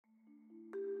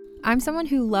I'm someone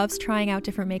who loves trying out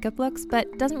different makeup looks,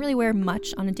 but doesn't really wear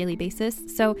much on a daily basis,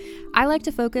 so I like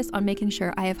to focus on making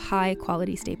sure I have high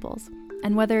quality staples.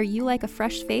 And whether you like a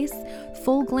fresh face,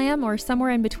 full glam, or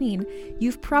somewhere in between,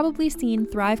 you've probably seen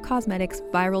Thrive Cosmetics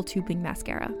Viral Tubing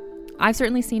Mascara. I've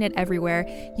certainly seen it everywhere.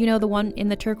 You know, the one in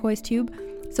the turquoise tube?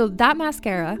 So that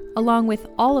mascara, along with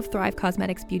all of Thrive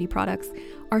Cosmetics beauty products,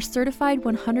 are certified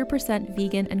 100%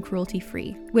 vegan and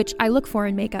cruelty-free, which I look for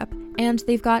in makeup, and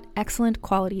they've got excellent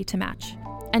quality to match.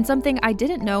 And something I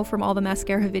didn't know from all the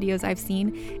mascara videos I've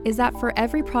seen is that for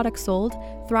every product sold,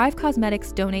 Thrive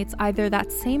Cosmetics donates either that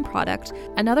same product,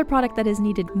 another product that is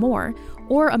needed more,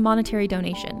 or a monetary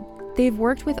donation. They've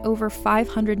worked with over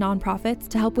 500 nonprofits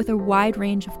to help with a wide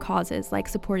range of causes like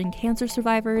supporting cancer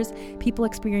survivors, people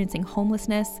experiencing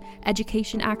homelessness,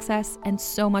 education access, and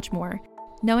so much more.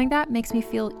 Knowing that makes me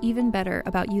feel even better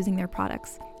about using their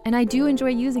products. And I do enjoy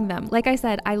using them. Like I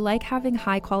said, I like having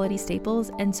high quality staples,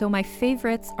 and so my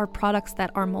favorites are products that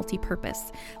are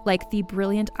multi-purpose, like the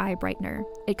Brilliant Eye Brightener.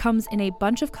 It comes in a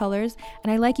bunch of colors,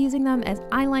 and I like using them as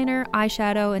eyeliner,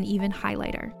 eyeshadow, and even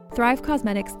highlighter. Thrive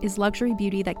Cosmetics is luxury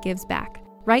beauty that gives back.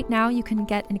 Right now, you can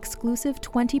get an exclusive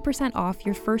 20% off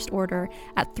your first order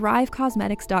at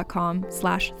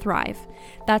thrivecosmetics.com/thrive.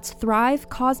 That's Thrive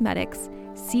Cosmetics,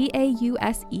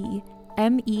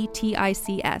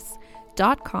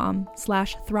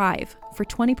 CAUSEMETICS.com/thrive for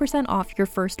 20% off your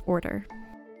first order.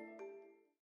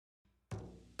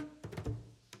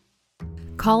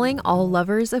 Calling all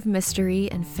lovers of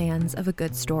mystery and fans of a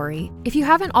good story. If you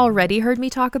haven't already heard me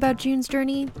talk about June's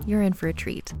Journey, you're in for a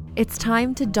treat. It's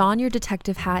time to don your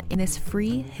detective hat in this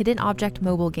free hidden object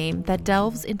mobile game that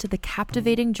delves into the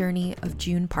captivating journey of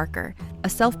June Parker, a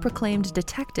self-proclaimed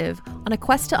detective on a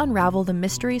quest to unravel the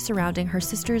mystery surrounding her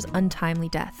sister's untimely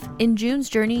death. In June's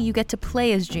Journey, you get to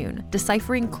play as June,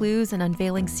 deciphering clues and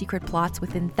unveiling secret plots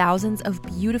within thousands of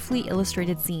beautifully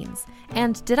illustrated scenes.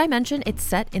 And did I mention it's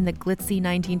set in the glitzy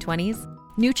 1920s?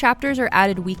 New chapters are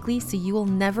added weekly, so you will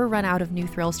never run out of new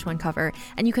thrills to uncover,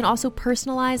 and you can also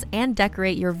personalize and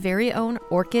decorate your very own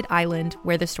Orchid Island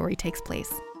where the story takes place.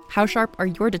 How sharp are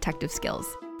your detective skills?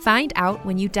 Find out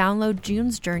when you download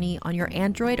June's Journey on your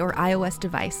Android or iOS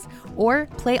device, or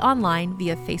play online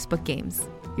via Facebook Games.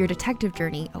 Your detective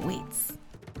journey awaits.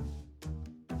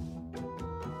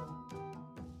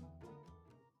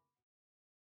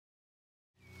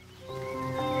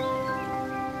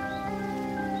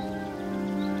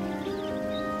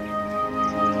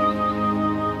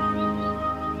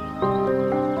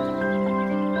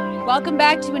 Welcome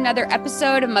back to another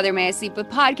episode of Mother May I Sleep With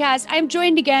podcast. I'm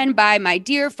joined again by my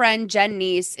dear friend Jen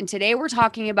Nies, and today we're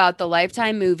talking about the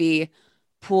Lifetime movie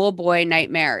Pool Boy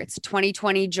Nightmare. It's a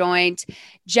 2020 joint.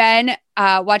 Jen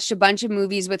watched a bunch of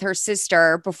movies with her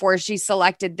sister before she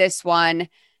selected this one.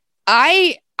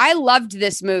 I loved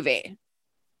this movie.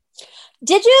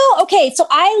 Did you? Okay, so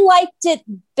I liked it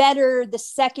better the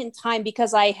second time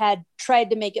because I had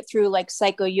tried to make it through like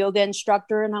psycho yoga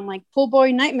instructor, and I'm like, Pool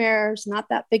Boy Nightmare is not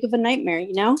that big of a nightmare,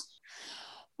 you know?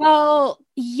 Well,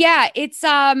 yeah, it's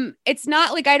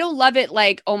not like I don't love it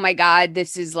like, oh my God,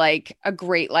 this is like a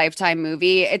great Lifetime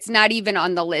movie. It's not even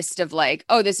on the list of like,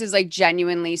 oh, this is like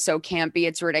genuinely so campy,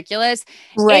 it's ridiculous.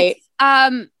 Right.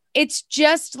 It's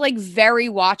just like very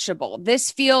watchable. This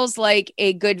feels like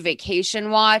a good vacation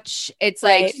watch. It's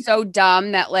like so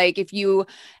dumb that like if you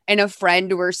and a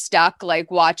friend were stuck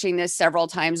like watching this several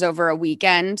times over a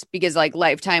weekend because like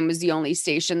Lifetime was the only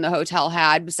station the hotel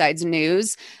had besides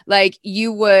news, like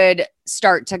you would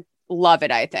start to love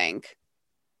it, I think.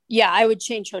 Yeah, I would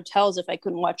change hotels if I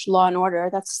couldn't watch Law and Order.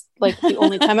 That's like the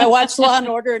only time I watch Law and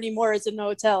Order anymore is in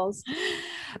hotels.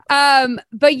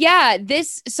 But yeah,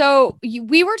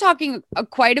 we were talking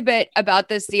quite a bit about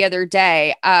this the other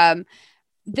day.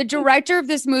 The director of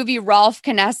this movie, Rolf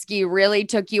Koneski, really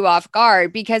took you off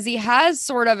guard because he has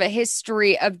sort of a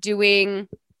history of doing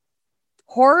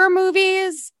horror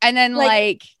movies and then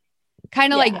like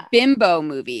bimbo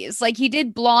movies. Like he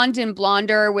did Blonde and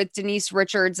Blonder with Denise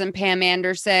Richards and Pam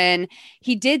Anderson.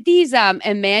 He did these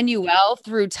Emmanuel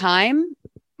Through Time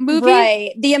movies.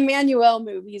 Right. The Emmanuel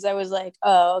movies, I was like,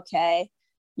 oh, okay.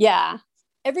 Yeah.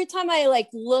 Every time I like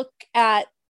look at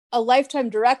a Lifetime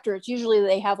director, it's usually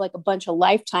they have like a bunch of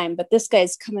Lifetime, but this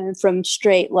guy's coming from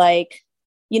straight like,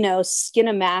 you know,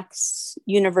 Skinamax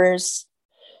universe.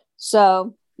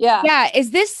 So yeah. Yeah.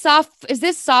 Is this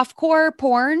softcore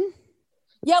porn?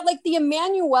 Yeah, like the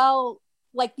Emmanuel,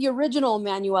 like the original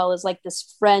Emmanuel is like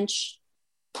this French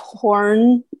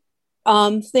porn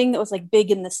thing that was like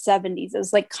big in the 70s. It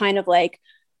was like kind of like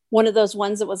one of those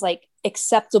ones that was like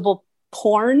acceptable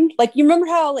porn. Like, you remember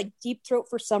how like Deep Throat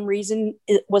for some reason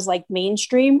it was like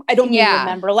mainstream? I don't even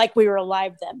remember, like we were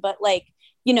alive then, but like,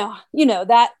 you know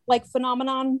that like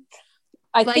phenomenon.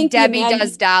 I like think Debbie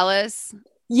Does Dallas.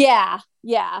 Yeah.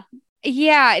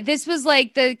 This was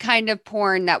like the kind of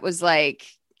porn that was like,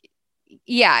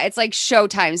 it's like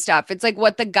Showtime stuff. It's like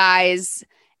what the guys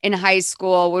in high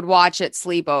school would watch at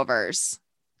sleepovers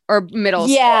or middle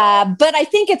school. Yeah, but I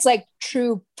think it's like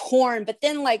true porn. But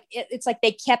then like it's like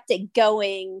they kept it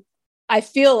going. I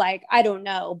feel like, I don't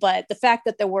know, but the fact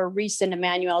that there were recent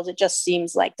Emmanuels, it just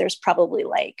seems like there's probably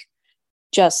like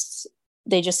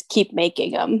they just keep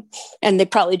making them, and they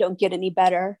probably don't get any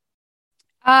better.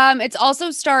 It's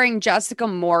also starring Jessica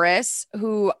Morris,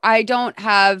 who I don't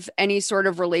have any sort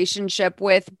of relationship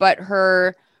with, but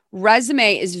her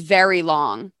resume is very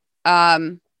long,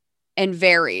 and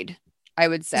varied, I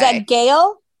would say. Is that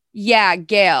Gail? Yeah,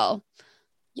 Gail.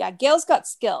 Yeah, Gail's got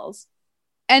skills.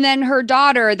 And then her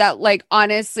daughter that like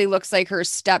honestly looks like her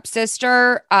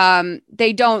stepsister.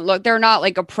 They're not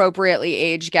like appropriately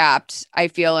age gapped, I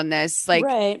feel, in this. Like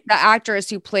right. The actress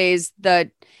who plays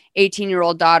the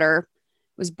 18-year-old daughter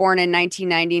was born in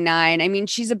 1999. I mean,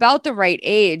 she's about the right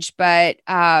age, but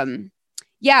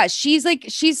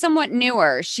she's somewhat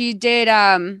newer. She did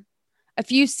a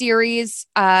few series,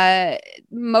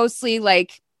 mostly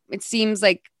like it seems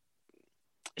like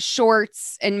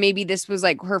shorts, and maybe this was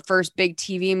like her first big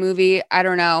TV movie. I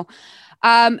don't know.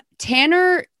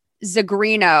 Tanner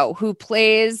Zagrino, who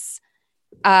plays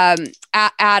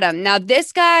Adam. Now,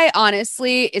 this guy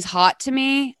honestly is hot to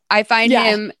me. I find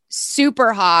him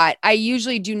super hot. I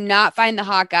usually do not find the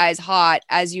hot guys hot,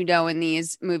 as you know, in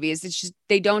these movies. It's just,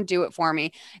 they don't do it for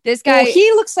me. This guy,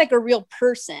 he looks like a real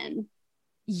person.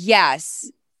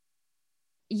 Yes.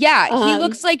 Yeah. He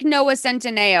looks like Noah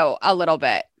Centineo a little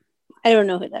bit. I don't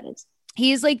know who that is.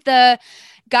 He's like the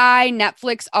guy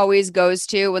Netflix always goes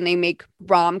to when they make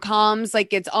rom-coms.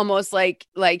 Like it's almost like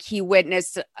he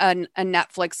witnessed a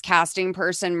Netflix casting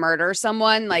person murder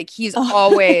someone. Like he's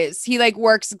always, he like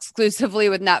works exclusively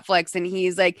with Netflix, and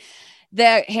he's like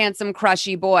the handsome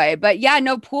crushy boy. But yeah,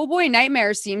 no, Pool Boy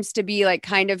Nightmare seems to be like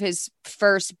kind of his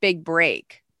first big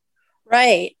break.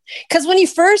 Right. Because when he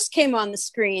first came on the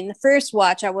screen, the first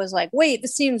watch, I was like, wait,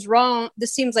 this seems wrong.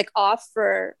 This seems like off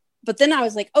for, but then I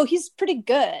was like, oh, he's pretty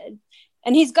good.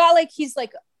 And he's got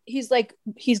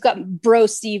bro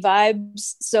C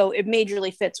vibes. So it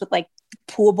majorly fits with like the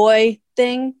pool boy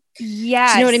thing.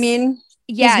 Yes. Do you know what I mean?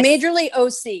 Yes. He's majorly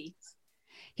OC.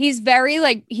 He's very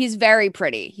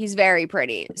pretty. He's very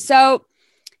pretty. So,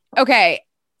 okay,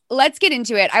 let's get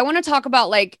into it. I want to talk about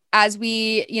like, as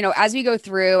we go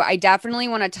through, I definitely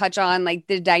want to touch on like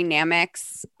the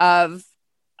dynamics of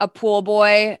a pool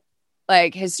boy,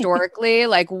 like historically,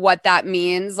 like what that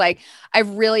means. Like I've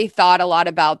really thought a lot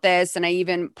about this, and I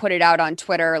even put it out on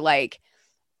Twitter. Like,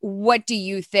 what do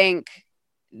you think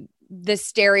the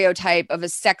stereotype of a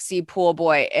sexy pool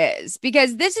boy is?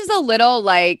 Because this is a little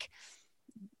like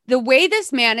the way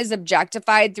this man is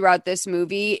objectified throughout this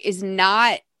movie is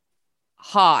not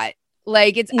hot.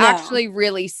 Like it's actually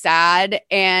really sad.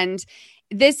 And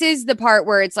this is the part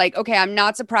where it's like, okay, I'm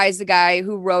not surprised the guy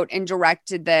who wrote and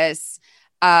directed this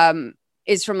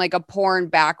is from like a porn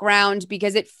background,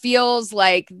 because it feels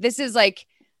like this is like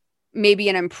maybe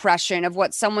an impression of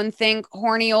what someone think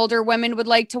horny older women would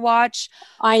like to watch.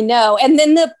 I know. And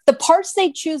then the parts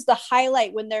they choose to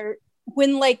highlight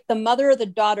when like the mother or the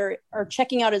daughter are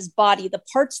checking out his body, the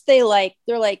parts they're like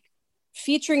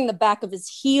featuring the back of his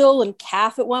heel and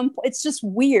calf at one point. It's just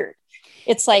weird.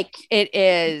 It's like, it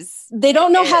is. They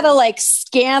don't know how to like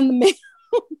scan the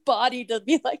male body to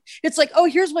be like, it's like, oh,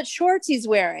 here's what shorts he's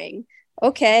wearing.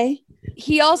 Okay.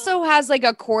 He also has like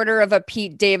a quarter of a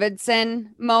Pete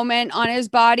Davidson moment on his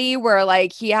body where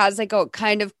like he has like a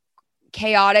kind of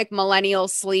chaotic millennial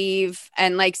sleeve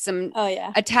and like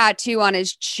a tattoo on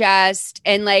his chest.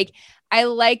 And like, I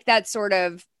like that sort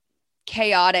of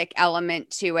chaotic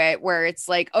element to it where it's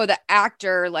like, oh, the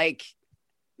actor like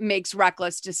makes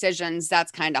reckless decisions.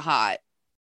 That's kind of hot.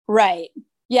 Right.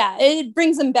 Yeah. It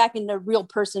brings them back into real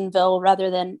personville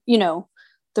rather than,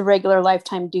 the regular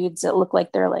Lifetime dudes that look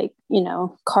like they're like,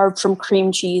 carved from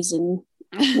cream cheese and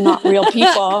not real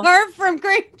people. Carved from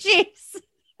cream cheese.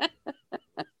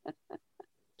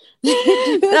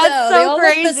 That's so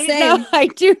crazy. No, I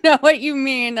do know what you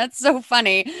mean. That's so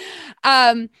funny.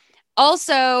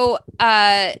 Also,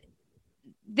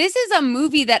 this is a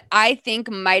movie that I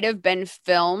think might have been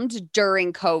filmed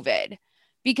during COVID,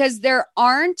 because there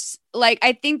aren't, like,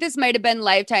 I think this might have been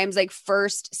Lifetime's like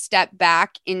first step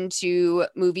back into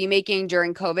movie making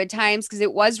during COVID times, because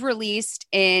it was released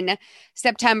in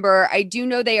September. I do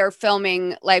know they are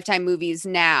filming Lifetime movies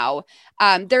now.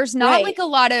 There's not like a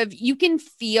lot of, you can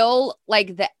feel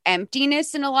like the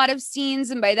emptiness in a lot of scenes.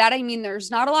 And by that, I mean,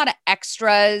 there's not a lot of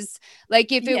extras.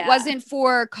 Like if it wasn't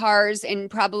for cars and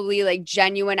probably like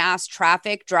genuine ass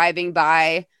traffic driving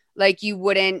by, like you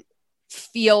wouldn't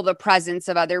feel the presence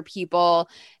of other people.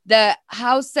 The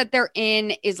house that they're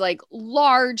in is like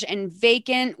large and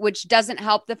vacant, which doesn't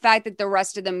help the fact that the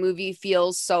rest of the movie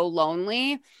feels so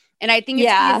lonely. And I think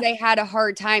it's because they had a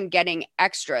hard time getting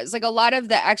extras. Like a lot of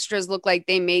the extras look like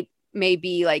they may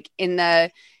be like in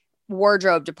the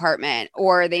wardrobe department,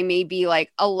 or they may be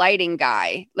like a lighting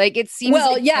guy. Like it seems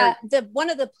the one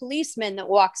of the policemen that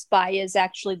walks by is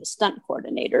actually the stunt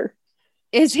coordinator.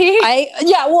 Is he?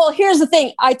 Well, here's the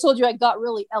thing. I told you I got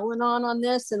really Ellen on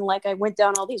this, and like I went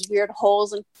down all these weird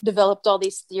holes and developed all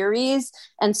these theories.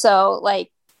 And so like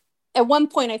at one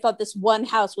point I thought this one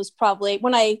house was probably,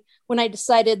 when I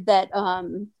decided that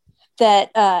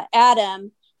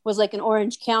Adam was like an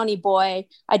Orange County boy,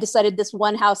 I decided this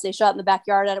one house they shot in the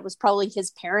backyard at, it was probably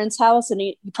his parents' house, and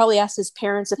he probably asked his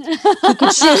parents if he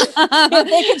could shoot if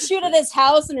they could shoot at his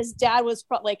house, and his dad was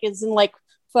probably like is in like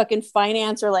fucking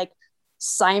finance or like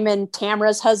Simon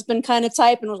Tamara's husband kind of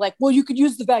type, and was like, well, you could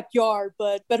use the backyard,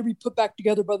 but better be put back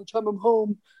together by the time I'm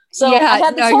home. So I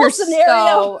had this whole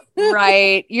scenario. So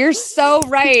right. You're so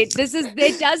right.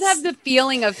 It does have the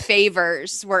feeling of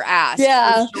favors were asked.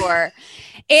 Yeah, for sure.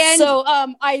 And so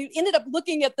I ended up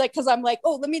looking at that because I'm like,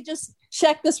 oh, let me just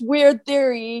check this weird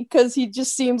theory, because he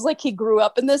just seems like he grew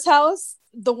up in this house,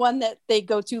 the one that they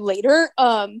go to later.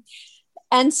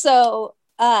 And so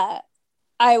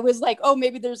I was like, oh,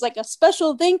 maybe there's like a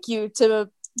special thank you to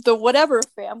the whatever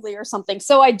family or something.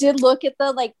 So I did look at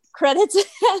the like credits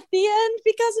at the end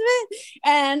because of it,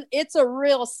 and it's a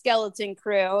real skeleton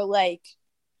crew. Like,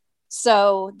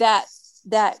 so that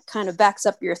kind of backs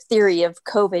up your theory of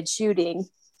COVID shooting.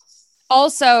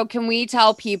 Also, can we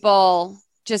tell people,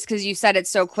 just because you said it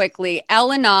so quickly,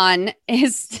 Ellen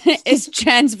is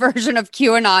Jen's version of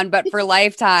QAnon, but for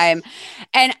Lifetime.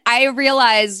 And I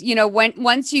realize,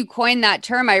 once you coined that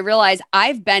term, I realize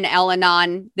I've been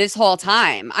Ellen this whole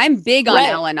time. I'm big on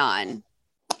Ellen.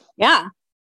 Yeah.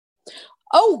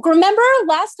 Oh, remember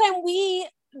last time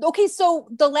so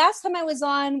the last time I was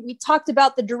on, we talked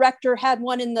about the director had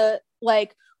one in the,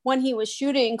 like, when he was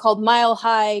shooting called Mile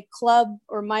High Club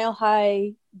or Mile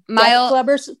High Club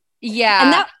or something. Yeah.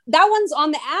 And that one's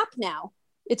on the app now.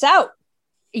 It's out.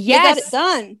 Yes. They got it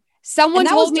done. Someone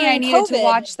told me I needed to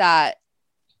watch that.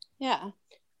 Yeah.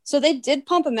 So they did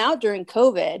pump them out during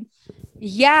COVID.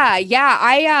 Yeah. Yeah.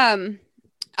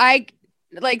 I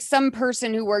like some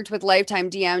person who worked with Lifetime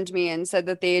DM'd me and said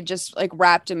that they had just like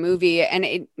wrapped a movie, and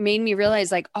it made me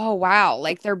realize like, oh wow,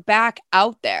 like they're back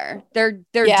out there. They're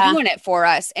doing it for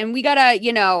us. And we gotta,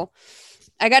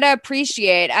 I gotta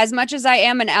appreciate, as much as I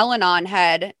am an Ellen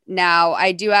head now,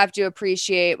 I do have to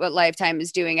appreciate what Lifetime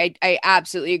is doing. I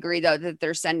absolutely agree though that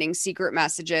they're sending secret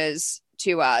messages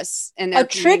to us, and a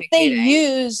trick they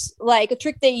use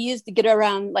to get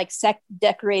around like sect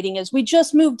decorating is, we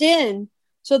just moved in,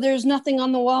 so there's nothing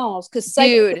on the walls, because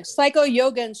psycho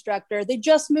yoga instructor, they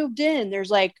just moved in, there's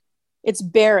like, it's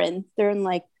barren, they're in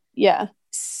like, yeah.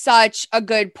 Such a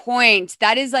good point.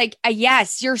 That is like,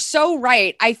 yes, you're so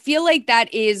right. I feel like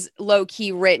that is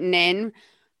low-key written in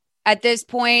at this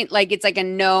point. Like it's like a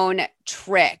known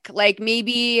trick. Like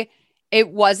maybe it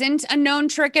wasn't a known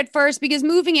trick at first, because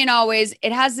moving in always,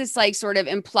 it has this like sort of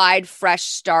implied fresh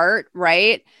start,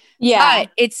 right? Yeah.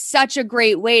 But it's such a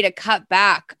great way to cut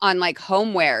back on like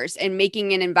homewares and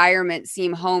making an environment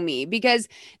seem homey, because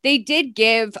they did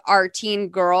give our teen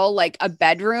girl like a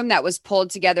bedroom that was pulled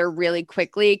together really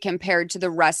quickly compared to the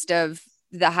rest of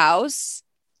the house.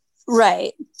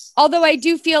 Right. Although I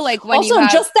do feel like when also you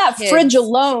have just that kids, fridge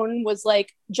alone was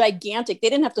like gigantic. They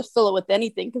didn't have to fill it with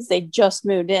anything because they just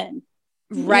moved in.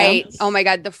 Right. Oh my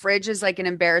God. The fridge is like an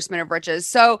embarrassment of riches.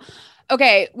 So,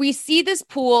 okay, we see this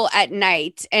pool at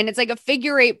night, and it's like a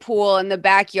figure-8 pool in the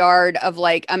backyard of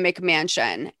like a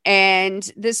McMansion. And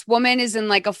this woman is in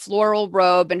like a floral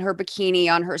robe and her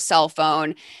bikini on her cell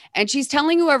phone. And she's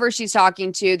telling whoever she's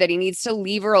talking to that he needs to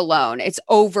leave her alone. It's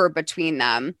over between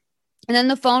them. And then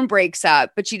the phone breaks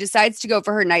up, but she decides to go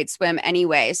for her night swim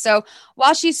anyway. So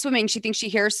while she's swimming, she thinks she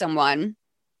hears someone.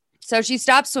 So she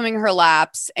stops swimming her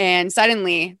laps, and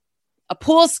suddenly a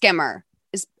pool skimmer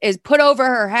is put over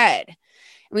her head.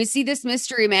 We see this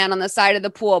mystery man on the side of the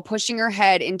pool pushing her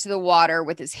head into the water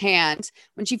with his hand.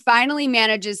 When she finally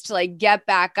manages to like get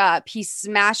back up, he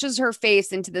smashes her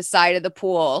face into the side of the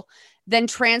pool, then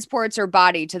transports her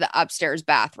body to the upstairs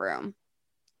bathroom,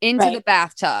 into the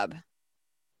bathtub.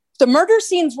 The murder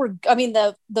scenes were, I mean,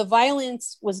 the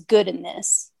violence was good in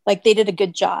this. Like they did a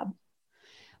good job.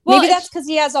 Well, maybe that's because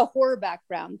he has a horror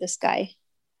background, this guy.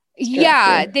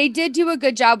 Yeah, they did do a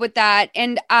good job with that.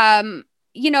 And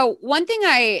you know, one thing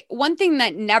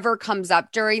that never comes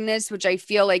up during this, which I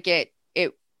feel like it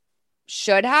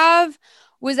should have,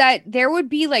 was that there would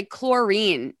be like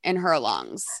chlorine in her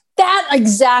lungs. That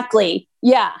exactly.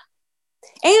 Yeah.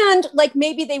 And like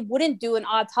maybe they wouldn't do an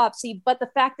autopsy, but the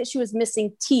fact that she was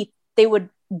missing teeth, they would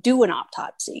do an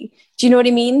autopsy. Do you know what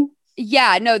I mean?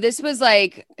 Yeah, no, this was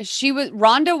like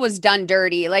Rhonda was done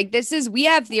dirty. Like we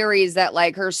have theories that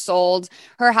like her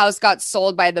house got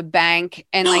sold by the bank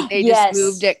and like they just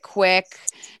moved it quick.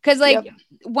 Cause like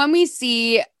when we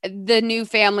see the new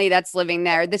family that's living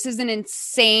there, this is an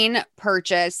insane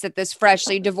purchase that this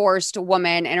freshly divorced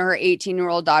woman and her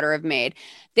 18-year-old daughter have made.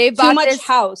 They bought too much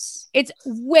house. It's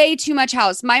way too much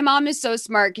house. My mom is so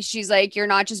smart because she's like, you're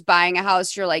not just buying a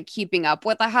house, you're like keeping up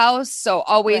with a house. So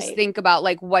always think about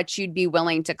like what you'd be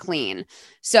willing to clean.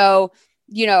 So,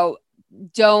 you know,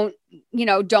 don't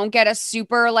get a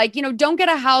super like, you know, don't get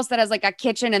a house that has like a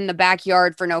kitchen in the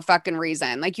backyard for no fucking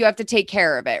reason. Like you have to take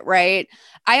care of it. Right.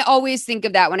 I always think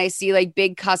of that when I see like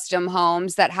big custom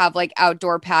homes that have like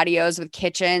outdoor patios with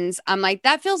kitchens. I'm like,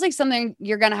 that feels like something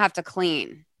you're going to have to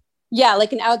clean. Yeah,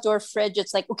 like an outdoor fridge.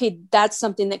 It's like, okay, that's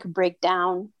something that could break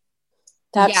down.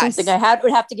 That's something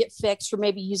would have to get fixed for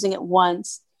maybe using it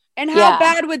once. And how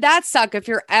bad would that suck if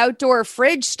your outdoor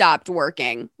fridge stopped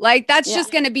working? Like that's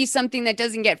just going to be something that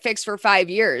doesn't get fixed for 5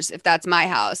 years if that's my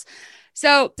house.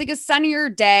 So it's like a sunnier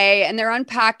day and they're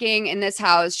unpacking in this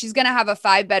house. She's going to have a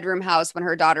 5-bedroom house when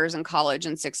her daughter's in college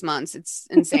in 6 months. It's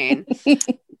insane.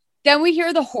 Then we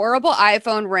hear the horrible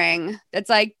iPhone ring. That's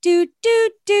like, doot,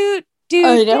 doot, doot.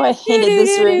 I know, I hated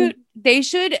this ring.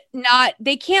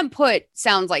 They can't put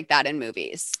sounds like that in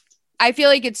movies. I feel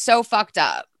like it's so fucked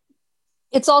up.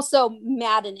 It's also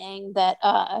maddening that,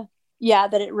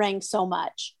 that it rang so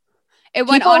much. It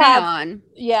went on and on.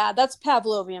 Yeah, that's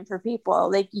Pavlovian for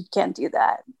people. Like, you can't do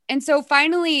that. And so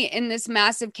finally in this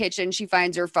massive kitchen, she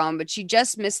finds her phone, but she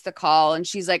just missed the call. And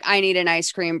she's like, I need an ice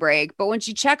cream break. But when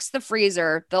she checks the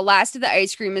freezer, the last of the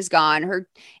ice cream is gone. Her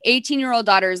 18-year-old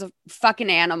daughter is a fucking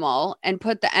animal and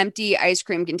put the empty ice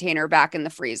cream container back in the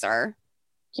freezer.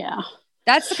 Yeah.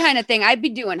 That's the kind of thing I'd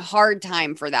be doing hard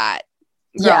time for that.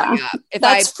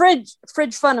 That's fridge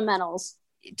fundamentals.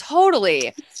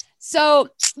 Totally. So,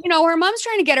 you know, her mom's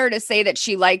trying to get her to say that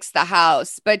she likes the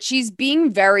house, but she's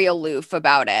being very aloof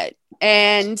about it.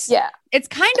 And it's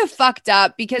kind of fucked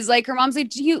up because like her mom's like,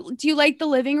 do you like the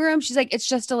living room? She's like, it's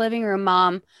just a living room,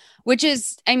 Mom, which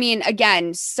is, I mean,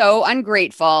 again, so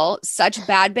ungrateful, such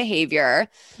bad behavior.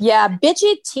 Yeah.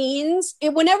 Bitchy teens.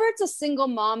 Whenever it's a single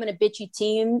mom and a bitchy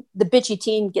teen, the bitchy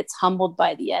teen gets humbled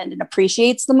by the end and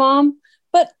appreciates the mom.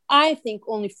 But I think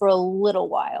only for a little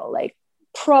while, like,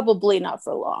 probably not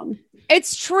for long.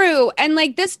 It's true. And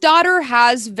like this daughter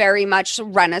has very much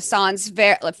Renaissance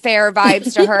fair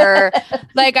vibes to her.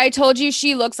 Like I told you,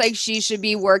 she looks like she should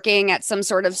be working at some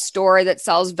sort of store that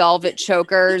sells velvet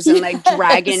chokers and like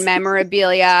dragon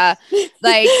memorabilia.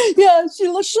 Like, yeah, she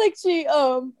looks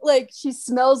like she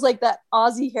smells like that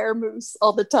Aussie hair mousse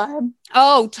all the time.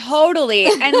 Oh, totally.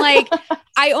 And like,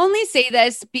 I only say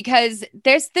this because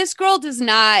this girl does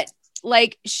not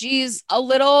like, she's a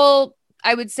little,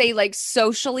 I would say like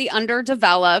socially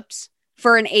underdeveloped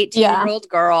for an 18-year-old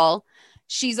girl.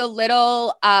 She's a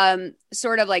little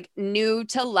sort of like new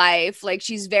to life. Like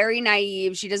she's very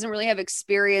naive. She doesn't really have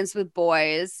experience with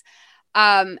boys.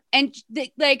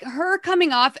 Like her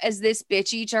coming off as this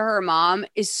bitchy to her mom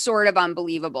is sort of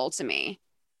unbelievable to me.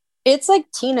 It's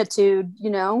like teenitude,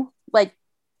 you know, like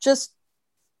just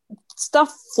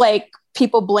stuff like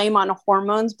people blame on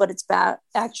hormones, but it's bad.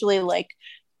 Actually, like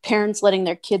parents letting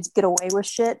their kids get away with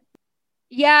shit.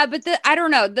 Yeah, but I don't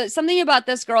know. Something about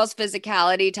this girl's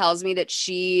physicality tells me that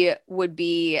she would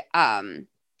be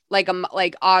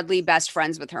like oddly best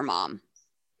friends with her mom.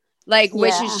 Like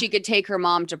wishes she could take her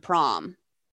mom to prom.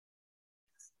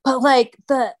 But like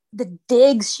the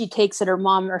digs she takes at her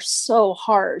mom are so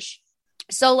harsh.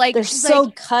 So like they're so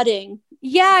like, cutting.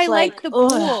 Yeah, I like the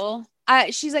pool.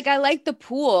 She's like, I like the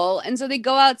pool. And so they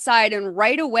go outside and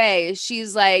right away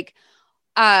she's like,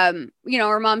 you know,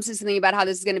 her mom says something about how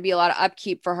this is going to be a lot of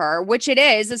upkeep for her, which it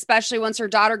is, especially once her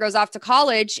daughter goes off to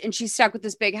college and she's stuck with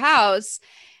this big house.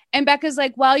 And Becca's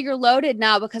like, well, you're loaded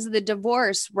now because of the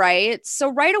divorce, right?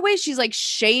 So right away, she's like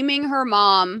shaming her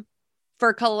mom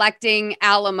for collecting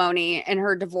alimony in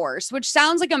her divorce, which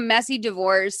sounds like a messy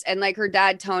divorce. And like her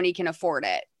dad, Tony, can afford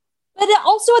it. But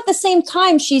also at the same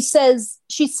time, she says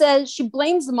she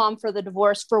blames the mom for the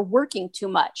divorce for working too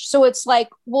much. So it's like,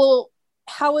 well,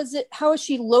 how is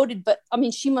she loaded? But I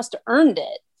mean, she must have earned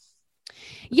it.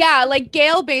 Yeah. Like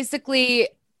Gail basically,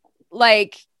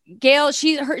 like Gail,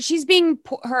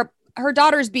 her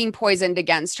daughter's being poisoned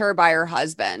against her by her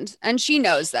husband. And she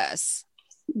knows this.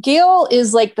 Gail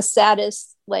is like the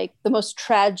saddest, like the most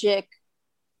tragic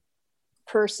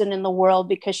person in the world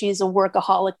because she's a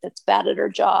workaholic that's bad at her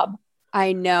job.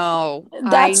 I know.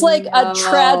 That's like a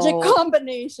tragic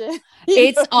combination.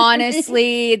 It's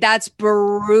honestly, that's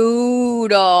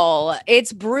brutal.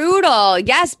 It's brutal.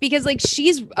 Yes, because like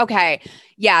she's okay.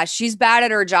 Yeah, she's bad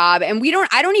at her job. And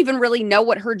I don't even really know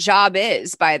what her job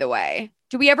is, by the way.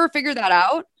 Do we ever figure that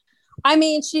out? I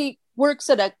mean, she works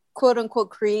at a quote unquote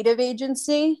creative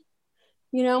agency,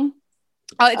 you know?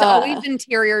 It's always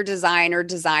interior design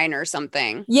or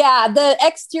something. Yeah, the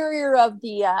exterior of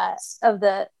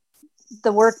the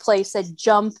workplace said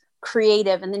Jump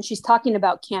Creative, and then she's talking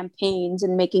about campaigns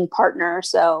and making partners.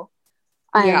 So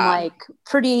I'm like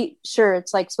pretty sure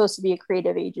it's like supposed to be a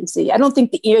creative agency. I don't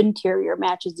think the interior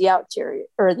matches the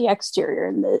exterior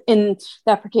in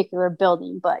that particular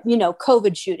building, but you know,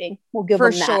 COVID shooting, we'll give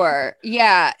them that. For sure.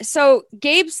 Yeah. So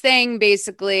Gail's thing is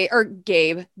that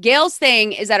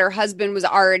her husband was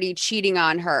already cheating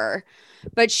on her,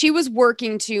 but she was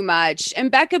working too much. And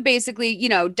Becca basically, you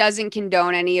know, doesn't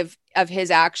condone any of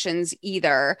his actions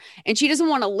either. And she doesn't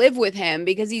want to live with him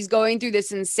because he's going through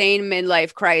this insane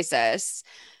midlife crisis.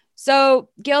 So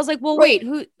Gail's like, well, wait,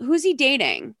 who's he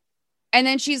dating? And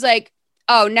then she's like,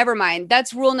 oh, never mind.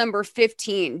 That's rule number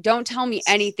 15. Don't tell me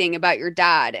anything about your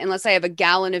dad unless I have a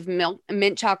gallon of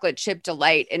mint chocolate chip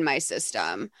delight in my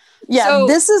system. Yeah, so,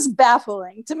 this is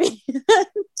baffling to me.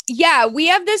 Yeah, we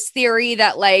have this theory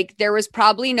that like there was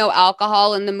probably no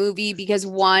alcohol in the movie because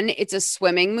one, it's a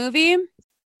swimming movie.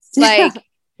 Like,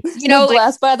 you know,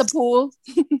 glass by the pool.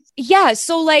 Yeah.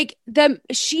 So like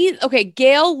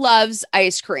Gail loves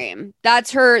ice cream.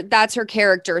 That's her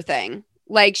character thing.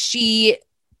 Like she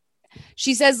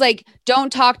says like,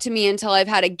 don't talk to me until I've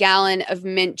had a gallon of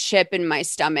mint chip in my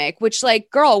stomach, which like,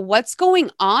 girl, what's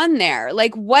going on there?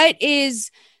 Like,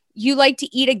 you like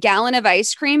to eat a gallon of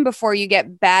ice cream before you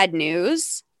get bad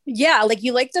news? Yeah. Like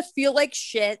you like to feel like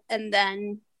shit and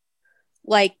then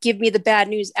like give me the bad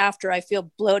news after I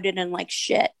feel bloated and like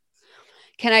shit.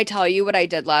 Can I tell you what I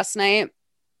did last night?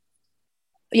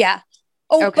 Yeah.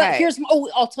 Oh, okay. But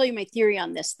I'll tell you my theory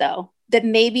on this though, that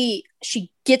maybe she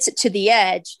gets it to the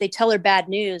edge. They tell her bad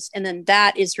news. And then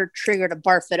that is her trigger to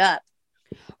barf it up.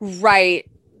 Right.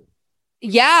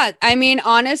 Yeah. I mean,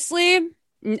 honestly,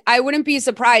 I wouldn't be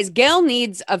surprised. Gail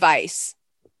needs a vice.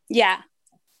 Yeah.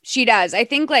 She does. I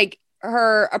think like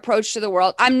her approach to the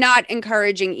world, I'm not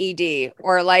encouraging ED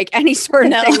or like any sort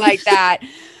of thing like that,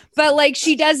 but like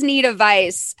she does need a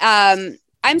vice. I'm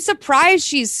surprised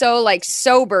she's so like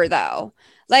sober though.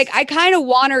 Like I kind of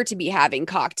want her to be having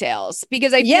cocktails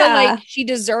because I feel like she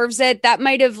deserves it. That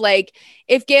might have like,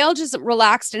 if Gail just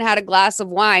relaxed and had a glass of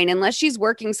wine, unless she's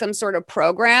working some sort of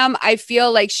program, I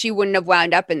feel like she wouldn't have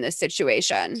wound up in this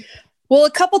situation. Well,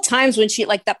 a couple times when she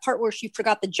like that part where she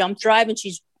forgot the jump drive and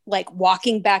she's like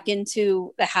walking back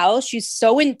into the house, she's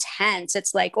so intense.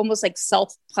 It's like almost like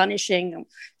self-punishing.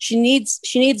 She needs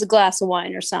a glass of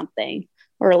wine or something,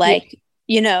 or like,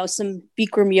 you know, some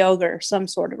Bikram yoga or some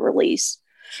sort of release.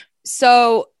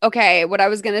 So, okay, what I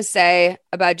was going to say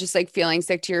about just like feeling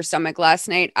sick to your stomach last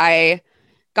night, I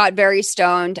got very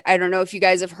stoned. I don't know if you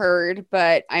guys have heard,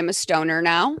 but I'm a stoner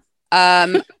now.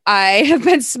 I've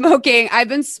been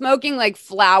smoking like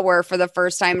flower for the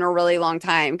first time in a really long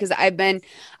time because I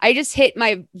just hit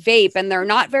my vape and they're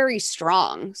not very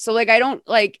strong. So like,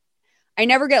 I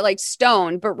never get like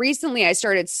stoned, but recently I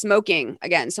started smoking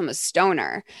again. So I'm a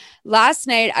stoner. Last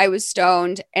night I was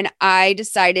stoned and I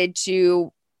decided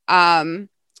to,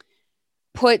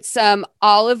 put some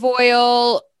olive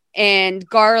oil and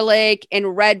garlic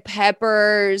and red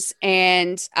peppers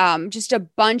and just a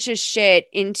bunch of shit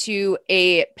into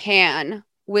a pan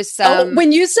with some. Oh,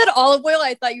 when you said olive oil,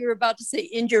 I thought you were about to say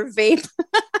in your vape.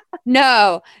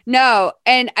 No.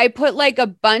 And I put like a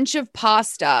bunch of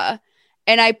pasta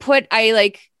and I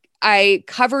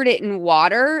covered it in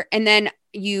water and then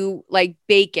you like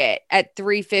bake it at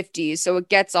 350. So it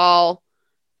gets all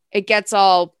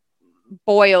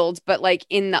boiled, but like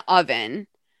in the oven.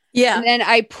 Yeah. And then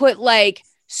I put like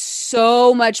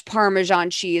so much Parmesan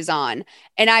cheese on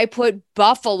and I put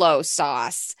buffalo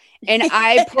sauce and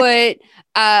I put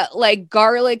like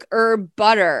garlic herb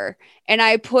butter, and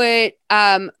I put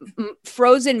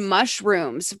frozen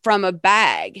mushrooms from a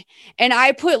bag, and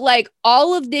I put like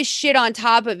all of this shit on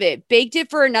top of it, baked it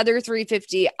for another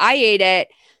 $3.50. I ate it.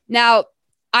 Now,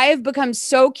 I have become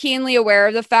so keenly aware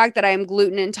of the fact that I am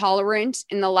gluten intolerant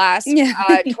in the last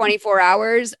 24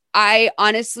 hours. I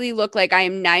honestly look like I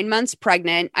am 9 months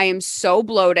pregnant. I am so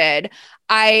bloated.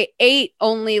 I ate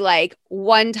only like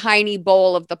one tiny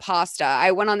bowl of the pasta.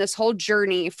 I went on this whole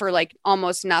journey for like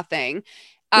almost nothing.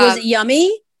 Was it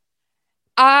yummy?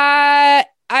 I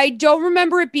don't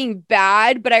remember it being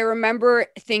bad, but I remember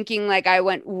thinking like I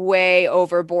went way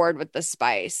overboard with the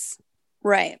spice.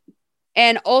 Right.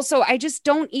 And also, I just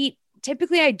don't eat,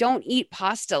 typically I don't eat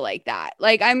pasta like that.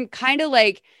 Like, I'm kind of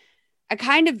like, I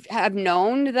kind of have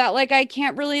known that like I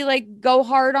can't really like go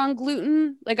hard on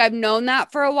gluten. Like, I've known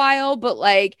that for a while, but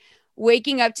like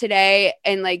waking up today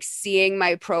and like seeing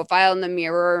my profile in the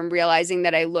mirror and realizing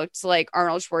that I looked like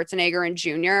Arnold Schwarzenegger and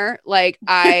Jr., like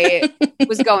I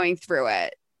was going through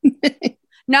it.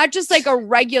 Not just like a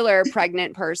regular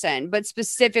pregnant person, but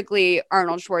specifically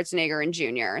Arnold Schwarzenegger and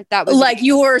Jr. That was like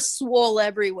you were swole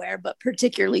everywhere, but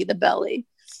particularly the belly.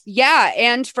 Yeah.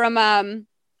 And from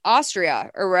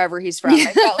Austria or wherever he's from. I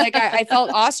felt like I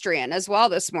felt Austrian as well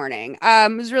this morning.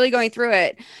 Was really going through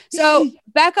it. So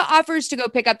Becca offers to go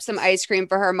pick up some ice cream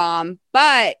for her mom,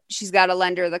 but she's got to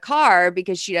lend her the car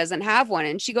because she doesn't have one.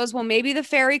 And she goes, well, maybe the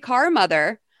fairy car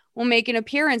mother will make an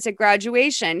appearance at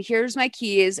graduation. Here's my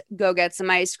keys. Go get some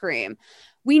ice cream.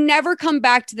 We never come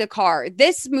back to the car.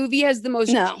 This movie has the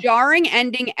most jarring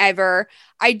ending ever.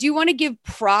 I do want to give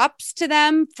props to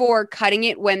them for cutting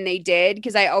it when they did,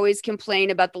 because I always complain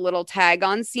about the little tag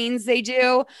on scenes they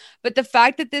do. But the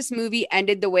fact that this movie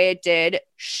ended the way it did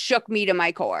shook me to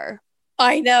my core.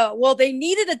 I know. Well, they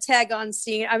needed a tag on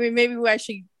scene. I mean, maybe I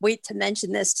should wait to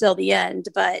mention this till the end,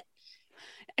 but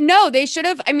no, they should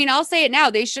have. I mean, I'll say it now.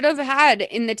 They should have had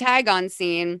in the tag on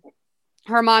scene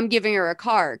her mom giving her a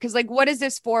car. Because, like, what is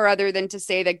this for other than to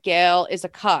say that Gail is a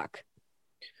cuck?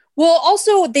 Well,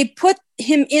 also, they put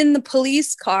him in the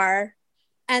police car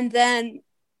and then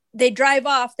they drive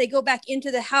off. They go back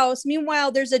into the house.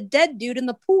 Meanwhile, there's a dead dude in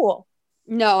the pool.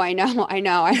 No, I know. I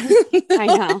know.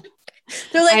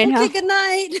 They're like, okay, good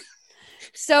night.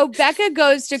 So Becca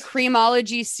goes to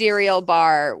Creamology Cereal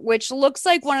Bar, which looks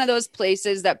like one of those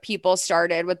places that people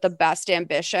started with the best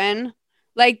ambition.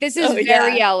 Like, this is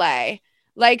very LA.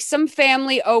 Like, some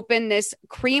family opened this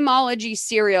Creamology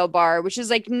Cereal Bar, which is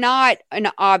like not an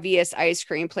obvious ice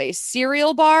cream place.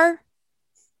 Cereal bar?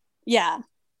 Yeah.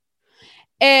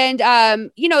 And,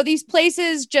 you know, these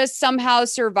places just somehow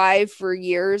survive for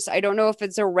years. I don't know if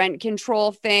it's a rent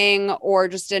control thing or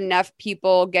just enough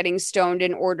people getting stoned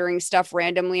and ordering stuff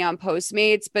randomly on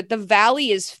Postmates, but the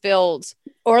valley is filled.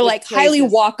 Or like places. Highly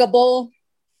walkable.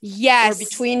 Yes. Or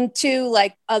between two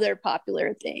like other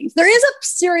popular things. There is a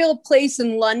cereal place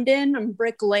in London on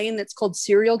Brick Lane that's called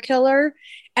Serial Killer.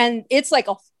 And it's like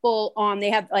a full on, they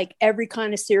have like every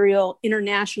kind of cereal,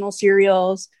 international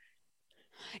cereals.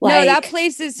 Like, no, that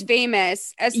place is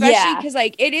famous, especially because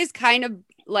like it is kind of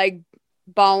like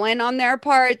balling on their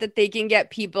part that they can get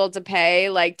people to pay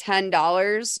like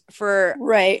 $10 for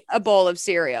a bowl of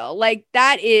cereal. Like,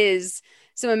 that is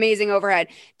some amazing overhead.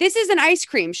 This is an ice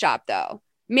cream shop, though.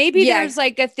 Maybe there's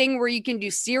like a thing where you can do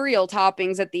cereal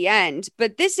toppings at the end,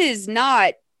 but this is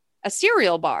not a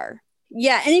cereal bar.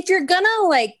 Yeah, and if you're gonna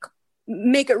like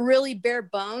make it really bare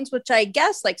bones, which I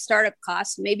guess like startup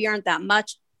costs maybe aren't that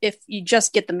much if you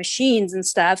just get the machines and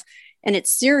stuff and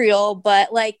it's cereal,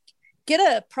 but like get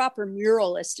a proper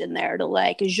muralist in there to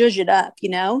like zhuzh it up, you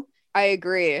know? I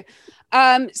agree.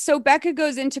 So Becca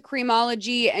goes into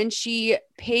Creamology and she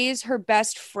pays her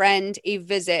best friend a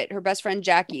visit, her best friend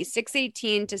Jackie,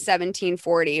 618 to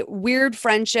 1740. Weird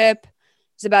friendship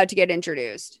is about to get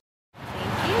introduced.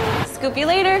 Thank you. Scoop you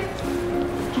later.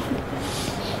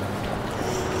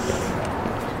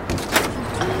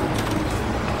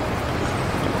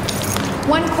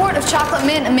 1 quart of chocolate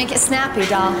mint and make it snappy,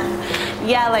 doll.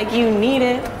 Yeah, like you need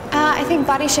it. I think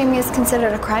body shaming is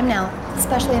considered a crime now,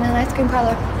 especially in an ice cream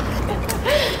parlor.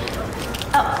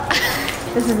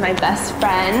 Oh, this is my best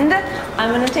friend.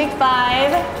 I'm gonna take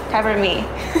 5. Cover me.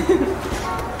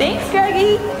 Thanks,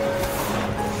 Greggy.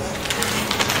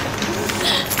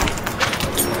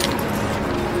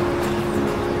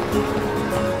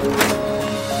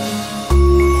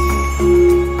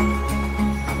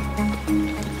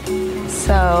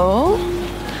 So,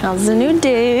 how's the new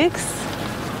digs?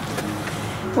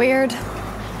 Weird.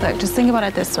 Look, just think about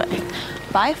it this way.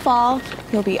 By fall,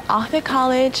 you'll be off at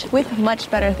college with much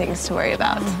better things to worry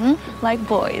about. Like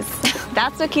boys.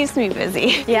 That's what keeps me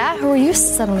busy. Yeah? Who are you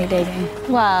suddenly dating?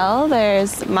 Well,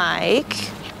 there's Mike,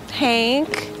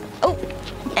 Hank,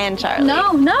 and Charlie.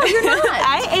 No, you're not.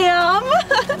 I am.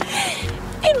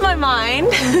 In my mind.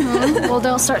 Well,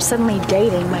 don't start suddenly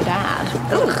dating my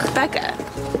dad. Ooh, Becca.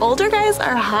 Older guys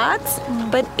are hot,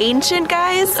 but ancient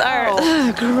guys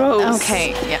are gross.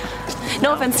 Okay, yeah.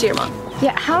 No offense to your mom.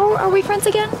 Yeah, how are we friends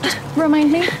again?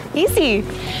 Remind me. Easy.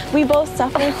 We both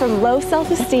suffer from low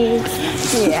self-esteem.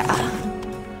 Yeah.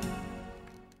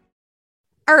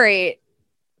 All right.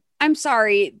 I'm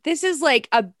sorry. This is like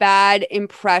a bad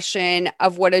impression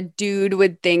of what a dude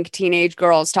would think teenage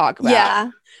girls talk about. Yeah.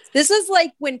 This is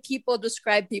like when people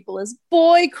describe people as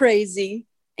boy crazy.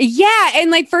 Yeah.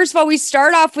 And like, first of all, we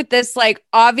start off with this like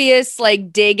obvious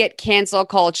like dig at cancel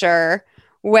culture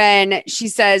when she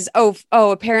says, oh,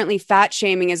 apparently fat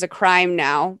shaming is a crime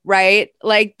now, right?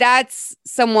 Like that's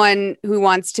someone who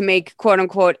wants to make quote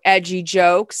unquote edgy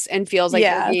jokes and feels like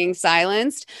they're being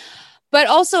silenced. But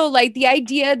also like the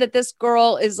idea that this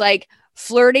girl is like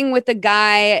flirting with a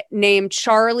guy named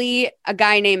Charlie, a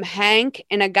guy named Hank,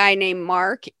 and a guy named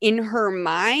Mark in her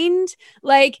mind.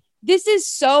 Like, this is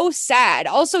so sad.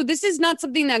 Also, this is not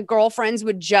something that girlfriends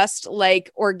would just like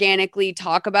organically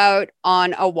talk about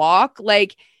on a walk.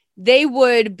 Like, they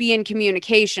would be in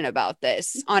communication about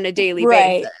this on a daily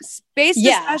basis, based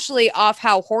especially off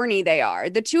how horny they are.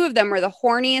 The two of them are the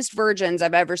horniest virgins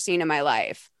I've ever seen in my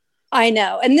life. I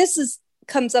know. And this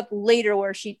comes up later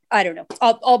where I don't know.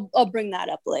 I'll bring that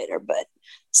up later. But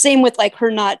same with like her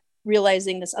not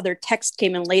realizing this other text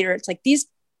came in later. It's like these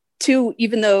two,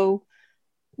 even though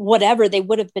whatever, they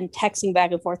would have been texting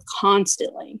back and forth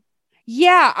constantly.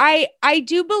 Yeah, I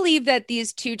do believe that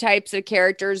these two types of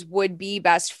characters would be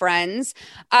best friends.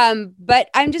 But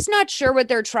I'm just not sure what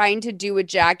they're trying to do with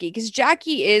Jackie, because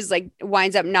Jackie is like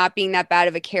winds up not being that bad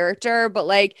of a character. But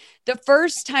like the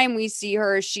first time we see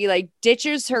her, she like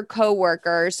ditches her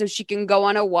coworker so she can go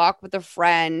on a walk with a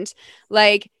friend.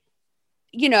 Like,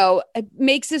 you know,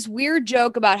 makes this weird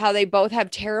joke about how they both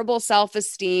have terrible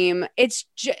self-esteem. It's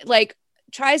like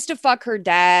tries to fuck her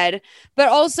dad, but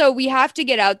also we have to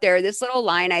get out there. This little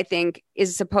line, I think,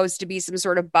 is supposed to be some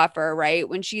sort of buffer, right?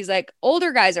 When she's like,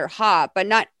 older guys are hot, but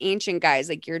not ancient guys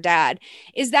like your dad.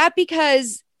 Is that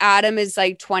because Adam is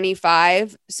like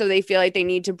 25, so they feel like they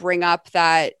need to bring up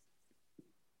that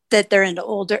they're into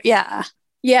older? Yeah.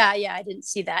 I didn't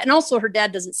see that. And also her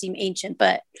dad doesn't seem ancient,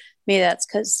 but maybe that's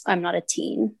because I'm not a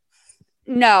teen.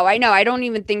 No, I know. I don't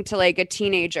even think to like a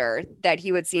teenager that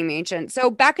he would seem ancient. So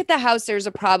back at the house, there's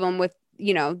a problem with,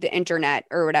 you know, the internet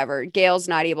or whatever. Gail's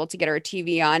not able to get her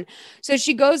TV on. So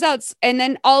she goes out and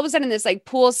then all of a sudden this like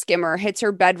pool skimmer hits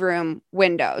her bedroom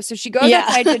window. So she goes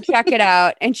outside to check it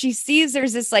out and she sees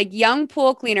there's this like young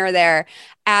pool cleaner there,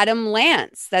 Adam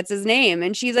Lance. That's his name.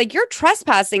 And she's like, you're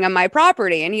trespassing on my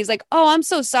property. And he's like, oh, I'm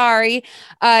so sorry.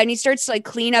 And he starts to like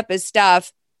clean up his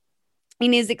stuff.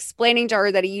 And he's explaining to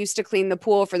her that he used to clean the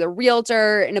pool for the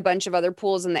realtor and a bunch of other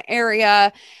pools in the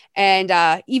area.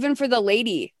 And even for the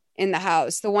lady in the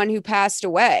house, the one who passed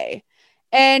away.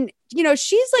 And, you know,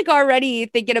 she's like already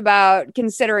thinking about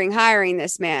considering hiring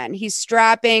this man. He's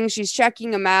strapping, she's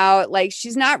checking him out. Like,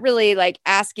 she's not really like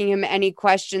asking him any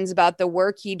questions about the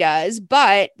work he does,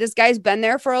 but this guy's been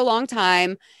there for a long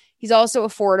time. He's also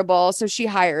affordable. So she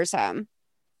hires him.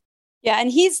 Yeah.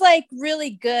 And he's like really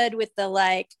good with the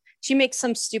like, she makes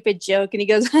some stupid joke and he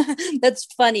goes, that's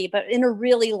funny, but in a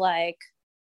really like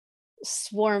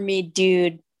swarmy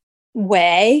dude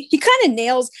way. He kind of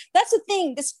nails. That's the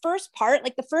thing. This first part,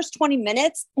 like the first 20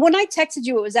 minutes, when I texted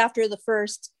you, it was after the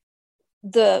first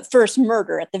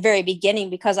murder at the very beginning,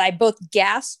 because I both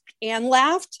gasped and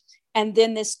laughed. And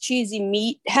then this cheesy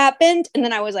meat happened. And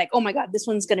then I was like, oh my God, this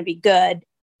one's going to be good.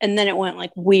 And then it went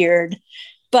like weird.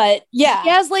 But yeah, he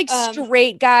has like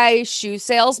straight guy shoe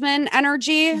salesman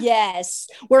energy. Yes.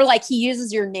 Where like he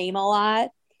uses your name a lot.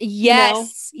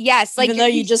 Yes. You know? Yes. Like, even though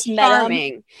you just met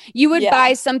him, you would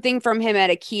buy something from him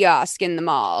at a kiosk in the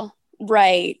mall.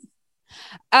 Right.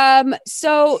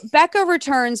 So Becca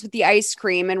returns with the ice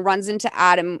cream and runs into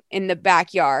Adam in the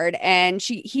backyard, and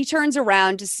he turns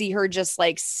around to see her just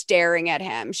like staring at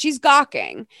him. She's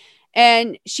gawking.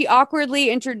 And she awkwardly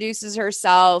introduces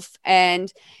herself. And,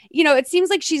 you know, it seems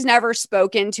like she's never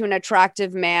spoken to an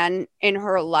attractive man in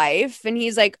her life. And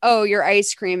he's like, oh, your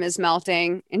ice cream is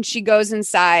melting. And she goes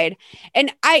inside.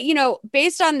 And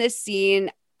based on this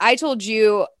scene, I told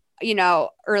you,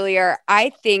 earlier,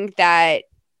 I think that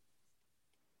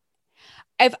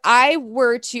if I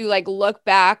were to like look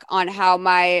back on how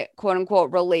my quote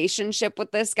unquote relationship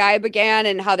with this guy began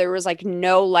and how there was like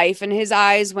no life in his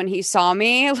eyes when he saw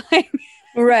me, like,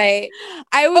 right.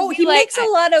 I would he like, makes a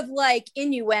lot of like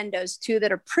innuendos too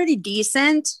that are pretty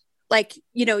decent. Like,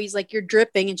 you know, he's like, you're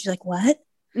dripping. And she's like, what?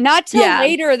 not till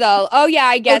later though. Oh yeah,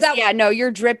 I guess. No,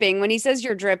 you're dripping. When he says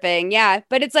you're dripping. Yeah.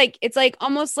 But it's like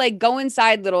almost like go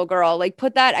inside, little girl, like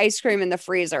put that ice cream in the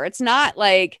freezer. It's not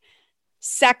like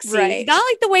sexy. Right. It's not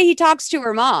like the way he talks to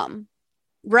her mom.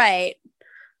 Right.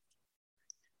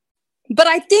 But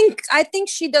I think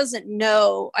she doesn't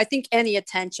know. I think any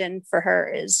attention for her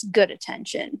is good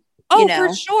attention. Oh,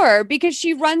 for sure. Because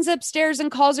she runs upstairs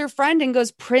and calls her friend and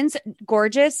goes, Prince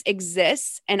Gorgeous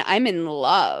exists and I'm in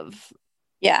love.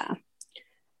 Yeah.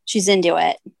 She's into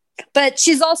it. But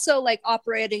she's also like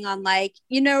operating on like,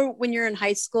 you know, when you're in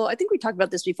high school, I think we talked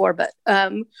about this before, but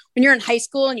when you're in high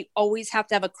school and you always have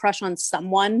to have a crush on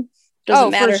someone,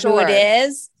 doesn't matter who it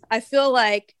is. I feel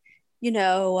like, you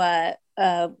know,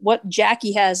 what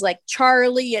Jackie has, like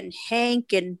Charlie and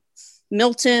Hank and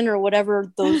Milton or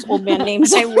whatever those old man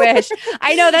names. I wish.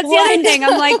 I know that's the other thing.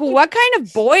 I'm like, what kind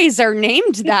of boys are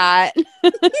named that?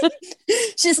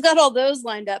 She's got all those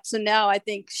lined up. So now I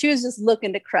think she was just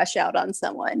looking to crush out on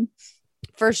someone.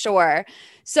 For sure.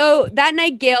 So that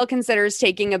night, Gail considers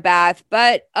taking a bath,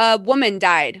 but a woman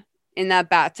died in that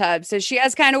bathtub. So she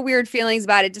has kind of weird feelings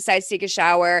about it, decides to take a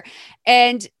shower.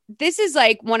 And this is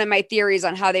like one of my theories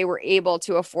on how they were able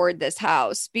to afford this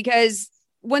house, because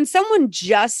when someone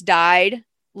just died,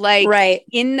 like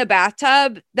in the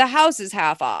bathtub, the house is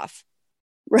half off.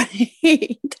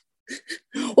 Right.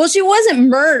 Well, she wasn't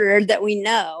murdered that we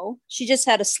know. She just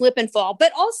had a slip and fall.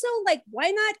 But also, like, why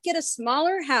not get a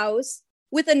smaller house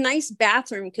with a nice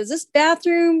bathroom? Because this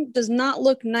bathroom does not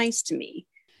look nice to me.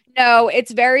 No,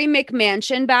 it's very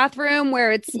McMansion bathroom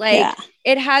where it's like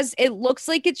it looks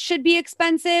like it should be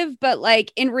expensive, but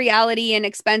like in reality, an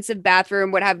expensive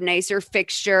bathroom would have nicer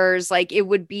fixtures, like it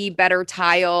would be better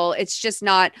tile. It's just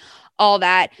not all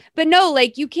that. But no,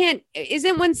 like you can't,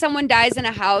 isn't when someone dies in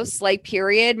a house, like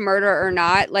period, murder or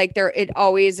not, like it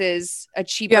always is a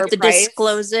cheaper price. You have to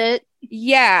disclose it.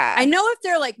 Yeah. I know if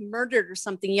they're like murdered or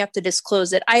something, you have to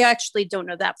disclose it. I actually don't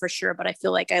know that for sure, but I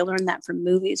feel like I learned that from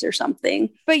movies or something.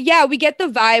 But yeah, we get the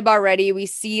vibe already. We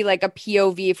see like a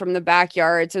POV from the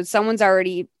backyard. So someone's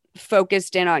already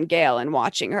focused in on Gail and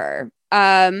watching her.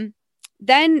 Then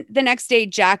the next day,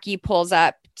 Jackie pulls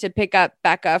up to pick up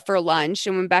Becca for lunch.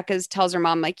 And when Becca tells her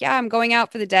mom, like, yeah, I'm going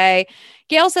out for the day,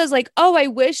 Gail says like, oh, I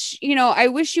wish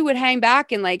you would hang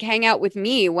back and like hang out with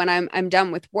me when I'm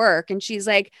done with work. And she's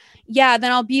like, yeah,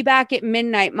 then I'll be back at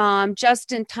midnight, mom,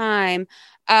 just in time.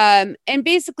 And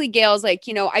basically Gail's like,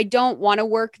 I don't want to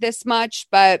work this much,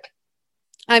 but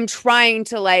I'm trying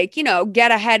to like, get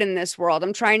ahead in this world.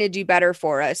 I'm trying to do better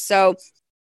for us. So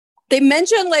they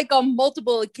mentioned like on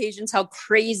multiple occasions how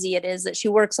crazy it is that she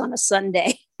works on a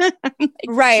Sunday. Like,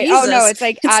 right. Jesus, oh no, it's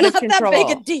like out of control.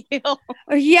 That big a deal.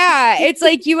 Yeah. It's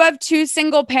like you have two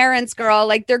single parents, girl.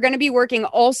 Like they're going to be working.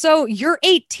 Also, you're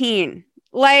 18.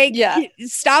 Like,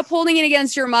 stop holding it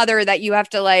against your mother that you have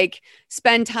to like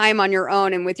spend time on your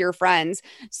own and with your friends.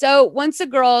 So once the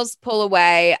girls pull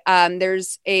away,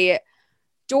 there's a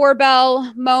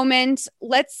doorbell moment.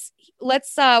 Let's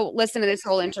listen to this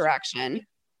whole interaction.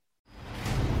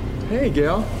 Hey,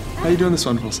 Gail. How you doing this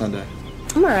wonderful Sunday?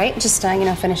 I'm all right. Just,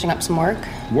 finishing up some work.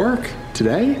 Work?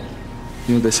 Today? You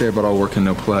know what they say about all work and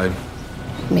no play.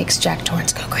 Makes Jack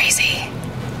Torrance go crazy.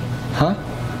 Huh?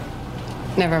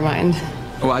 Never mind.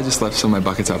 Oh, I just left some of my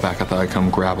buckets out back. I thought I'd come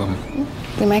grab them.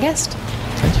 Be my guest.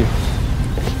 Thank you.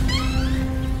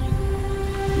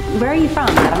 Where are you from,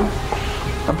 Adam?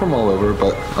 I'm from all over,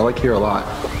 but I like here a lot.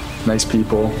 Nice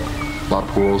people, a lot of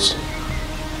pools.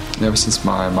 And ever since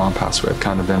my mom passed away, I've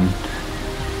kind of been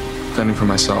fending for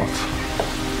myself.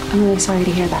 I'm really sorry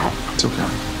to hear that. It's okay.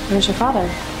 Where's your father?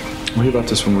 Well, he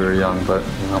left us when we were young, but,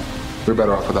 we're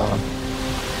better off without him.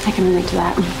 I can relate to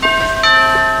that.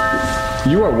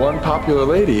 You are one popular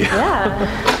lady. Yeah.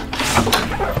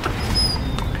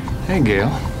 Hey, Gail.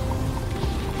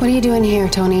 What are you doing here,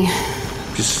 Tony?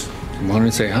 Just wanted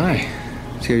to say hi.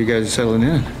 See how you guys are settling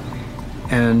in.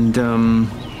 And,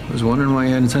 I was wondering why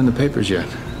you hadn't signed the papers yet.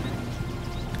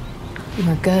 We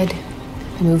were good.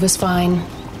 The move was fine.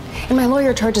 And my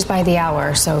lawyer charges by the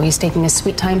hour, so he's taking his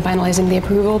sweet time finalizing the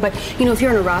approval. But, if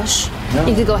you're in a rush,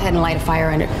 you could go ahead and light a fire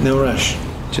under. No rush.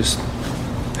 Just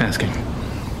asking.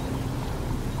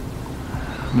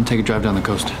 I'm gonna take a drive down the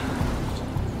coast.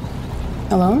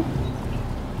 Alone?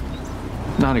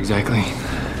 Not exactly.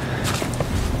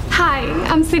 Hi,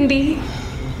 I'm Cindy.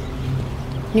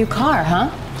 New car, huh?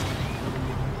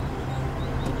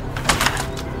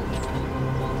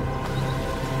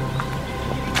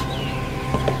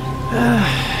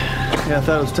 Yeah, I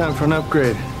thought it was time for an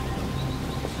upgrade.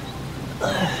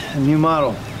 A new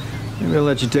model. Maybe I'll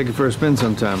let you take it for a spin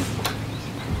sometime.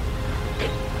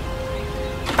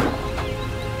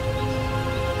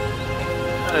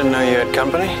 I didn't know you had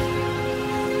company.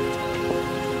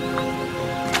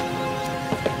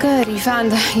 Good, you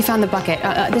found the bucket.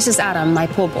 This is Adam, my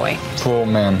pool boy. Cool,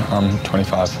 man. I'm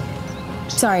 25.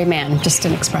 Sorry, man, just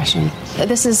an expression.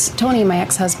 This is Tony, my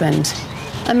ex-husband.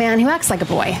 A man who acts like a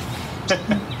boy.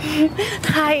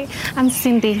 Hi, I'm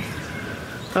Cindy.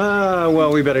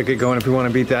 Well, we better get going if we want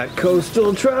to beat that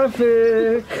coastal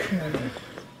traffic.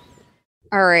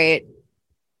 All right.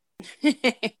 Well,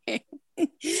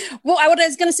 what I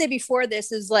was going to say before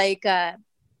this is like,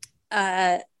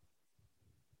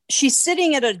 she's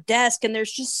sitting at a desk and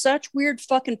there's just such weird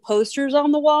fucking posters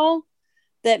on the wall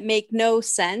that make no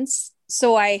sense.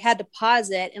 So I had to pause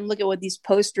it and look at what these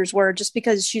posters were, just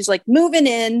because she's like moving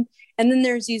in. And then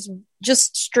there's these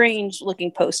just strange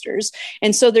looking posters.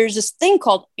 And so there's this thing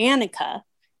called Annika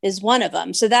is one of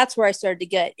them. So that's where I started to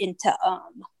get into,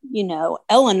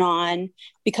 Elanon,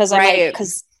 because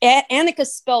because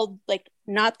Annika's spelled like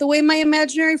not the way my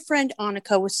imaginary friend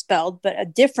Annika was spelled, but a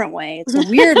different way. It's a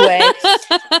weird way.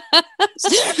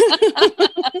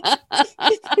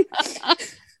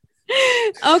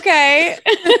 Okay.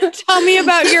 Tell me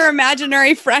about your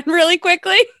imaginary friend really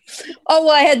quickly. Oh,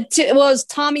 well, it was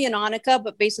Tommy and Annika,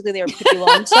 but basically they were Pippi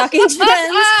Longstocking's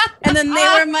friends. And then they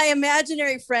were my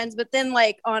imaginary friends. But then,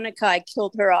 like, Annika, I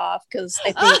killed her off because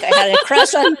I think I had a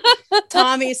crush on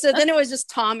Tommy. So then it was just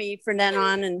Tommy from then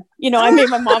on. And, I made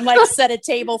my mom, like, set a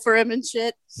table for him and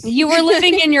shit. You were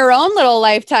living in your own little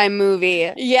Lifetime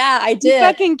movie. Yeah, I did. You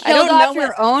fucking killed off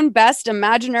your own best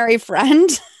imaginary friend.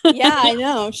 Yeah, I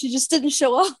know. She just didn't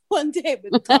show up one day,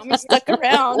 but Tommy stuck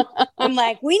around. I'm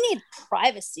like, we need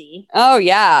privacy. Oh,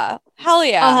 yeah. Hell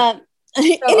yeah.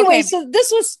 Anyway, so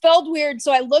this was spelled weird.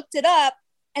 So I looked it up.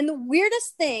 And the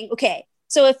weirdest thing, okay,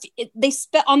 so if they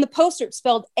spell on the poster, it's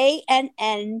spelled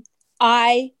Anninka,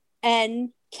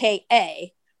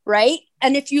 right?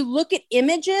 And if you look at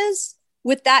images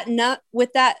with that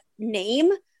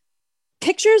name,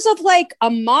 pictures of like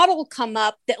a model come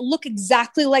up that look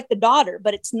exactly like the daughter,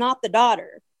 but it's not the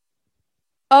daughter.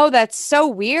 Oh, that's so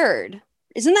weird.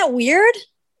 Isn't that weird?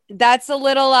 That's a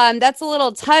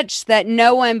little touch that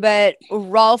no one but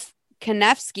Rolf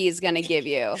Konevsky is going to give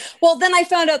you. Well, then I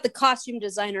found out the costume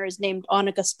designer is named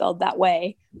Annika, spelled that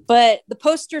way, but the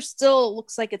poster still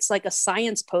looks like it's like a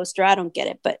science poster. I don't get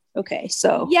it, but okay.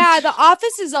 So yeah, the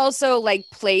office is also like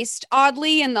placed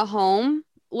oddly in the home.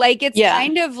 Like it's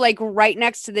kind of like right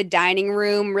next to the dining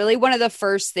room, really one of the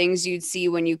first things you'd see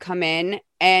when you come in.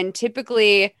 And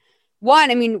typically, why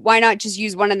not just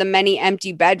use one of the many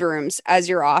empty bedrooms as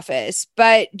your office?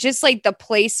 But just like the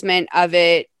placement of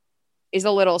it is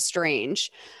a little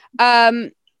strange.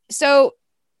 So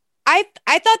I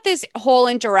thought this whole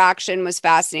interaction was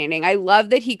fascinating. I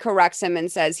love that he corrects him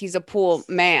and says he's a pool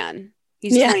man.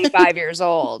 He's 25 years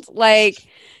old. Like,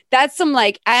 that's some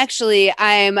like, actually,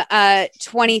 I'm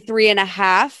 23 and a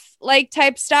half, like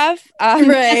type stuff.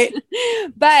 Right.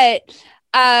 But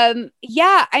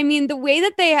yeah, I mean, the way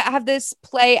that they have this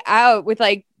play out with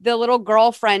like the little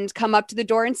girlfriend come up to the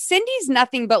door, and Cindy's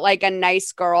nothing but like a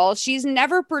nice girl. She's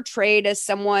never portrayed as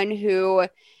someone who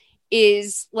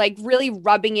is like really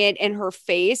rubbing it in her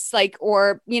face, like,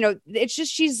 or, it's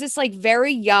just, she's this like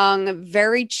very young,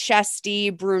 very chesty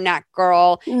brunette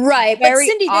girl. Right. Very but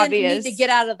Cindy obvious. didn't need to get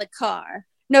out of the car.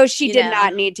 No, she did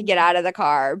not need to get out of the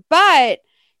car, but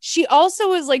she also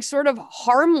was like sort of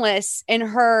harmless in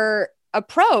her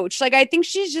approach. Like, I think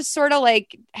she's just sort of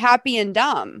like happy and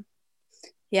dumb.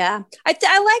 Yeah.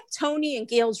 I like Tony and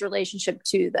Gail's relationship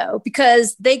too, though,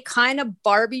 because they kind of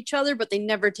barb each other, but they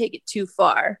never take it too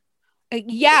far.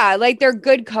 Yeah, like they're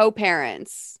good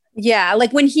co-parents. Yeah,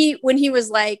 like when she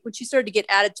started to get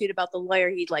attitude about the lawyer,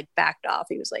 he like backed off.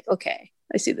 He was like, okay,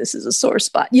 I see this is a sore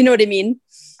spot. You know what I mean?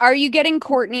 Are you getting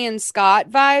Courtney and Scott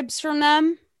vibes from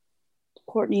them?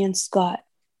 Courtney and Scott.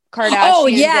 Kardashian. Oh,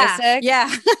 yeah. Disick?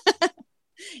 Yeah.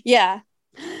 Yeah.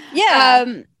 Yeah.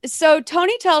 So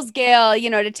Tony tells Gail,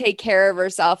 to take care of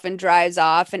herself and drives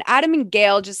off. And Adam and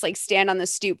Gail just like stand on the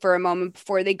stoop for a moment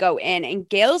before they go in. And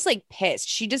Gail's like pissed.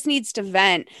 She just needs to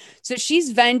vent. So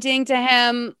she's venting to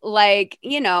him like,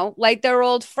 like they're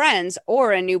old friends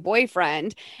or a new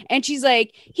boyfriend. And she's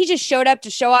like, he just showed up to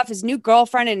show off his new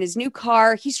girlfriend and his new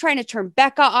car. He's trying to turn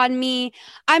Becca on me.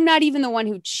 I'm not even the one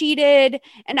who cheated.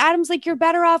 And Adam's like, you're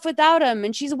better off without him.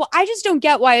 And she's, well, I just don't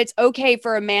get why it's okay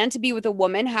for a man to be with a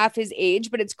woman half his age,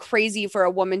 but it's crazy for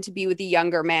a woman to be with a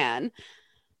younger man.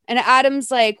 And Adam's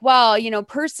like, well,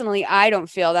 personally, I don't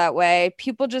feel that way.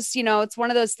 People just, it's one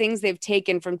of those things they've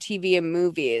taken from TV and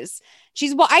movies.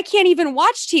 She's, well, I can't even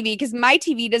watch TV because my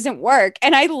TV doesn't work.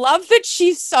 And I love that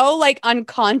she's so like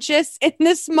unconscious in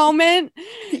this moment.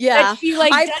 Yeah. That she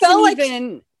like doesn't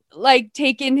even like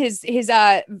take in his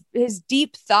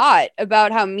deep thought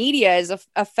about how media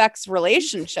affects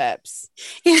relationships.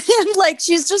 And like,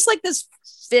 she's just like this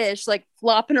fish, like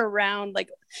flopping around, like,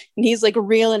 and he's like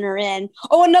reeling her in.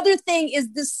 Oh, another thing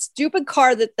is this stupid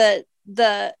car that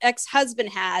the ex-husband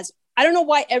has. I don't know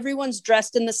why everyone's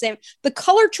dressed in the same. The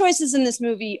color choices in this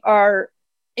movie are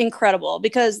incredible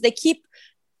because they keep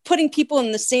putting people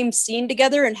in the same scene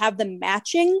together and have them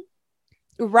matching.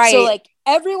 Right. So like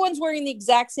everyone's wearing the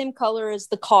exact same color as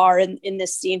the car in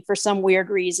this scene for some weird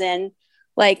reason.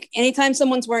 Like anytime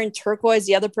someone's wearing turquoise,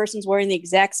 the other person's wearing the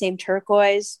exact same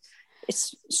turquoise.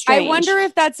 It's strange. I wonder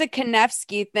if that's a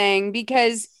Konevsky thing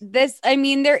because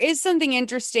there is something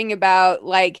interesting about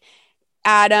like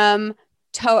Adam,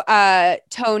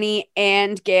 Tony,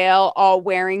 and Gail all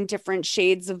wearing different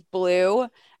shades of blue.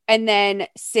 And then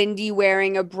Cindy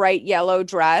wearing a bright yellow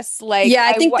dress. Like,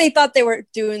 yeah, I think they thought they were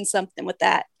doing something with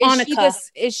that.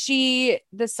 Is she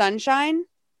the sunshine?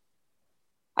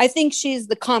 I think she's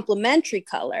the complementary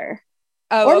color.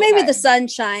 Oh, or maybe the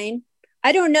sunshine.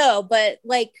 I don't know. But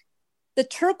like the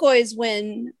turquoise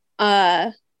when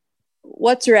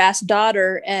what's her ass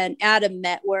daughter and Adam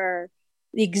met were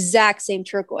the exact same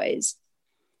turquoise.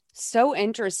 So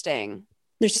interesting.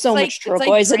 There's so much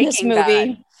turquoise in this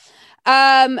movie.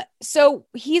 So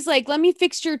he's like, let me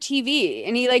fix your TV.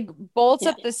 And he like bolts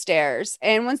up the stairs.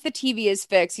 And once the TV is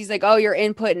fixed, he's like, oh, your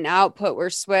input and output were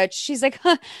switched. She's like,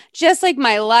 huh, just like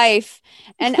my life.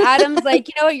 And Adam's like,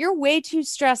 you know what? You're way too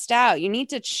stressed out. You need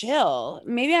to chill.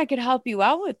 Maybe I could help you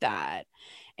out with that.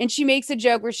 And she makes a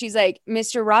joke where she's like,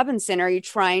 Mr. Robinson, are you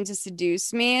trying to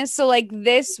seduce me? So like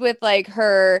this with like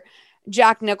her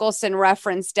Jack Nicholson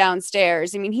reference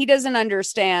downstairs. I mean, he doesn't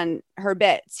understand her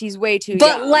bits. He's way too young.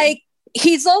 But like,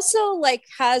 he's also like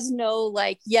has no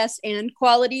like yes and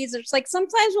qualities. It's like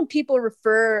sometimes when people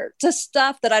refer to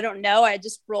stuff that I don't know, I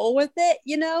just roll with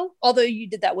it, although you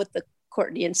did that with the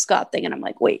Courtney and Scott thing. And I'm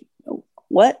like, wait,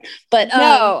 what? But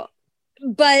no,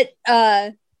 but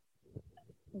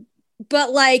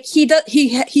like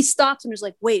he stops and is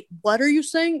like, wait, what are you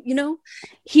saying?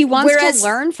 He wants to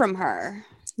learn from her.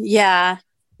 Yeah.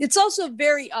 It's also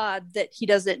very odd that he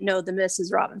doesn't know the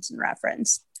Mrs. Robinson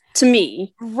reference to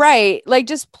me. Right. Like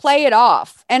just play it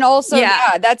off. And also,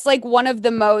 that's like one of the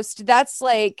most, that's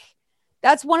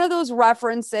one of those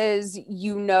references,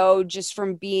 just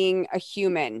from being a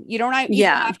human. You don't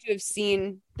have to have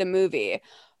seen the movie.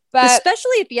 But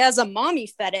especially if he has a mommy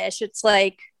fetish, it's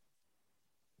like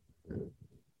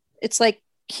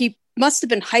he must have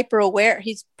been hyper aware.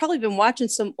 He's probably been watching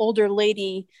some older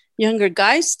lady, younger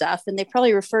guy stuff, and they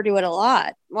probably refer to it a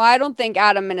lot. Well, I don't think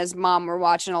Adam and his mom were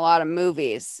watching a lot of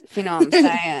movies, if you know what I'm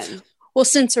saying. Well,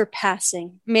 since her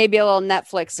passing. Maybe a little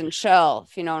Netflix and chill,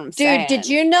 if you know what I'm saying. Dude, did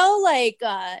you know like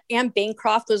Anne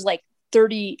Bancroft was like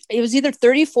 30, it was either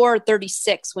 34 or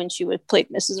 36 when she would play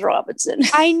Mrs. Robinson.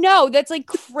 I know, that's like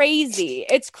crazy.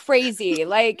 It's crazy.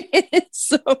 Like it's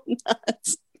so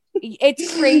nuts.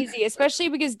 It's crazy, especially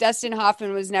because Dustin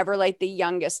Hoffman was never like the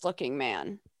youngest looking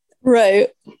man. Right.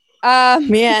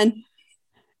 Man.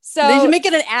 So they should make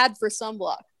it an ad for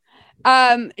sunblock.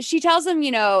 She tells him,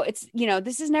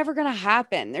 this is never going to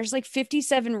happen. There's like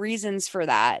 57 reasons for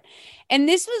that. And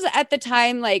this was at the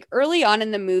time, like early on in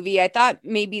the movie, I thought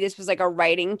maybe this was like a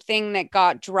writing thing that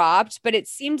got dropped, but it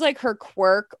seemed like her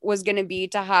quirk was going to be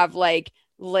to have like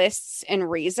lists and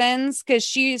reasons. Cause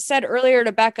she said earlier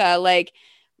to Becca, like,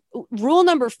 rule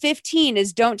number 15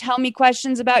 is don't tell me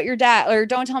questions about your dad or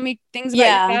don't tell me things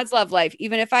about your dad's love life,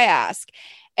 even if I ask.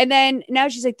 And then now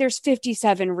she's like, there's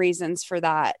 57 reasons for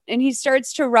that. And he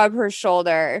starts to rub her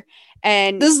shoulder.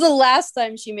 And this is the last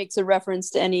time she makes a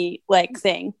reference to any like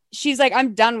thing. She's like,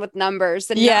 I'm done with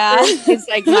numbers. And numbers is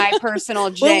like my personal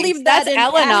jinx. We'll leave that's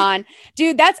Elanon.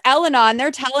 Dude, that's Elanon. They're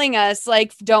telling us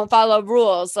like, don't follow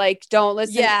rules. Like, don't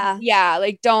listen. Yeah.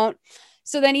 Like, don't.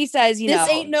 So then he says, this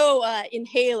ain't no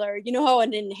inhaler. You know how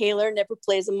an inhaler never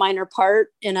plays a minor part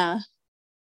in a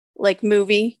like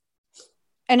movie?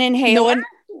 An inhaler?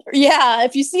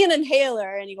 If you see an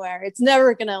inhaler anywhere, it's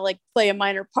never gonna like play a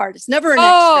minor part. It's never an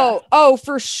extra. Oh,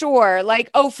 for sure.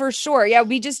 For sure. Yeah,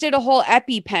 we just did a whole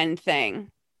EpiPen thing.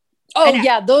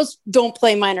 Those don't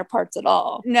play minor parts at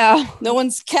all. No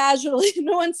one's casually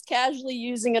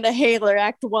using an inhaler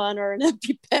act 1 or an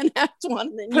EpiPen act 1.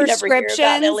 And then you never hear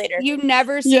about it later. You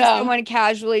never see someone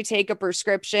casually take a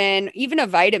prescription, even a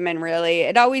vitamin. Really,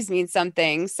 it always means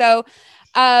something. So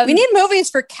We need movies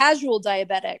for casual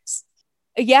diabetics.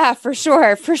 Yeah, for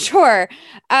sure.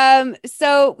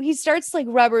 So he starts like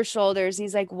rubber shoulders.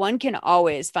 He's like, one can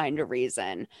always find a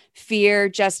reason, fear,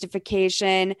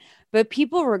 justification, but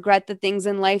people regret the things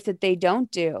in life that they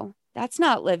don't do. That's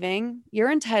not living.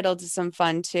 You're entitled to some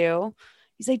fun too.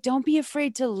 He's like, don't be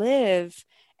afraid to live.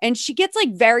 And she gets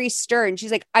like very stern.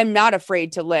 She's like, I'm not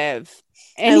afraid to live.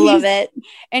 And I love it.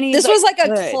 And this was like a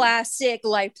good. classic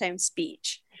Lifetime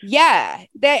speech. Yeah,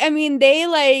 they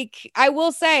like, I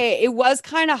will say it was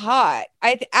kind of hot.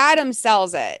 Adam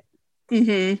sells it.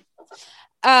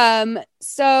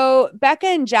 So Becca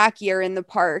and Jackie are in the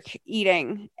park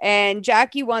eating, and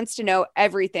Jackie wants to know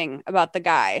everything about the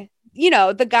guy,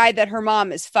 the guy that her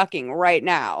mom is fucking right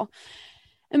now.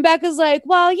 And Becca's like,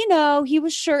 well, he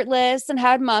was shirtless and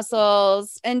had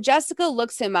muscles. And Jessica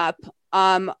looks him up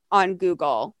on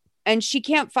Google. And she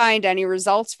can't find any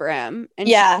results for him. And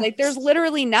she's like, there's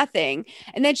literally nothing.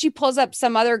 And then she pulls up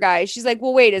some other guy. She's like,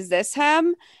 well, wait, is this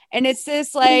him? And it's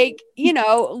this like,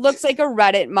 looks like a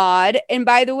Reddit mod. And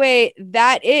by the way,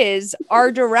 that is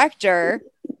our director,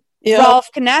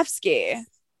 Rolf Konevsky.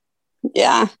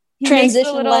 Yeah.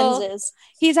 Transition lenses.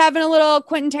 He's having a little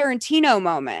Quentin Tarantino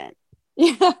moment.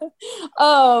 Yeah.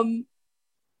 I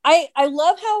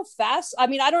love how fast. I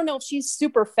mean, I don't know if she's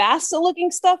super fast at looking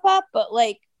stuff up, but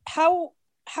like, how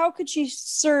could she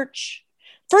search?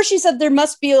 First she said there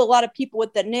must be a lot of people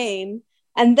with the name,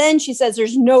 and then she says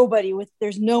there's no one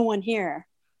here.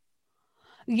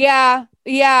 Yeah,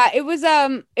 it was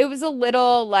a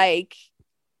little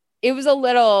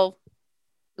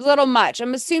much.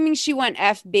 I'm assuming she went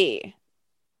FB.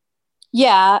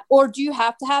 Yeah, or do you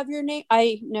have to have your name?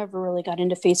 I never really got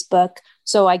into Facebook,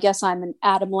 so I guess I'm an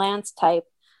Adam Lance type.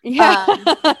 Yeah,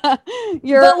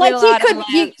 but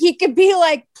like he could be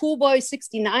like Pool Boy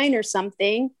 69 or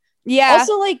something. Yeah.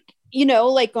 Also, like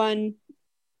like on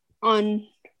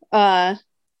I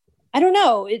don't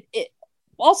know. It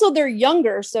also they're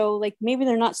younger, so like maybe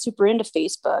they're not super into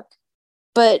Facebook.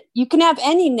 But you can have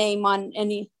any name on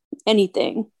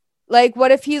anything. Like,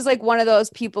 what if he's like one of those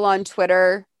people on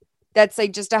Twitter that's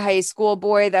like just a high school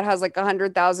boy that has like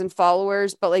 100,000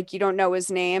 followers, but like you don't know his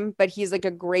name, but he's like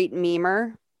a great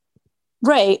memer.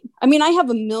 Right. I mean, I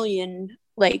have a million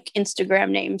like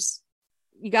Instagram names.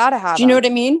 You gotta have. Do you know what I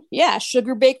mean? Yeah,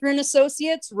 Sugar Baker and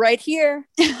Associates, right here.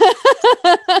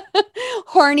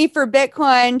 Horny for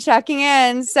Bitcoin, checking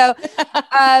in. So,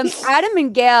 Adam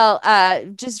and Gail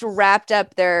just wrapped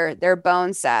up their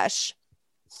bone sesh,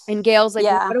 and Gail's like,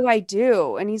 well, "What do I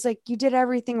do?" And he's like, "You did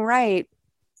everything right."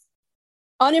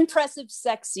 Unimpressive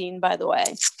sex scene, by the way.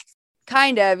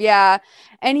 Kind of, yeah.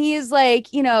 And he's like,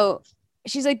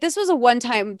 she's like, this was a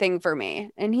one-time thing for me.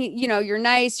 And he, you're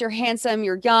nice, you're handsome,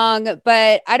 you're young,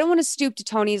 but I don't want to stoop to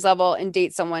Tony's level and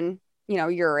date someone,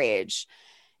 your age.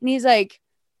 And he's like,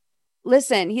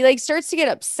 listen, he like starts to get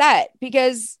upset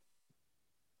because,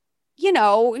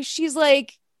 she's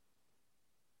like,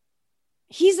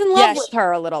 he's in love with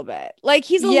her a little bit. Like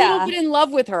he's a little bit in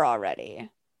love with her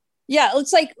already. Yeah.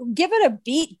 It's like, give it a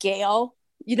beat, Gail.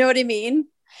 You know what I mean?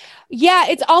 Yeah.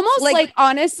 It's almost like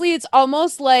honestly, it's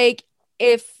almost like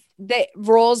if the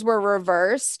roles were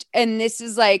reversed, and this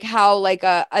is like how like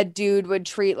a dude would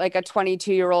treat like a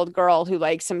 22-year-old girl who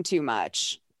likes him too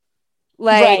much.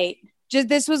 Like, just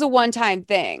this was a one-time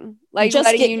thing. Like, just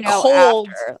letting you know cold.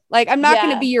 After. Like, I'm not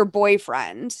going to be your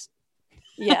boyfriend.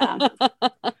 Yeah.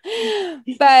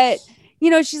 But,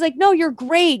 she's like, no, you're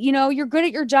great. You're good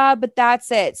at your job, but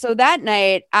that's it. So that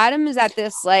night, Adam is at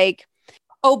this like,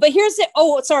 here's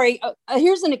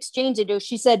an exchange they do.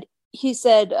 He said,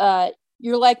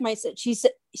 you're like my son.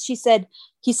 He said,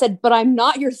 but I'm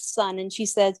not your son. And she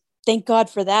said, thank God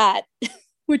for that,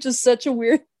 which is such a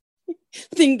weird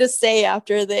thing to say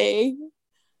after they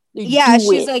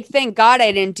she's like, thank God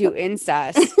I didn't do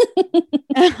incest.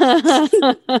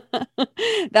 That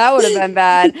would have been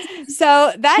bad.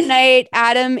 So that night,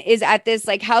 Adam is at this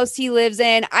like house he lives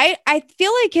in. I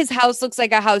feel like his house looks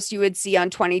like a house you would see on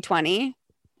 2020.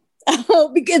 Oh,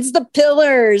 because the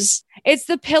pillars. It's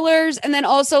the pillars, and then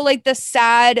also like the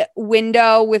sad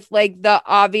window with like the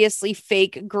obviously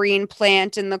fake green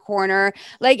plant in the corner.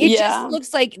 Like it just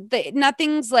looks like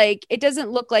nothing's like, it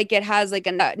doesn't look like it has like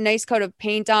a nice coat of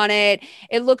paint on it.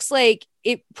 It looks like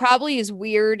it probably is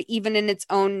weird even in its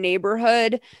own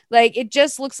neighborhood. Like it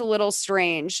just looks a little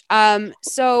strange.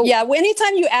 So yeah,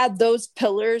 anytime you add those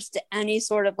pillars to any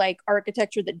sort of like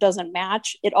architecture that doesn't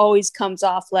match, it always comes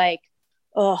off like,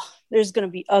 oh, there's going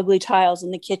to be ugly tiles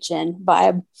in the kitchen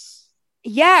vibe.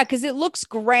 Yeah, because it looks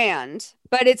grand,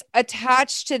 but it's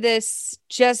attached to this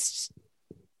just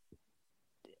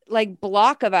like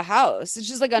block of a house. It's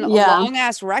just like a long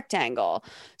ass rectangle.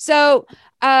 So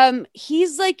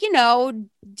he's like, you know,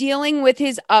 dealing with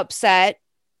his upset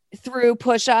through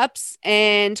push-ups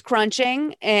and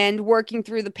crunching and working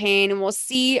through the pain. And we'll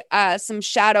see some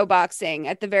shadow boxing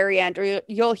at the very end, or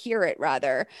you'll hear it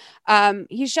rather.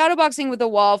 He's shadow boxing with a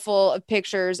wall full of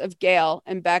pictures of Gail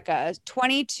and Becca,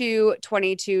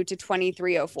 2222 to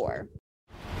 2304.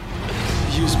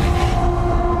 Use me.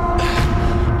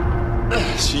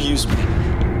 She used me.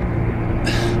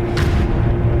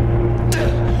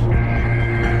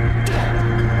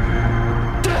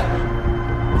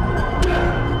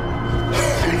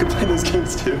 I could play those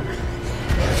games too.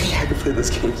 I could play those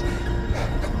games.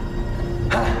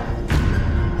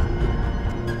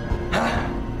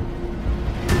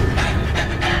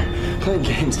 Playing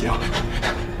games, Gil.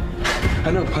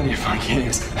 I know plenty of fun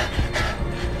games.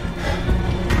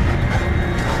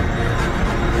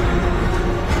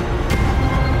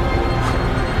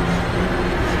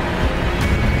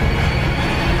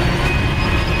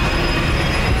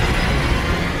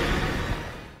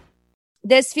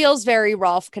 This feels very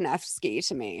Rolf Konefsky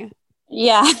to me.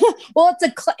 Yeah. Well,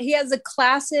 he has a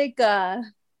classic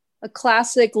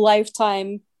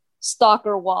Lifetime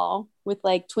stalker wall with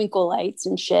like twinkle lights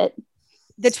and shit.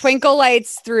 The twinkle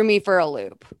lights threw me for a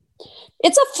loop.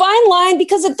 It's a fine line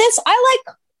because of this. I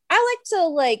like to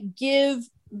like give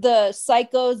the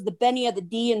psychos the Benny of the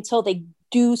D until they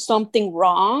do something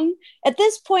wrong. At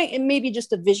this point, it may be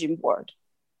just a vision board.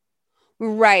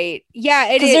 Right. Yeah.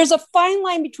 It is. There's a fine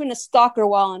line between a stalker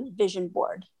wall and a vision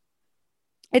board.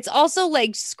 It's also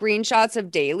like screenshots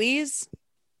of dailies.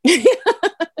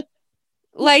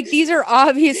 Like these are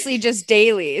obviously just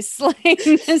dailies. Like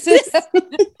this is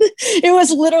it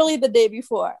was literally the day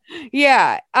before.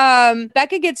 Yeah.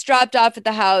 Becca gets dropped off at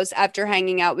the house after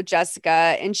hanging out with Jessica,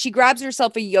 and she grabs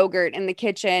herself a yogurt in the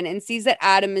kitchen and sees that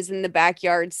Adam is in the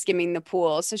backyard skimming the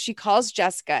pool. So she calls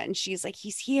Jessica and she's like,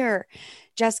 he's here.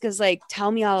 Jessica's like,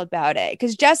 tell me all about it.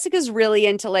 Because Jessica's really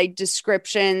into like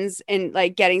descriptions and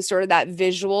like getting sort of that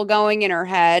visual going in her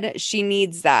head. She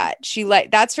needs that.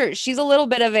 That's her. She's a little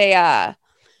bit of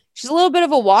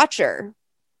a watcher.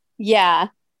 Yeah.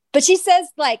 But she says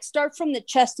like start from the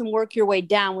chest and work your way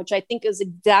down, which I think is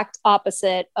exact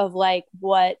opposite of like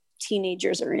what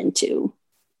teenagers are into.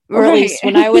 Or at least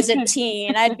when I was a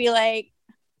teen, I'd be like,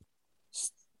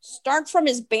 start from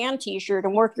his band t-shirt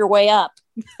and work your way up.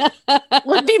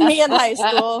 Would be me in high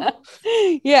school.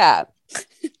 Yeah.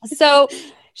 So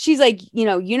she's like, you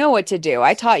know what to do.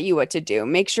 I taught you what to do.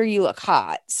 Make sure you look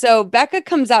hot. So Becca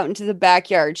comes out into the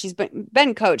backyard. She's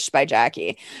been coached by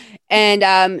Jackie,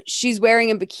 and she's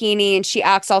wearing a bikini, and she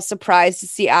acts all surprised to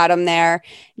see Adam there.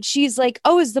 And she's like,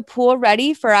 oh, is the pool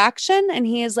ready for action? And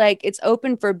he is like, it's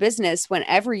open for business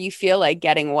whenever you feel like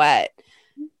getting wet.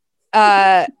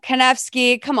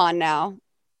 Konefsky, come on now.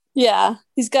 Yeah,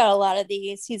 he's got a lot of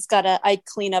these. He's got I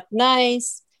clean up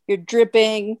nice. You're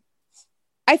dripping.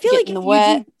 I feel like if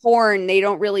you do porn, they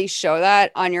don't really show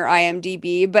that on your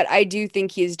IMDb, but I do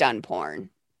think he's done porn.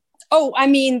 Oh, I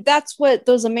mean, that's what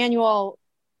those Emmanuel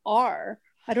are.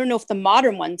 I don't know if the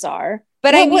modern ones are.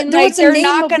 But I mean, like, they're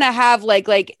not going to have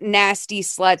like Nasty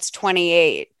Sluts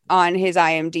 28 on his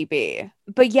IMDb.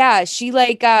 But yeah, she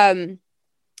like,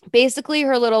 basically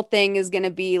her little thing is going to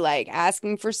be like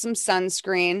asking for some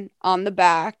sunscreen on the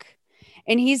back.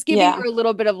 And he's giving her a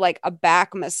little bit of like a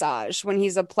back massage when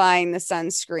he's applying the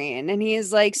sunscreen. And he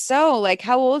is like, so like,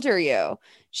 how old are you?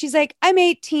 She's like, I'm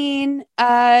 18.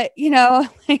 Like,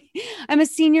 I'm a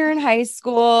senior in high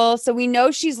school. So we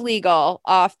know she's legal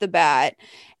off the bat.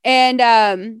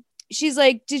 And she's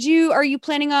like, did you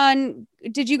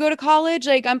go to college?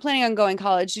 Like, I'm planning on going to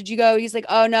college. Did you go? He's like,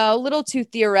 oh no, a little too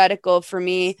theoretical for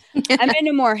me. I'm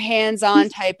into more hands-on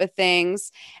type of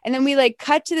things. And then we like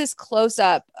cut to this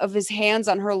close-up of his hands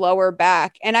on her lower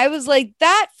back. And I was like,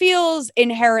 that feels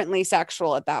inherently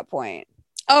sexual at that point.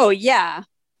 Oh yeah.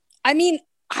 I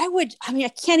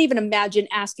can't even imagine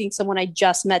asking someone I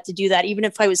just met to do that, even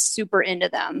if I was super into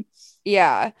them.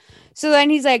 Yeah. So then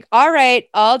he's like, all right,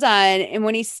 all done. And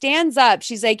when he stands up,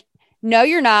 she's like, no,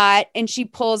 you're not. And she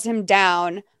pulls him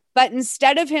down. But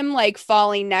instead of him like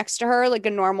falling next to her like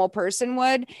a normal person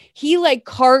would, he like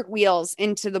cartwheels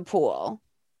into the pool.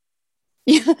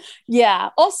 Yeah.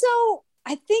 Also,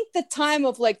 I think the time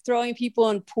of like throwing people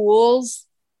in pools,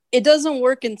 it doesn't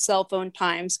work in cell phone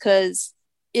times because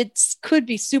it could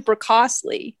be super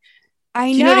costly.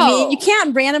 I know. You know what I mean? You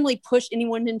can't randomly push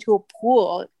anyone into a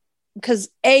pool because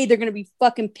A, they're going to be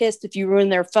fucking pissed if you ruin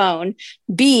their phone.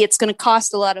 B, it's going to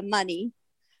cost a lot of money.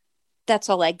 That's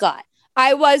all I got.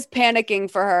 I was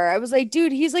panicking for her. I was like,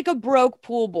 dude, he's like a broke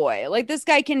pool boy. Like, this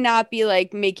guy cannot be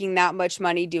like making that much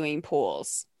money doing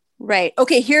pools. Right.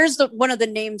 Okay, here's one of the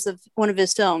names of one of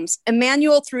his films.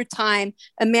 Emmanuel Through Time,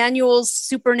 Emmanuel's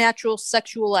Supernatural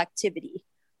Sexual Activity.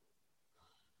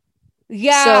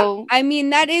 Yeah, So, I mean,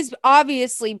 that is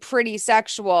obviously pretty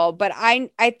sexual, but I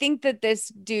think that this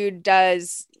dude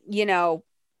does,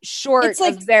 short It's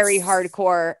like of very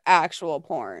hardcore actual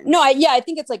porn. no, I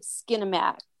think it's like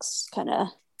Skinamax kind of,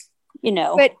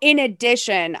 But in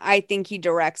addition, I think he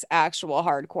directs actual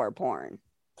hardcore porn.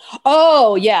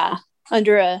 Oh, yeah,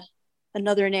 under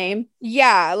another name.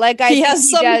 Yeah, like He think has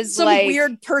he does some like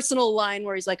weird personal line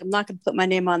where he's like, I'm not going to put my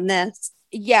name on this.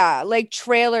 yeah, like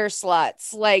trailer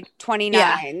sluts, like 29.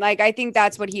 Yeah. Like I think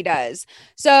that's what he does.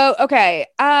 So, okay.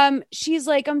 She's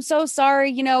like, I'm so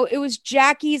sorry, it was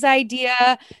Jackie's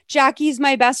idea. Jackie's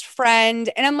my best friend.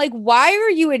 And I'm like, why are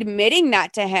you admitting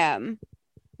that to him?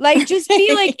 Like, just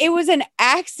be like, it was an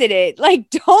accident. Like,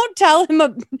 don't tell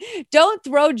him, don't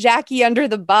throw Jackie under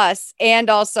the bus and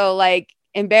also like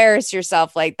embarrass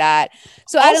yourself like that.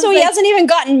 So also, he hasn't even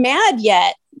gotten mad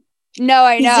yet. No,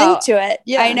 I know. He's into it.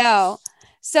 Yeah, I know.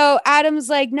 So Adam's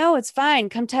like, no, it's fine.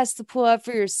 Come test the pool out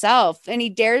for yourself. And he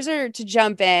dares her to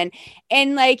jump in.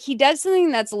 And like, he does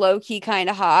something that's low key kind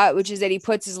of hot, which is that he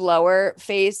puts his lower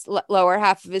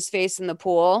half of his face in the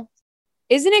pool.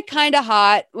 Isn't it kind of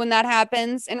hot when that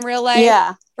happens in real life?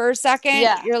 Yeah. For a second,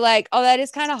 Yeah. You're like, oh, that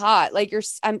is kind of hot. Like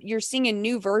you're seeing a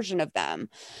new version of them.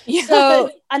 Yeah.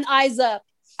 So an eyes up.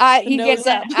 You get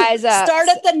the eyes up. Start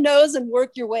at the nose and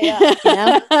work your way up.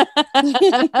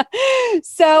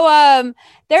 So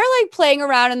they're like playing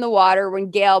around in the water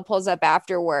when Gail pulls up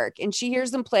after work and she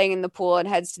hears them playing in the pool and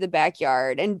heads to the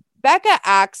backyard. And Becca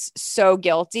acts so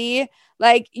guilty.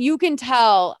 Like you can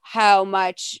tell how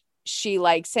much she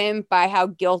likes him by how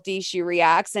guilty she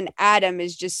reacts. And Adam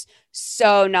is just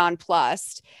so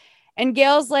nonplussed. And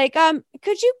Gail's like,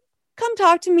 could you come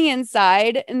talk to me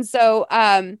inside? And so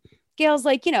Gail's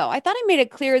like, I thought I made it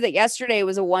clear that yesterday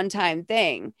was a one-time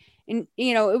thing. And,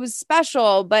 it was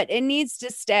special, but it needs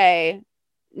to stay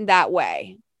that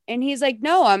way. And he's like,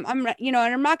 no, I'm and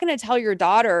I'm not going to tell your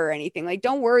daughter or anything. Like,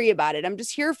 don't worry about it. I'm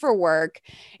just here for work.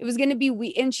 It was going to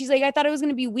be and she's like, I thought it was going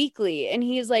to be weekly. And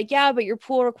he's like, yeah, but your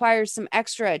pool requires some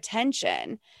extra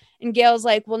attention. And Gail's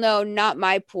like, well, no, not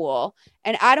my pool.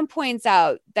 And Adam points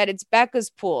out that it's Becca's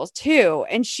pool too.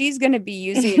 And she's going to be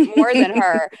using it more than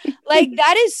her. Like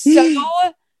that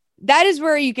is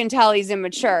where you can tell he's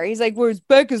immature. He's like, where's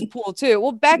Becca's pool too?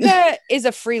 Well, Becca is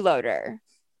a freeloader.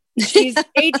 She's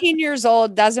 18 years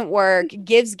old, doesn't work,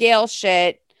 gives Gail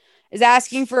shit, is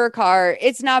asking for a car.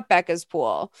 It's not Becca's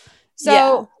pool.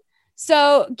 So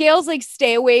Gail's like,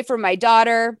 stay away from my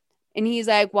daughter. And he's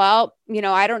like, well,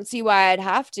 I don't see why I'd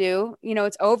have to.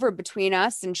 It's over between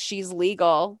us and she's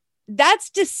legal. That's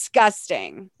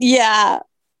disgusting. Yeah.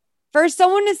 For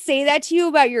someone to say that to you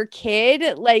about your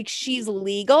kid, like she's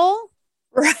legal.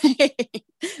 Right.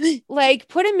 Like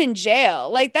put him in jail.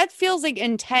 Like that feels like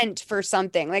intent for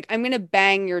something. Like I'm going to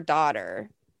bang your daughter.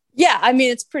 Yeah. I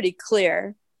mean, it's pretty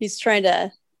clear. He's trying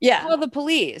to, call the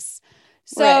police.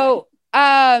 So,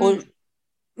 Adam's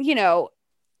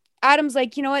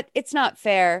like, you know what? It's not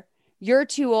fair. You're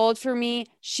too old for me.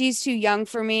 She's too young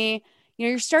for me.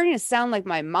 You're starting to sound like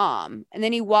my mom. And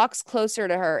then he walks closer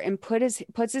to her and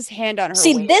puts his hand on her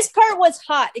waist. This part was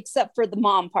hot, except for the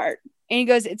mom part. And he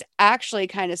goes, it's actually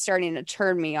kind of starting to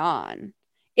turn me on.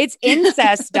 It's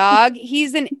incest, dog.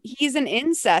 He's an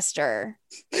incester.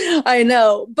 I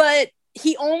know, but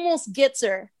he almost gets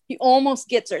her.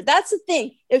 That's the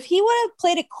thing. If he would have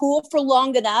played it cool for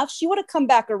long enough, she would have come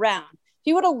back around.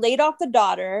 He would have laid off the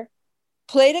daughter,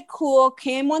 played it cool,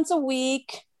 came once a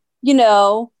week,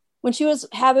 when she was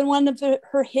having one of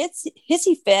her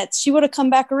hissy fits, she would have come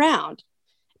back around.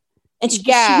 And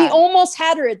he almost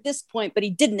had her at this point, but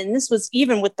he didn't. And this was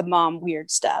even with the mom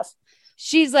weird stuff.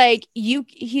 She's like,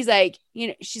 she's like,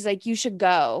 you should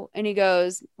go. And he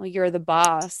goes, well, you're the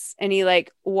boss. And he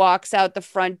like walks out the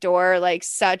front door, like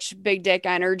such big dick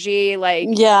energy, like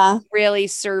really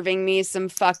serving me some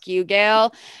fuck you,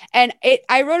 Gail. And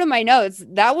I wrote in my notes,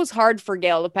 that was hard for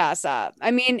Gail to pass up.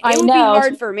 I mean, it would be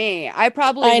hard for me. I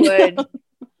probably would.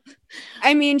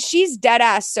 I mean, she's dead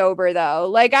ass sober though.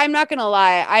 Like, I'm not going to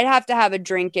lie. I'd have to have a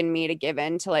drink in me to give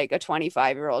in to like a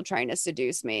 25-year-old trying to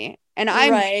seduce me. And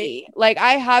I'm like,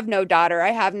 I have no daughter.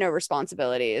 I have no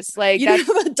responsibilities. Like you have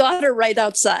a daughter right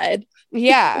outside.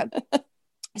 Yeah.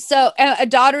 So a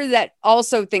daughter that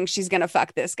also thinks she's going to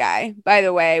fuck this guy, by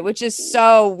the way, which is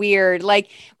so weird. Like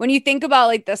when you think about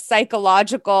like the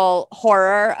psychological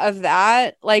horror of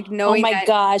that, like knowing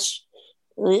gosh.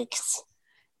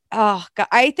 oh God,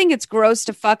 I think it's gross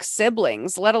to fuck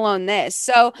siblings, let alone this.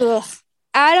 So Ugh.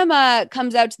 Adam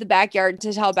comes out to the backyard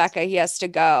to tell Becca he has to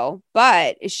go,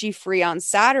 but is she free on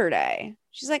Saturday?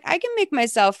 She's like, I can make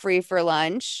myself free for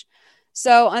lunch.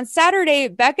 So on Saturday,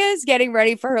 Becca is getting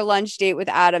ready for her lunch date with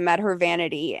Adam at her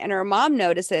vanity, and her mom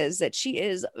notices that she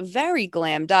is very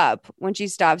glammed up when she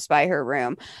stops by her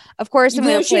room. Of course, I'm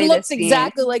going to play She looks this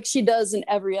exactly like she does in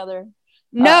every other.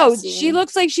 No, scene. she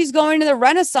looks like she's going to the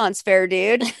Renaissance fair,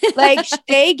 dude. Like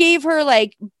they gave her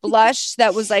like blush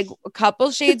that was like a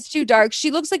couple shades too dark.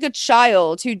 She looks like a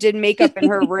child who did makeup in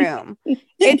her room.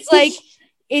 It's like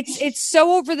it's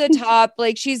so over the top.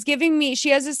 Like she has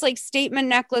this like statement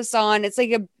necklace on. It's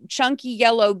like a chunky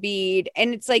yellow bead,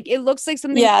 and it's like it looks like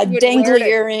something. Yeah, dangly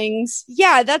earrings.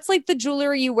 Yeah, that's like the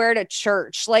jewelry you wear to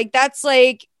church. Like that's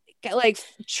like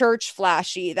church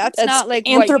flashy. That's not like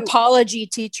anthropology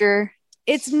teacher.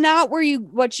 It's not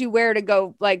what you wear to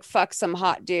go like fuck some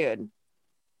hot dude.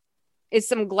 It's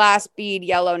some glass bead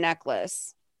yellow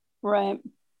necklace. Right.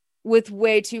 With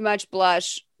way too much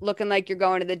blush, looking like you're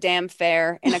going to the damn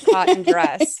fair in a cotton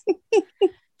dress.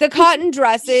 The cotton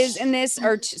dresses in this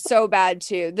are so bad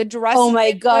too. The dress. Oh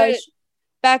my gosh.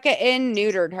 Becca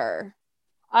neutered her.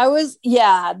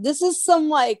 This is some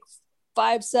like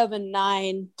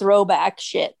 579 throwback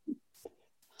shit.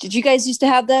 Did you guys used to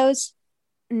have those?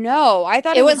 No, I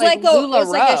thought it was like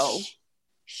LuLaRoe.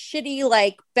 Shitty,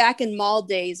 like back in mall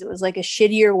days, it was like a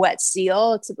shittier wet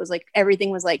seal. It was like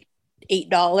everything was like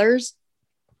 $8.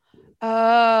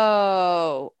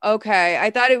 Oh, okay. I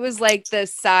thought it was like the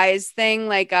size thing,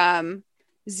 like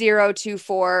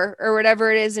 024 or whatever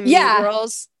it is in Mean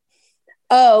Girls.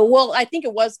 Oh, well, I think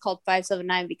it was called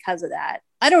 579 because of that.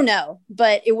 I don't know,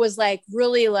 but it was like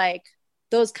really like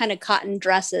those kind of cotton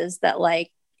dresses that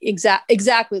like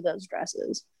exactly those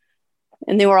dresses,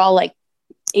 and they were all like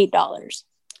 $8.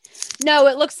 No,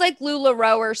 it looks like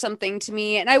LuLaRoe or something to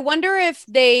me, and I wonder if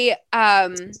they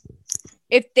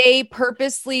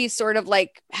purposely sort of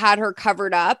like had her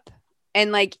covered up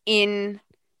and like in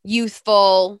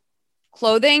youthful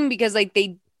clothing because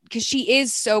she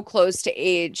is so close to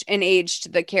age to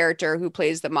the character who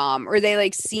plays the mom, or they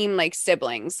like seem like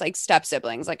siblings, like step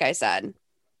siblings, like I said.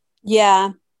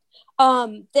 Yeah.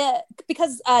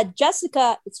 Because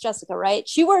Jessica, it's Jessica, right?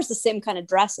 She wears the same kind of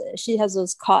dresses. She has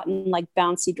those cotton, like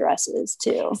bouncy dresses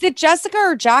too. Is it Jessica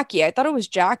or Jackie? I thought it was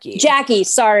Jackie. Jackie,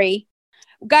 sorry.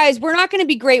 Guys, we're not going to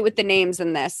be great with the names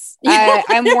in this.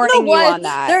 I'm warning you on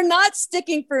that. They're not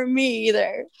sticking for me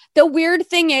either. The weird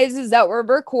thing is that we're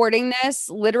recording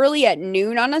this literally at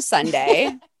noon on a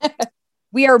Sunday.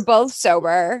 We are both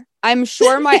sober. I'm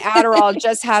sure my Adderall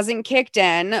just hasn't kicked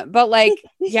in, but like,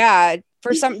 yeah,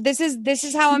 this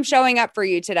is how I'm showing up for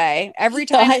you today. Every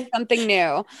time it's something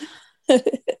new.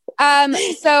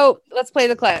 So let's play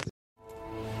the clip.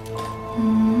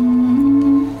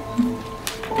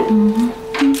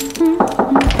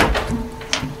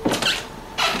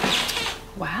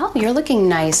 Wow, you're looking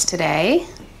nice today.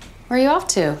 Where are you off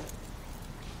to?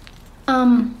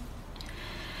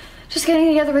 Just getting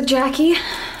together with Jackie.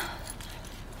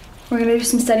 We're gonna do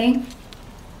some studying.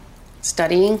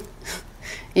 Studying?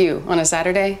 You, on a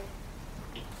Saturday?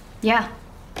 Yeah.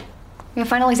 We have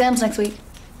final exams next week.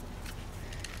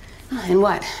 In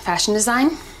what? Fashion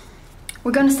design?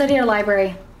 We're gonna study at a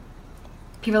library.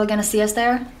 People are gonna see us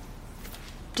there.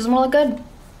 Doesn't want to look good.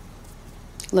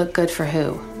 Look good for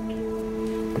who?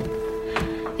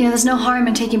 You know, there's no harm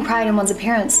in taking pride in one's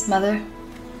appearance, Mother.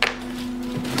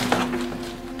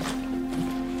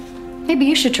 Maybe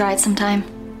you should try it sometime.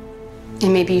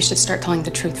 And maybe you should start telling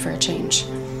the truth for a change.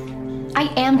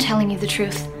 I am telling you the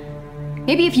truth.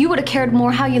 Maybe if you would have cared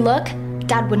more how you look,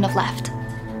 Dad wouldn't have left.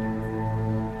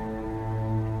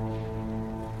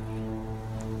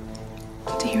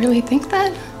 Do you really think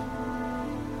that?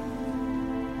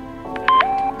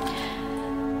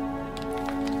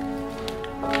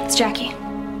 It's Jackie.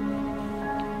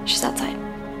 She's outside.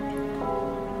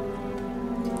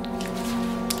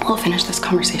 We'll finish this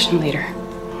conversation later.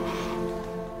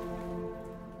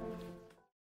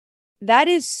 That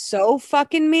is so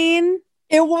fucking mean.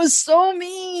 It was so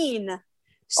mean.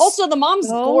 Also, the mom's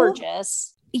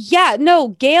gorgeous. Yeah, no,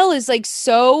 Gail is like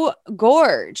so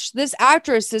gorge. This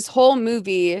actress, this whole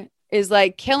movie is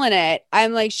like killing it.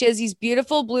 I'm like, she has these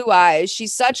beautiful blue eyes.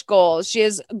 She's such goals. She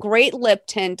has great lip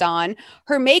tint on.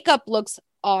 Her makeup looks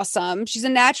awesome. She's a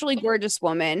naturally gorgeous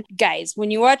woman. Guys,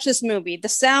 when you watch this movie, the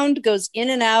sound goes in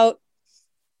and out.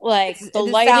 Like the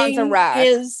lighting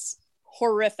is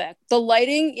horrific. The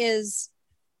lighting is,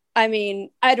 I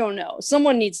mean, I don't know.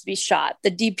 Someone needs to be shot.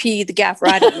 The DP, the gaffer,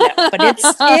 I don't know. But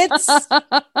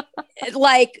it's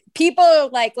like people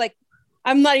like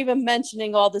I'm not even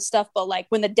mentioning all this stuff, but like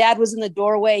when the dad was in the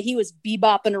doorway, he was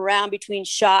bebopping around between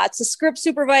shots. The script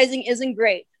supervising isn't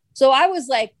great. So I was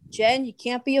like, Jen, you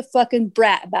can't be a fucking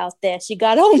brat about this. You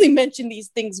got to only mention these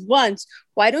things once.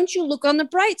 Why don't you look on the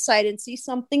bright side and see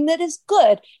something that is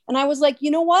good? And I was like,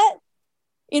 you know what?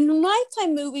 In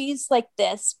Lifetime movies like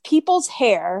this, people's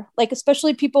hair, like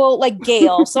especially people like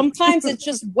Gail, sometimes it's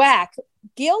just whack.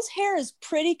 Gail's hair is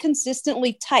pretty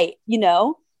consistently tight, you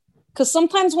know? Because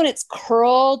sometimes when it's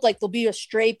curled, like there'll be a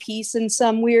stray piece in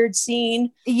some weird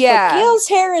scene. Yeah. But Gail's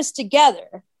hair is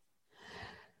together.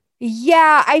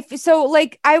 Yeah, so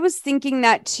like I was thinking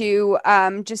that too,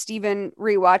 just even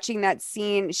rewatching that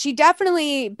scene. She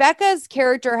definitely, Becca's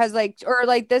character has like, or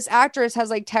like this actress has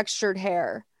like textured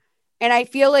hair. And I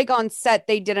feel like on set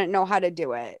they didn't know how to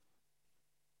do it.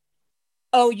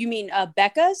 Oh, you mean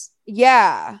Becca's?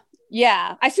 Yeah.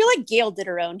 Yeah. I feel like Gail did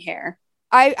her own hair.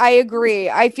 I agree.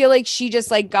 I feel like she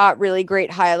just like got really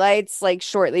great highlights like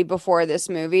shortly before this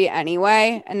movie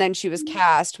anyway. And then she was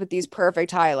cast with these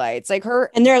perfect highlights. Like her.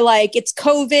 And they're like, it's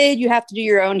COVID. You have to do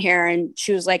your own hair. And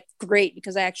she was like, great,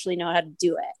 because I actually know how to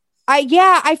do it.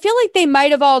 I feel like they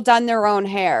might have all done their own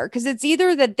hair because it's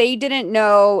either that they didn't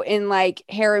know in like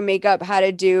hair and makeup how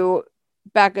to do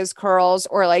Becca's curls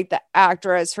or like the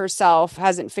actress herself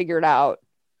hasn't figured out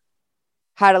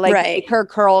how to like make her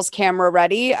curls camera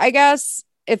ready, I guess,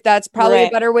 if that's probably a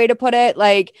better way to put it.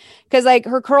 Like, because like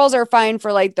her curls are fine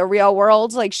for like the real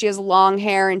world. Like she has long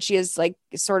hair and she is like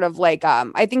sort of like,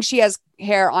 I think she has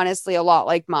hair, honestly, a lot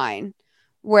like mine,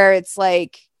 where it's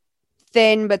like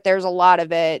thin, but there's a lot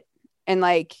of it and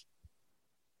like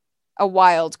a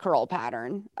wild curl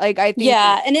pattern. Like I think.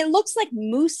 Yeah. And it looks like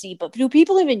moussey, but do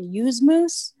people even use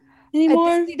mousse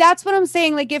anymore? That's what I'm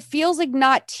saying. Like it feels like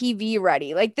not TV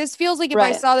ready. Like this feels like if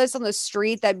I saw this on the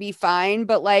street, that'd be fine.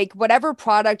 But like whatever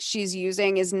product she's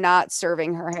using is not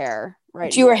serving her hair. Right.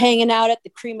 If you were hanging out at the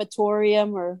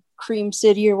crematorium or Cream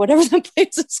City or whatever the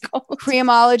place is called.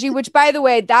 Creamology, which by the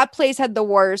way, that place had the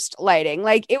worst lighting.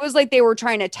 Like it was like they were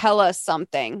trying to tell us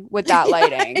something with that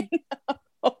lighting.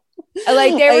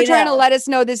 Like they were trying to let us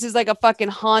know this is like a fucking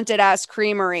haunted ass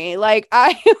creamery. Like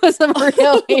I was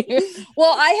really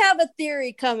well, I have a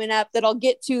theory coming up that I'll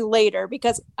get to later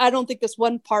because I don't think this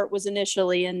one part was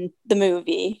initially in the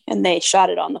movie and they shot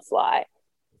it on the fly.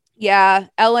 Yeah,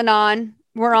 Elenon,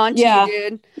 we're on to you,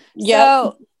 dude. Yeah.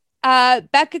 So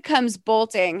Becca comes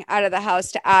bolting out of the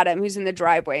house to Adam, who's in the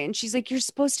driveway, and she's like, "You're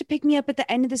supposed to pick me up at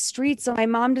the end of the street so my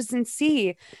mom doesn't see."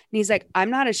 And he's like, "I'm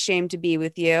not ashamed to be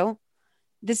with you.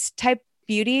 This type of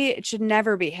beauty, it should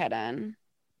never be hidden."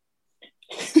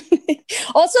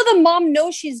 Also, the mom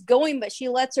knows she's going, but she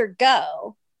lets her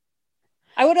go.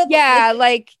 I would have. Yeah,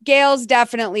 like Gail's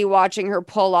definitely watching her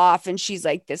pull off, and she's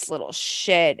like, "This little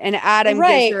shit." And Adam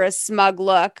gives her a smug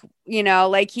look, you know,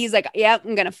 like he's like, "Yep,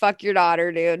 I'm gonna fuck your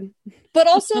daughter, dude." But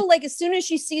also, like, as soon as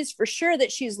she sees for sure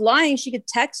that she's lying, she could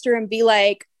text her and be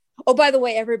like, "Oh, by the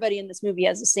way, everybody in this movie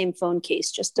has the same phone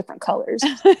case, just different colors."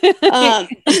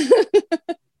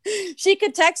 She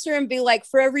could text her and be like,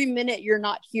 "For every minute you're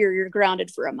not here, you're grounded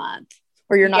for a month,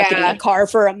 or you're not getting a car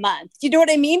for a month." You know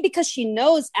what I mean? Because she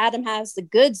knows Adam has the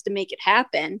goods to make it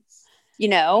happen. You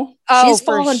know, she's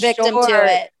fallen victim to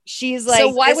it. She's like, so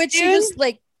why would she just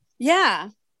like, why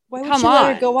would she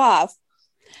let her go off?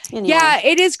 Anyway. Yeah,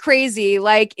 it is crazy.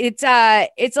 Like it's a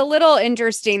little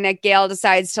interesting that Gail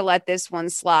decides to let this one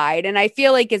slide. And I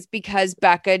feel like it's because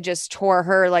Becca just tore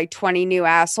her like 20 new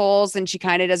assholes and she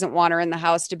kind of doesn't want her in the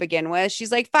house to begin with.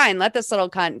 She's like, fine, let this little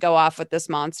cunt go off with this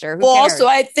monster. Who cares? Also,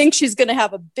 I think she's going to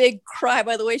have a big cry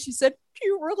by the way she said, "Do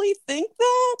you really think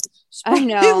that?" I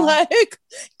know. Like,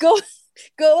 go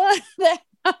out of that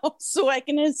house so I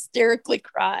can hysterically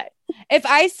cry. If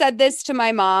I said this to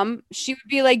my mom, she would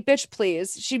be like, "Bitch,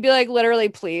 please." She'd be like, literally,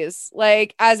 please.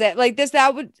 Like, as it like this,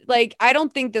 that would like, I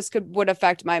don't think this would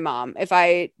affect my mom if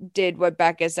I did what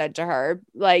Becca said to her.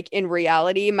 Like in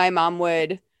reality, my mom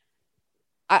would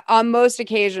on most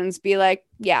occasions be like,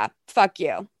 "Yeah, fuck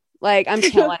you." Like, I'm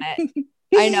killing it.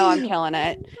 I know I'm killing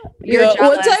it. You're one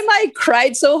time I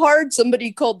cried so hard,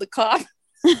 somebody called the cop.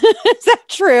 Is that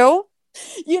true?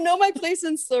 You know my place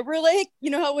in Silver Lake?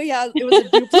 You know how it was a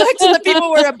duplex and the people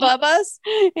were above us?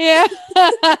 Yeah.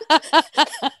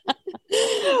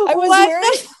 I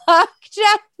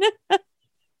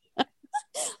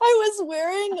was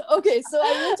wearing okay, so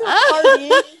I went to a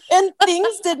party and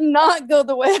things did not go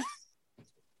the way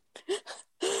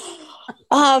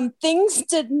things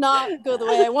did not go the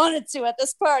way I wanted to at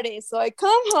this party. So I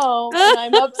come home and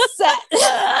I'm upset.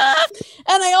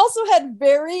 And I also had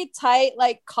very tight,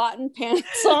 like, cotton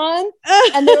pants on.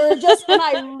 And they were and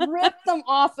I ripped them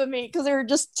off of me because they were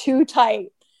just too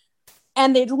tight.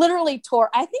 and they literally tore.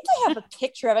 I think I have a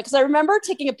picture of it because I remember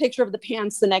taking a picture of the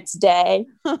pants the next day,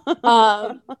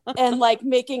 and like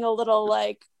making a little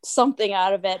like something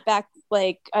out of it back.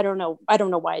 Like I don't know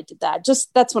why I did that.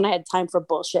 Just that's when I had time for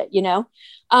bullshit, you know.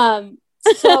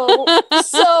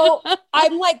 So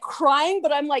I'm like crying,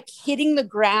 but I'm like hitting the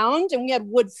ground, and we had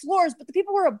wood floors, but the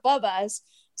people were above us.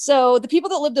 So the people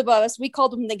that lived above us, we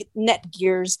called them the net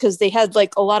gears because they had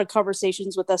like a lot of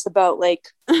conversations with us about like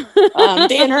the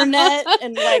internet,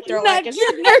 and like they're like, is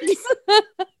your net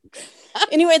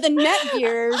anyway, the net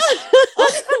gears,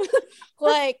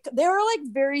 like they were like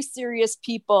very serious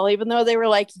people, even though they were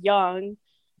like young.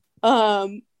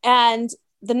 And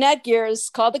the net gears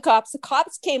called the cops. The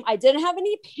cops came. I didn't have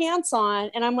any pants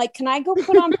on. And I'm like, can I go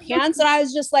put on pants? And I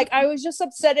was just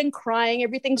upset and crying.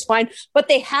 Everything's fine. But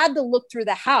they had to look through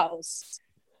the house.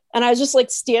 And I was just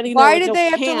like standing there. Why with did no they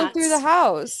pants. have to look through the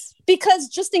house? Because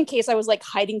just in case I was like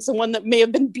hiding someone that may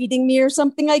have been beating me or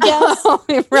something, I guess.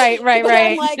 right.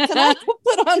 I'm like, can I go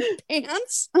put on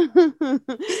pants?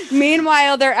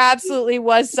 Meanwhile, there absolutely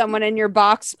was someone in your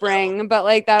box spring, but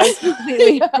like that was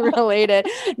completely related.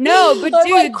 No, but I'm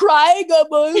dude, like crying. I'm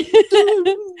like,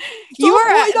 you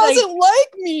are he doesn't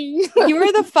like me. You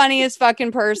were the funniest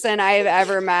fucking person I have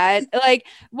ever met. Like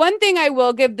one thing I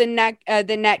will give the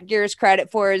net gears credit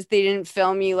for is they didn't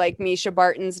film you like Misha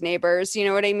Barton's neighbors. You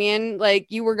know what I mean? Like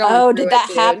you were going. Oh, did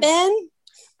that happen?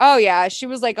 Oh yeah, she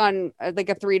was like on like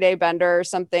a 3-day bender or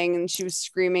something, and she was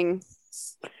screaming.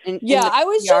 I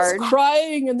was just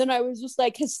crying, and then I was just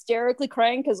like hysterically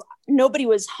crying because nobody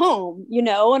was home, you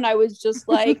know, and I was just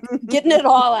like getting it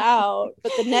all out.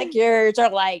 But the net gears are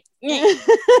like, they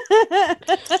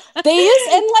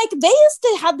used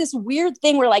to have this weird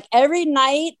thing where like every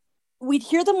night we'd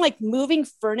hear them like moving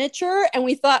furniture, and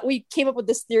we came up with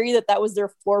this theory that was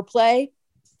their foreplay.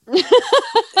 like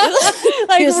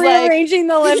rearranging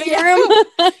the living room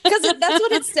because that's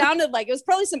what it sounded like. It was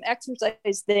probably some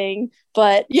exercise thing,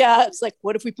 but yeah, it's like,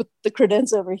 what if we put the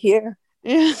credence over here?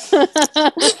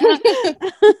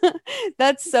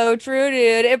 That's so true,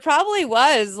 dude. It probably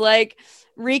was like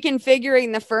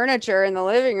reconfiguring the furniture in the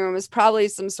living room is probably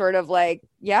some sort of like,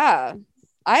 yeah.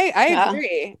 I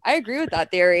agree. I agree with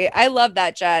that theory. I love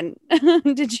that, Jen.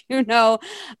 Did you know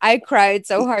I cried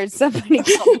so hard somebody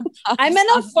I'm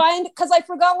gonna find, because I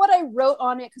forgot what I wrote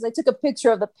on it because I took a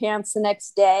picture of the pants the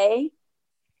next day.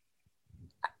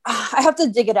 I have to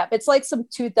dig it up. It's like some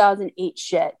 2008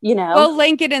 shit, you know. We'll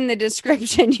link it in the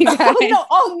description, you guys. No.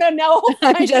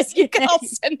 I'm just kidding. I'll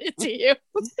send it to you.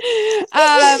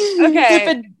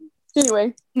 Okay.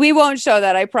 Anyway, we won't show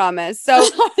that, I promise. So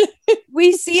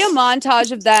we see a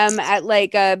montage of them at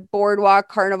like a boardwalk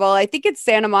carnival. I think it's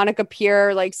Santa Monica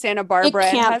Pier, like Santa Barbara.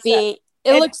 It can't be.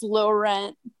 It looks low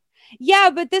rent. Yeah,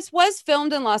 but this was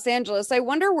filmed in Los Angeles. I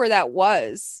wonder where that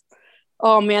was.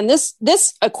 Oh man, this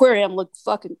aquarium looked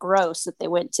fucking gross that they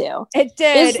went to. It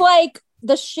did. It's like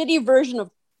the shitty version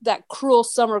of that Cruel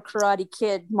Summer Karate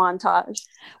Kid montage.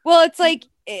 Well, it's like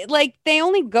they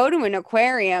only go to an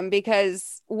aquarium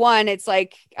because one, it's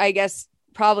like, I guess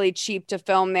probably cheap to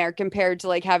film there compared to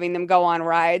like having them go on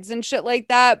rides and shit like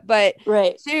that. But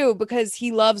right. Two, because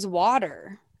he loves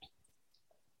water.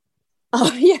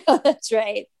 Oh yeah, that's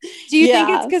right. Do you think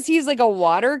it's because he's like a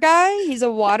water guy? He's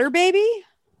a water baby?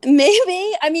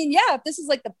 Maybe. I mean, yeah, if this is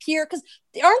like the pier, because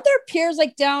aren't there piers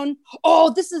like down?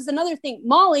 Oh, this is another thing.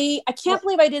 Molly, I can't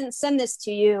believe I didn't send this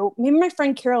to you. Maybe my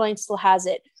friend Caroline still has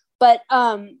it. But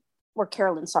or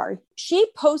Carolyn, sorry. She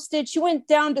went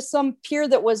down to some pier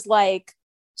that was like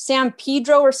San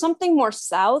Pedro or something more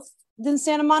south than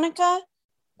Santa Monica.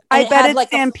 I bet it's like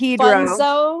San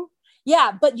Pedro.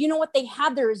 Yeah, but you know what they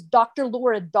had there is Dr.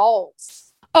 Laura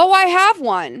dolls. Oh, I have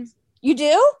one. You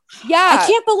do? Yeah. I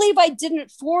can't believe I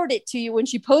didn't forward it to you when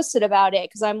she posted about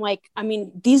it. Cause I'm like, I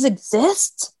mean, these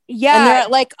exist? Yeah. And they're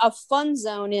at like a fun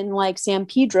zone in like San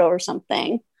Pedro or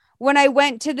something. When I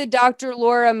went to the Dr.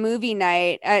 Laura movie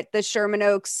night at the Sherman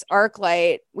Oaks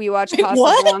ArcLight, we watched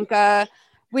Casablanca.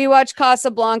 We watched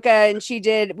Casablanca and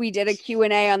we did a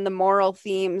Q&A on the moral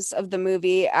themes of the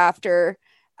movie after.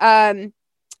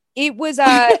 It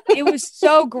was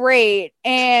so great.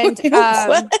 And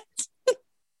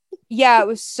yeah, it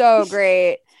was so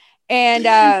great. And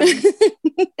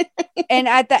and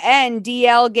at the end,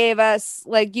 DL gave us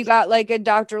like, you got like a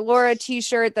Dr. Laura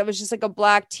t-shirt that was just like a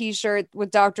black t-shirt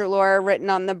with Dr. Laura written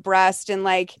on the breast and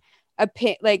like a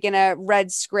pin, like in a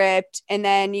red script. And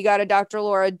then you got a Dr.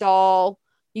 Laura doll.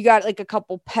 You got like a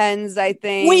couple pens, I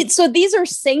think. Wait, so these are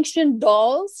sanctioned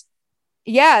dolls?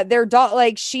 Yeah, they're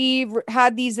like she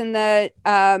had these in the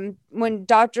when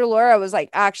Dr. Laura was like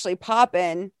actually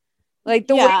popping, like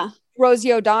the way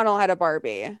Rosie O'Donnell had a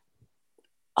Barbie.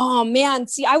 Oh man,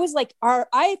 see, I was like,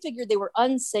 I figured they were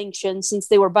unsanctioned since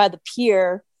they were by the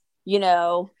pier, you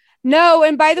know. No,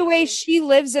 and by the way, she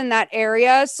lives in that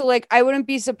area, so like I wouldn't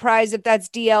be surprised if that's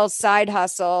DL's side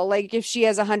hustle. Like if she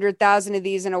has 100,000 of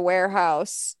these in a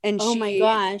warehouse, and Oh she my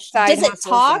gosh, side does it hustles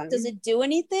talk? them. Does it do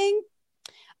anything?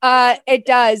 It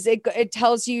does. It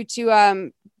tells you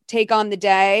to take on the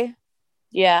day.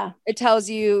 Yeah. It tells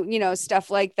you, you know,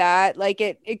 stuff like that. Like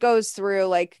it goes through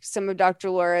like some of Dr.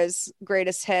 Laura's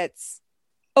greatest hits.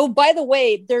 Oh, by the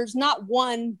way, there's not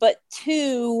one but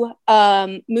two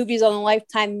movies on the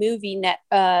Lifetime movie net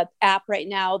app right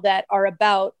now that are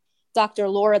about Dr.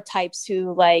 Laura types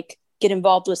who like get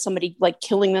involved with somebody like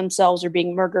killing themselves or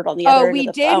being murdered on the other end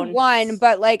of the phone. We did one,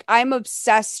 but like I'm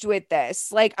obsessed with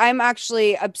this. Like I'm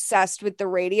actually obsessed with the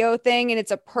radio thing, and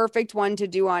it's a perfect one to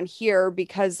do on here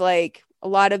because like a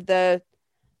lot of the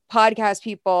podcast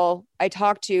people I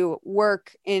talk to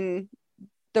work in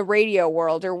the radio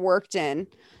world or worked in.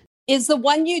 Is the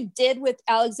one you did with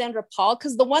Alexandra Paul?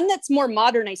 Because the one that's more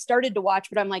modern, I started to watch,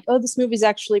 but I'm like, oh, this movie's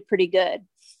actually pretty good.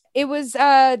 It was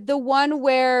the one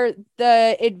where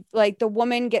the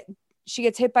woman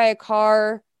gets hit by a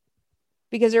car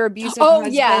because her abusive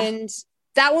husband. Yeah.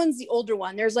 That one's the older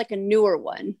one. There's like a newer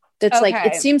one that's Okay. like,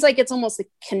 it seems like it's almost like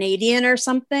Canadian or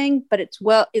something, but it's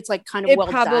like kind of well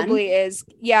done. It probably is.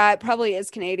 Yeah, it probably is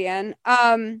Canadian.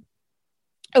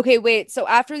 Okay, wait. So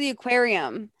after the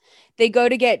aquarium, they go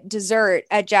to get dessert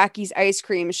at Jackie's ice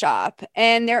cream shop,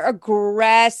 and they're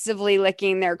aggressively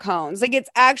licking their cones. Like it's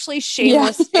actually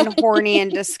shameless and horny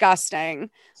and disgusting.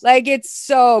 Like it's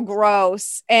so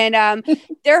gross. And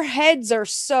their heads are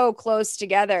so close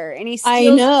together, and he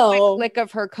steals a quick lick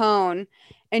of her cone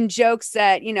and jokes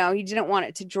that, you know, he didn't want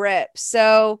it to drip.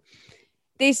 So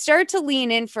they start to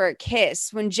lean in for a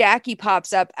kiss when Jackie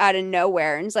pops up out of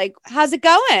nowhere and is like, how's it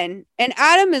going? And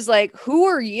Adam is like, who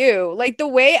are you? Like the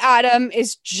way Adam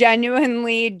is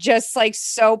genuinely just like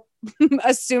so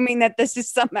assuming that this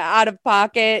is some out of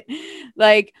pocket,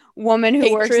 like woman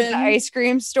who works at the ice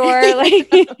cream store.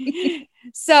 Like,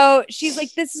 so she's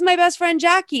like, this is my best friend,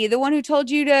 Jackie, the one who told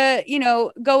you to, you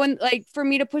know, go and like for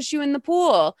me to push you in the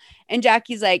pool. And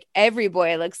Jackie's like, every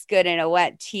boy looks good in a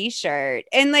wet t-shirt.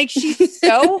 And like, she's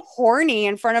so horny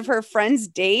in front of her friend's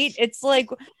date. It's like,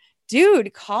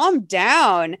 dude, calm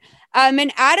down.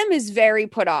 And Adam is very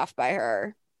put off by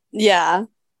her. Yeah.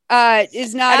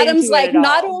 Is not Adam's into like, it at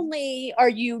not all. only are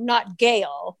you not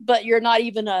Gail, but you're not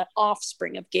even an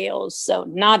offspring of Gail's, so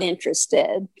not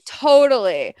interested.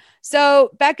 Totally. So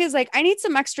Becca's like, I need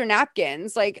some extra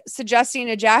napkins, like suggesting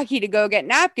to Jackie to go get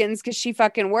napkins because she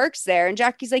fucking works there. And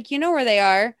Jackie's like, you know where they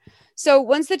are. So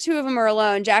once the two of them are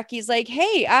alone, Jackie's like,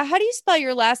 hey, how do you spell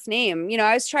your last name? You know,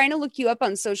 I was trying to look you up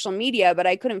on social media, but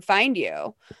I couldn't find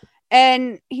you.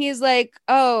 And he's like,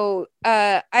 oh,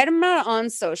 I'm not on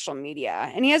social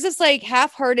media. And he has this like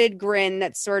half-hearted grin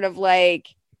that's sort of like,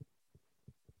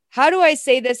 how do I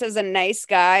say this as a nice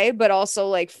guy, but also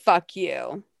like, fuck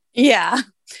you. Yeah.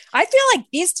 I feel like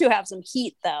these two have some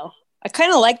heat though. I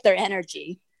kind of like their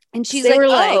energy. And she's like,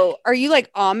 oh, are you like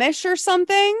Amish or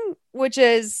something? Which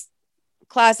is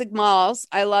classic Malls.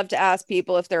 I love to ask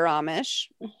people if they're Amish.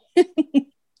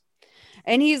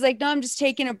 And he's like, no, I'm just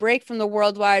taking a break from the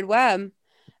World Wide Web.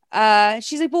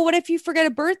 She's like, well, what if you forget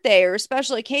a birthday or a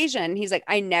special occasion? He's like,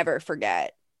 I never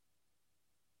forget.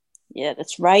 Yeah,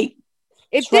 that's right.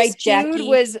 If this dude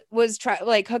was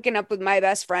like hooking up with my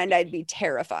best friend, I'd be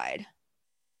terrified.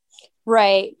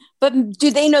 Right. But do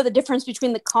they know the difference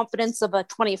between the confidence of a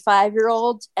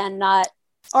 25-year-old and not?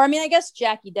 Or I mean, I guess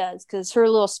Jackie does because her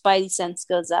little spidey sense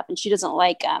goes up and she doesn't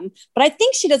like him. But I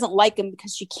think she doesn't like him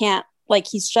because she can't. Like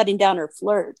he's shutting down her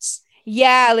flirts.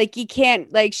 Yeah, like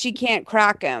she can't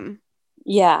crack him.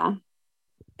 Yeah.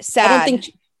 Sad. I don't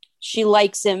think she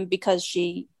likes him because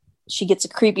she gets a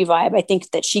creepy vibe. I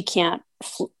think that she can't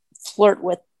flirt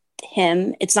with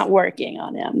him. It's not working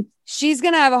on him. She's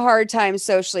going to have a hard time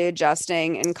socially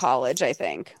adjusting in college, I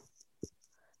think.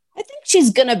 I think she's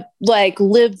going to like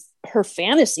live her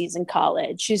fantasies in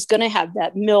college. She's going to have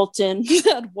that Milton,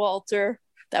 that Walter,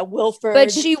 that Wilford.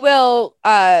 But she will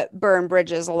burn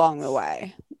bridges along the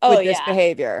way with this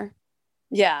behavior.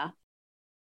 Yeah.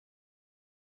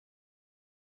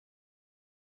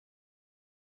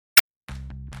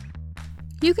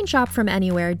 You can shop from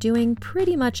anywhere doing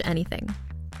pretty much anything.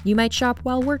 You might shop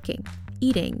while working,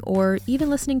 eating, or even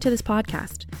listening to this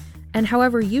podcast. And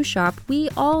however you shop, we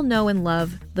all know and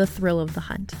love the thrill of the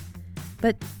hunt.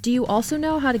 But do you also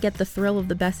know how to get the thrill of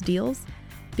the best deals?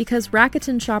 Because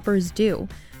Rakuten shoppers do.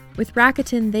 With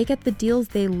Rakuten, they get the deals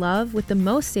they love with the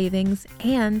most savings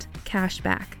and cash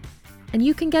back. And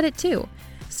you can get it too.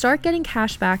 Start getting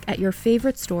cash back at your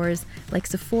favorite stores like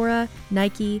Sephora,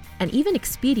 Nike, and even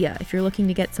Expedia if you're looking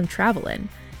to get some travel in.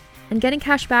 And getting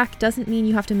cash back doesn't mean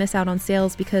you have to miss out on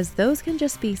sales because those can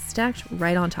just be stacked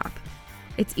right on top.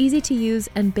 It's easy to use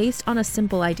and based on a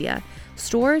simple idea.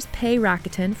 Stores pay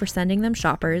Rakuten for sending them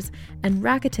shoppers, and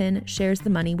Rakuten shares the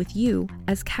money with you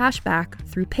as cash back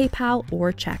through PayPal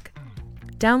or check.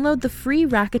 Download the free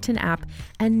Rakuten app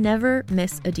and never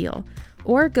miss a deal.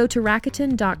 Or go to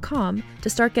Rakuten.com to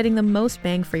start getting the most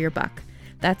bang for your buck.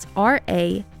 That's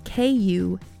Rakuten.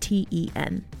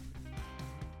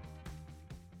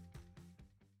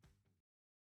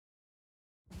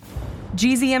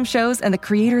 GZM Shows and the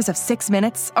creators of 6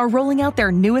 Minutes are rolling out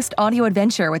their newest audio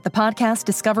adventure with the podcast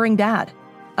Discovering Dad.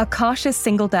 A cautious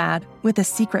single dad with a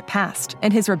secret past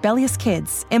and his rebellious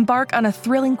kids embark on a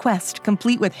thrilling quest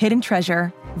complete with hidden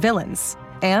treasure, villains,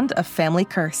 and a family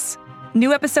curse.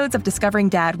 New episodes of Discovering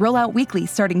Dad roll out weekly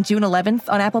starting June 11th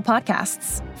on Apple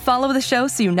Podcasts. Follow the show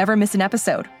so you never miss an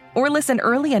episode. Or listen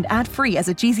early and ad-free as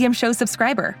a GZM Show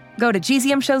subscriber. Go to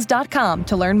gzmshows.com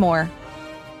to learn more.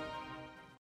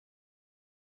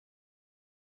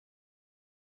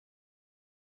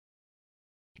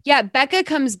 Yeah, Becca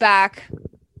comes back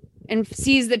and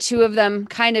sees the two of them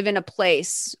kind of in a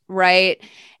place, right?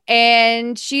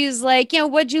 And she's like,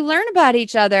 what'd you learn about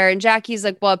each other? And Jackie's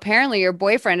like, well, apparently your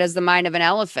boyfriend has the mind of an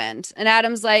elephant. And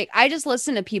Adam's like, I just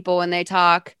listen to people when they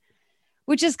talk,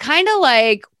 which is kind of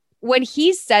like when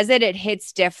he says it, it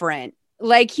hits different.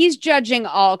 Like he's judging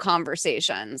all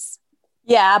conversations.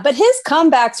 Yeah, but his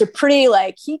comebacks are pretty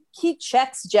like he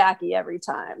checks Jackie every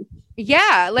time.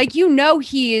 Yeah, like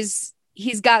he's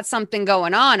got something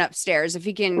going on upstairs if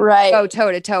he can go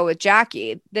toe to toe with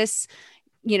Jackie. This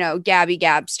Gabby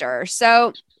Gabster.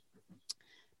 So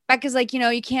Becca's like,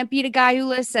 you can't beat a guy who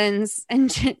listens.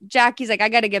 And Jackie's like, I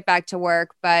got to get back to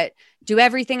work, but do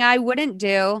everything I wouldn't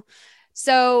do.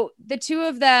 So the two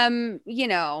of them,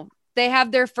 they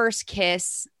have their first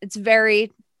kiss. It's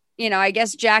very, I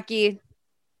guess Jackie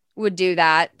would do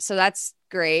that. So that's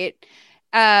great.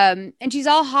 And she's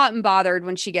all hot and bothered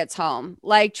when she gets home.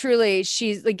 Like truly,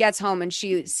 she gets home and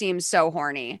she seems so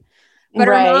horny. But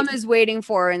her mom is waiting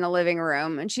for her in the living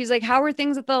room. And she's like, how are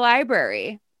things at the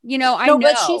library? I know.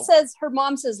 But her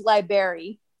mom says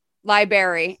library.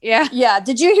 Library. Yeah. Yeah.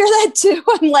 Did you hear that too?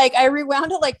 I'm like, I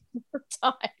rewound it like 4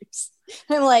 times.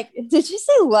 I'm like, did you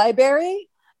say library?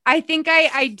 I think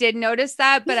I did notice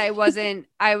that, but I was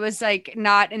like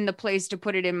not in the place to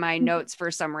put it in my notes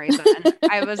for some reason.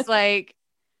 I was like,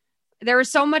 there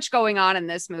was so much going on in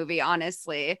this movie,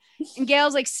 honestly. And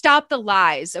Gail's like, stop the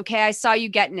lies. Okay. I saw you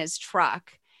get in his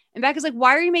truck. And Becca's like,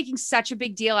 why are you making such a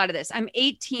big deal out of this? I'm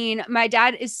 18. My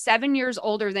dad is 7 years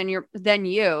older than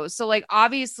you. So like,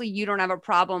 obviously you don't have a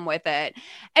problem with it.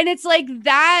 And it's like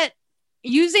that,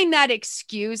 using that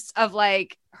excuse of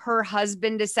like her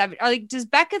husband is 7. Like, does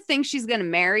Becca think she's going to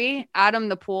marry Adam,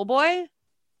 the pool boy?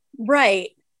 Right.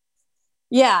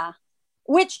 Yeah.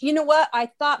 Which, you know what? I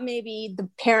thought maybe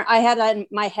I had that in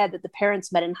my head that the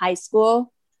parents met in high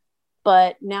school,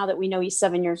 but now that we know he's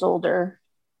 7 years older,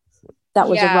 that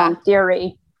was a wrong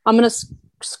theory. I'm going to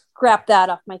scrap that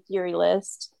off my theory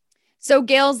list. So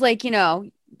Gail's like,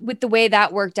 with the way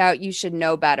that worked out, you should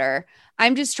know better.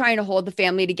 I'm just trying to hold the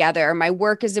family together. My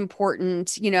work is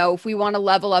important. If we want to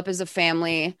level up as a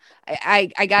family, I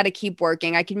got to keep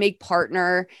working. I can make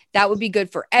partner. That would be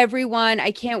good for everyone. I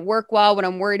can't work well when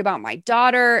I'm worried about my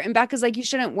daughter. And Becca's like, you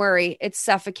shouldn't worry. It's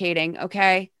suffocating.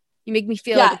 Okay. You make me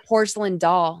feel like a porcelain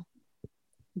doll.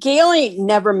 Gail ain't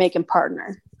never making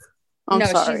partner. I'm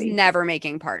sorry. She's never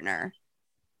making partner.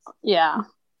 Yeah.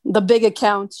 The big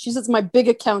account. She says my big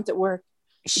account at work.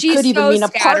 She could even mean a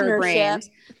partnership.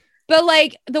 But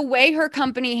like the way her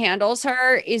company handles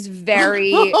her is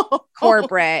very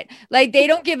corporate. Like they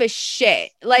don't give a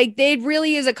shit. Like they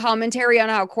really is a commentary on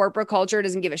how corporate culture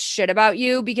doesn't give a shit about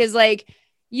you, because like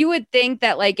you would think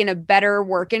that like in a better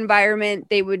work environment,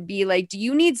 they would be like, do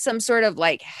you need some sort of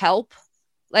like help?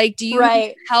 Like, do you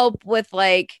need help with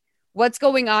like what's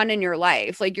going on in your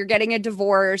life? Like you're getting a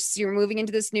divorce, you're moving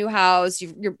into this new house,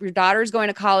 your daughter's going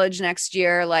to college next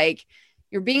year. Like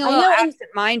you're being a little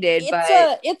absent-minded,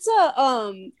 but it's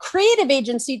a creative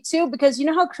agency too, because you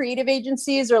know how creative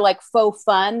agencies are like faux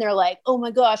fun. They're like, oh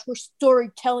my gosh, we're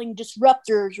storytelling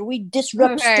disruptors, or we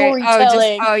disrupt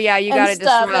storytelling. You got to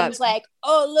disrupt. And it's like,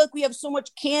 oh look, we have so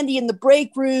much candy in the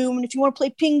break room, and if you want to play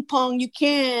ping pong, you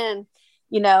can.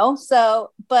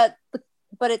 So but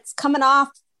it's coming off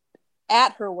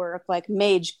at her work like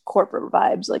mage corporate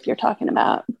vibes, like you're talking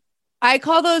about. I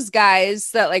call those guys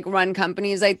that like run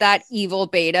companies like that evil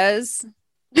betas.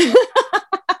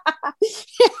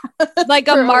 Like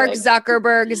a Mark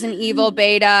Zuckerberg is an evil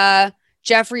beta.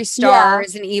 Jeffree Star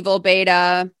is an evil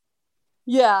beta.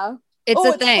 Yeah. It's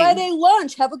a thing. It's Friday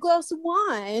lunch. Have a glass of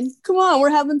wine. Come on, we're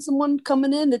having someone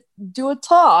coming in to do a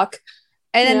talk.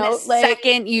 And then the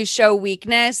second you show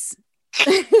weakness,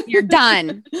 you're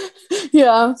done.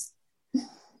 Yeah.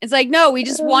 It's like, no, we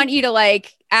just want you to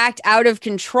like act out of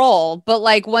control. But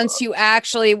like once you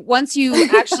actually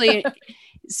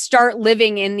start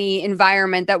living in the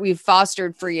environment that we've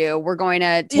fostered for you, we're going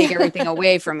to take everything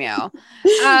away from you.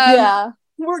 I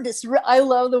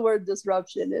love the word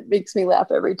disruption. It makes me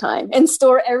laugh every time. And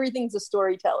everything's a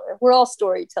storyteller. We're all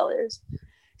storytellers.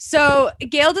 So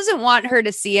Gail doesn't want her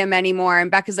to see him anymore.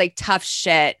 And Becca's like, tough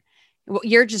shit.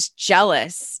 You're just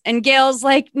jealous. And Gail's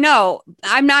like, no,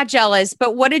 I'm not jealous.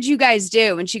 But what did you guys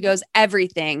do? And she goes,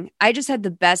 everything. I just had the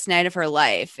best night of her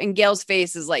life. And Gail's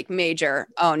face is like major.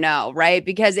 Oh no. Right.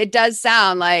 Because it does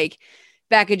sound like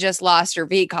Becca just lost her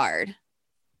V card.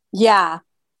 Yeah.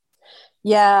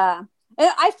 Yeah. And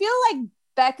I feel like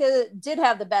Becca did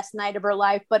have the best night of her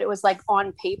life, but it was like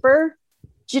on paper.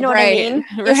 Do you know what I mean?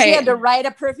 If she had to write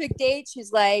a perfect date,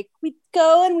 she's like, we'd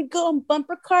go on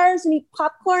bumper cars and eat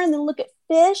popcorn and then look at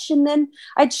fish. And then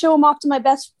I'd show them off to my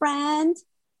best friend.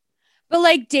 But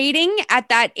like dating at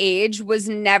that age was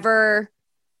never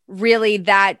really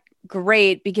that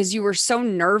great because you were so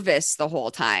nervous the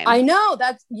whole time. I know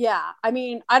I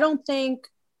mean, I don't think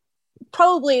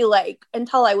probably like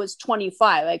until I was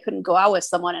 25, I couldn't go out with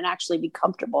someone and actually be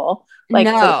comfortable for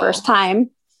the first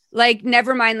time. Like,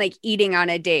 never mind, like eating on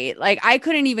a date. Like, I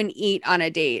couldn't even eat on a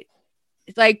date,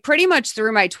 like pretty much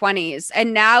through my 20s.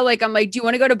 And now, like, I'm like, do you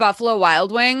want to go to Buffalo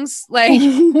Wild Wings? Like,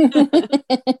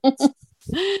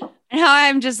 now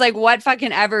I'm just like, what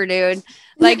fucking ever, dude.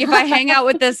 Like, if I hang out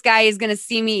with this guy, he's going to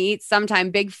see me eat sometime.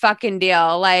 Big fucking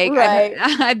deal. Like,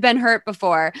 I've been hurt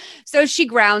before. So she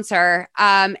grounds her.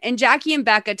 And Jackie and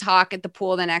Becca talk at the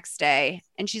pool the next day.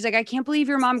 And she's like, I can't believe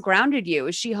your mom grounded you.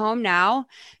 Is she home now?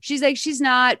 She's like, she's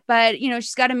not. But,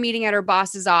 she's got a meeting at her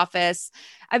boss's office.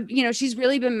 She's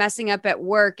really been messing up at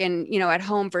work and, at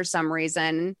home for some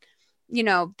reason.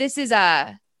 This is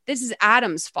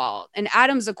Adam's fault. And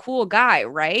Adam's a cool guy,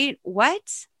 right?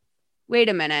 What? Wait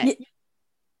a minute.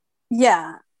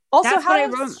 Yeah. Also, how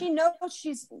does she know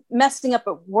she's messing up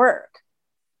at work?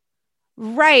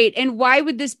 Right. And why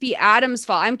would this be Adam's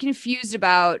fault? I'm confused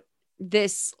about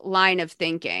this line of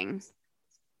thinking.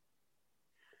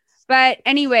 But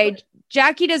anyway,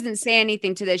 Jackie doesn't say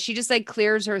anything to this. She just like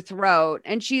clears her throat.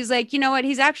 And she's like, you know what?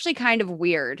 He's actually kind of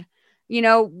weird. You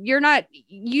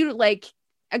like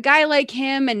a guy like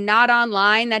him and not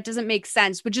online. That doesn't make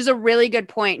sense, which is a really good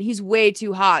point. He's way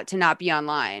too hot to not be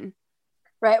online.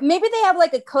 Right. Maybe they have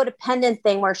like a codependent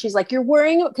thing where she's like, you're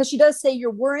worrying, because she does say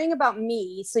you're worrying about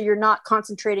me. So you're not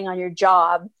concentrating on your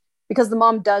job, because the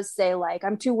mom does say like,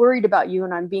 I'm too worried about you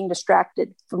and I'm being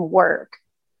distracted from work.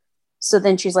 So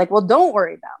then she's like, well, don't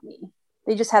worry about me.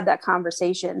 They just had that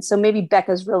conversation. So maybe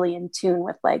Becca's really in tune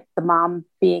with like the mom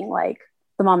being like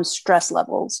the mom's stress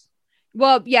levels.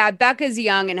 Well, yeah, Becca's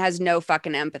young and has no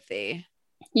fucking empathy.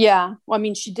 Yeah. Well, I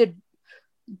mean, she did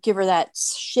give her that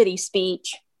shitty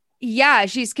speech. Yeah,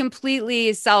 she's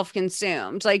completely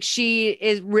self-consumed. Like she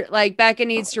is like Becca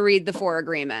needs to read the 4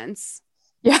 agreements.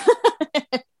 Yeah.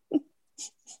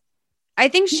 I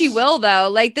think she will though.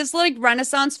 Like this like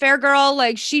Renaissance fair girl,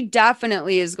 like she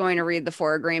definitely is going to read the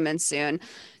 4 agreements soon.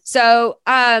 So,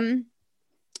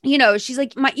 she's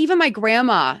like, even my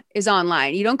grandma is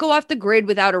online. You don't go off the grid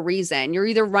without a reason. You're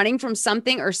either running from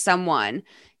something or someone.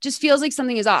 Just feels like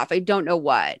something is off. I don't know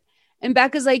what. And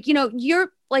Becca's like,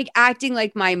 you're like acting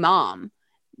like my mom.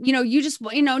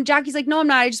 Jackie's like, no, I'm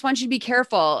not. I just want you to be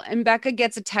careful. And Becca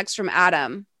gets a text from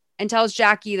Adam and tells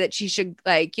Jackie that she should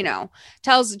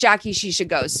tells Jackie she should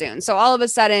go soon. So all of a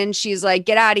sudden she's like,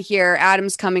 get out of here.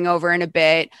 Adam's coming over in a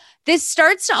bit. This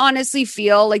starts to honestly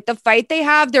feel like the fight they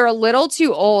have, they're a little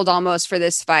too old almost for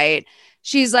this fight.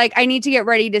 She's like, I need to get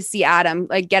ready to see Adam,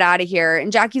 like get out of here.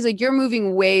 And Jackie's like, you're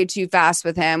moving way too fast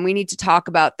with him. We need to talk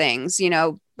about things,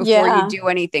 before you do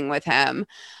anything with him.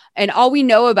 And all we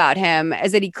know about him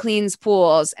is that he cleans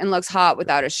pools and looks hot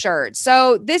without a shirt.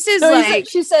 So this is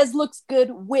she says looks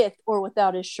good with or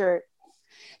without his shirt.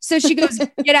 So she goes,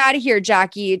 get out of here,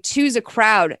 Jackie. 2's a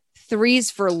crowd.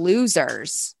 3's for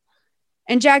losers.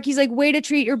 And Jackie's like, way to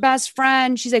treat your best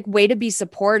friend. She's like, way to be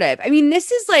supportive. I mean,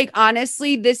 this is like,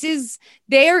 honestly,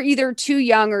 they are either too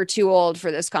young or too old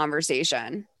for this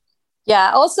conversation.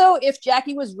 Yeah. Also, if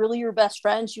Jackie was really your best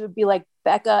friend, she would be like,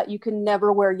 Becca, you can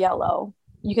never wear yellow.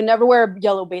 You can never wear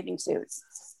yellow bathing suits.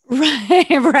 Right.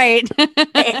 Or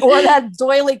that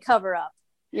doily cover up,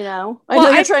 I know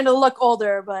you're trying to look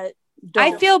older, but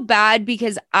I feel bad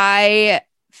because I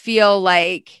feel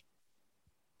like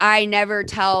I never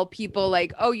tell people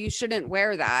like, oh, you shouldn't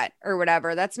wear that or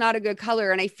whatever. That's not a good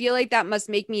color. And I feel like that must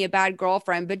make me a bad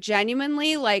girlfriend. But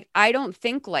genuinely, like, I don't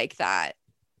think like that.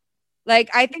 Like,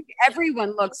 I think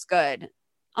everyone looks good,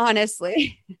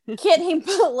 honestly. Kidding,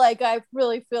 but like, I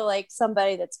really feel like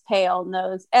somebody that's pale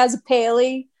knows. As a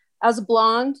paley, as a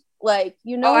blonde, like,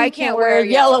 you know, I you can't wear wear a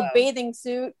yellow yellow. bathing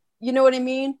suit. You know what I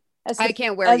mean? I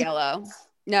can't wear yellow.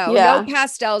 No, Yeah. no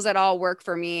pastels at all work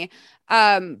for me.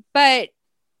 But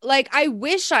like, I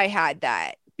wish I had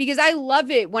that because I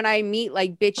love it when I meet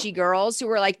like bitchy girls who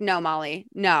are like, no, Molly,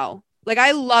 no. Like,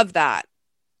 I love that.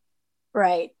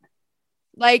 Right.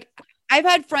 Like, I've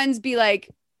had friends be like,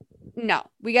 no,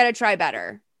 we got to try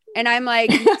better. And I'm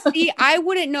like, see, I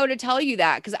wouldn't know to tell you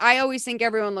that because I always think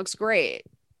everyone looks great.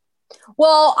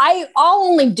 Well, I'll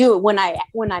only do it when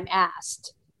I'm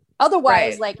asked.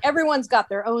 Otherwise, Right. like, everyone's got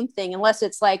their own thing, unless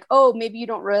it's like, oh, maybe you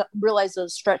don't realize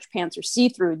those stretch pants are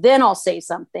see-through. Then I'll say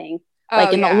something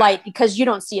like in the light because you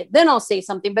don't see it. Then I'll say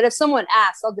something. But if someone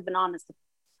asks, I'll give an honest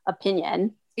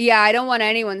opinion. Yeah, I don't want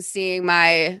anyone seeing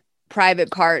my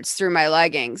private parts through my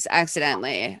leggings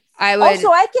accidentally. Also,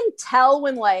 I can tell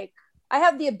when, like, I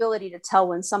have the ability to tell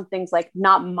when something's like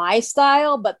not my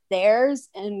style, but theirs,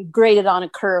 and grade it on a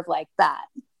curve like that.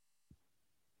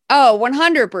 Oh,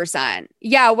 100%.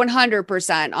 Yeah,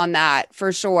 100% on that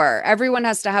for sure. Everyone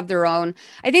has to have their own.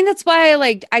 I think that's why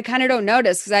I kind of don't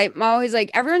notice because I'm always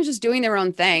like, everyone's just doing their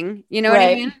own thing. You know what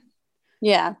I mean?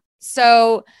 Yeah.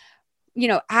 So, you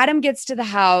know, Adam gets to the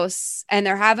house and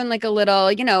they're having like a little,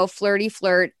 you know, flirty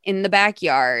flirt in the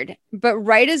backyard. But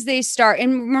right as they start,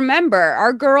 and remember,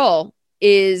 our girl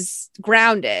is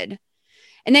grounded.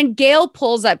 And then Gail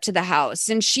pulls up to the house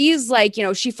and she's like, you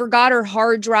know, she forgot her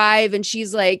hard drive and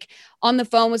she's like on the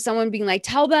phone with someone being like,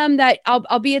 tell them that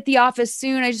I'll be at the office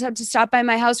soon. I just have to stop by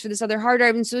my house for this other hard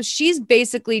drive. And so she's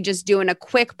basically just doing a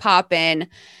quick pop in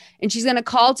and she's going to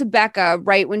call to Becca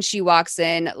right when she walks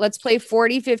in. Let's play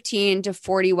 4015 to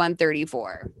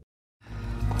 4134.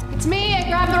 It's me. I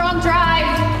grabbed the wrong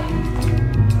drive.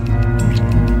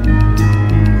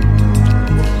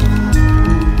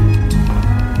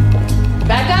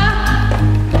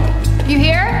 Becca? You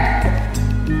here?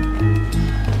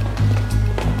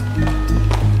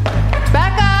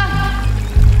 Becca?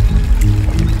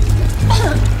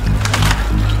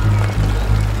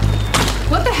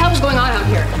 What the hell is going on out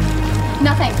here?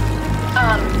 Nothing.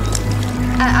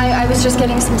 I was just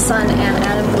getting some sun and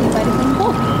Adam invited me to the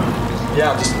pool.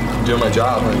 Yeah, I'm just doing my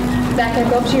job. Becca,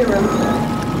 go up to your room.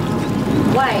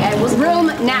 Why? I was Room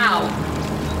now.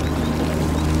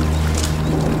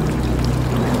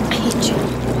 I hate you.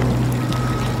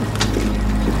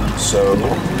 So,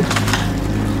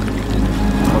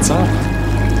 what's up?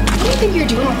 What do you think you're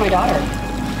doing with my daughter?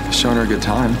 Showing her a good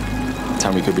time.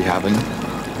 Time we could be having.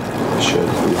 We should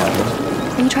be having.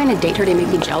 Are you trying to date her to make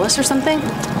me jealous or something?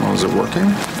 Oh, is it working?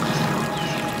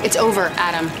 It's over,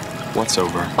 Adam. What's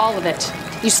over? All of it.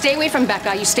 You stay away from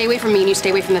Becca, you stay away from me, and you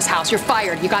stay away from this house. You're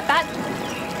fired. You got that?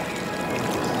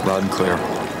 Loud and clear.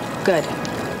 Good.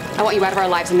 I want you out of our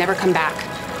lives and never come back.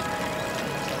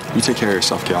 You take care of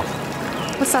yourself, Gail.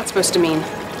 What's that supposed to mean?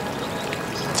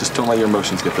 Just don't let your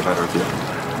emotions get the better of you.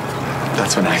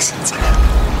 That's when accidents happen.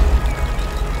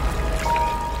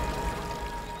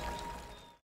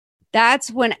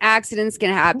 That's when accidents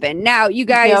can happen. Now, you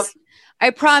guys,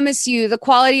 I promise you the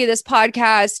quality of this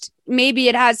podcast, maybe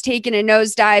it has taken a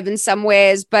nosedive in some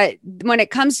ways, but when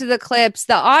it comes to the clips,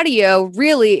 the audio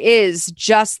really is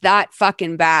just that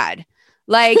fucking bad.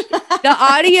 Like the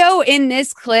audio in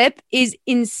this clip is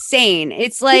insane.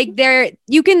 It's like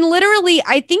you can literally,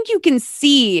 I think you can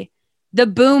see the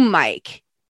boom mic.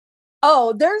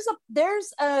 Oh,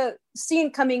 there's a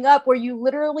scene coming up where you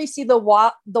literally see the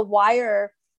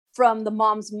wire from the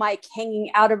mom's mic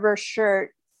hanging out of her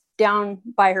shirt down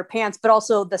by her pants, but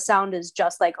also the sound is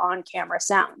just like on camera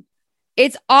sound.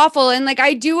 It's awful. And like,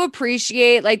 I do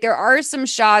appreciate, like, there are some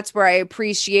shots where I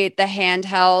appreciate the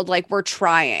handheld, like we're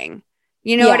trying,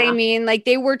 you know what I mean? Like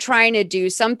they were trying to do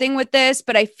something with this,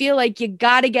 but I feel like you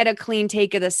got to get a clean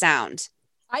take of the sound.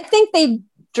 I think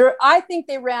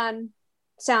they ran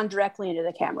sound directly into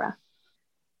the camera.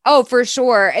 Oh, for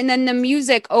sure. And then the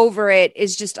music over it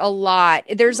is just a lot.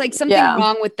 There's like something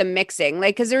wrong with the mixing,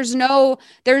 like, cause there's no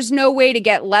way to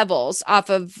get levels off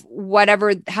of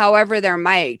however they're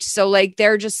mic'd. So like,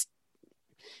 and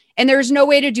there's no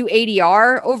way to do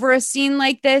ADR over a scene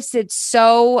like this. It's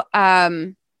so,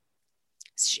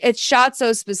 it's shot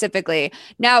so specifically.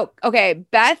 Now, okay,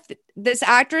 this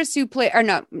actress who plays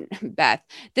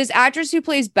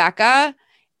Becca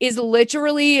is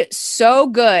literally so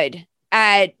good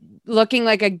at looking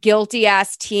like a guilty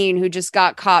ass teen who just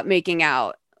got caught making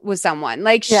out with someone.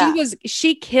 Like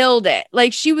she killed it.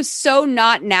 Like she was so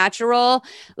not natural,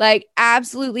 like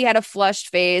absolutely had a flushed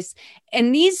face.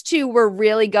 And these two were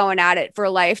really going at it for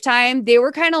Lifetime. They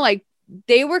were kind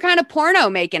of porno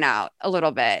making out a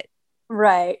little bit.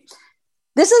 Right.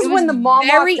 This is when the mom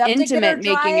very walked up intimate to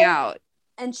get her making out.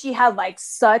 And she had like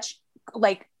such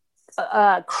like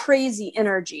crazy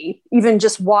energy, even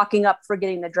just walking up for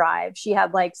getting the drive. She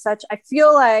had like such, I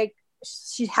feel like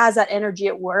she has that energy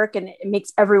at work and it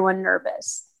makes everyone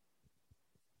nervous.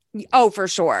 Oh, for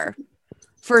sure.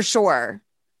 For sure.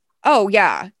 Oh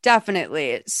yeah,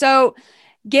 definitely. So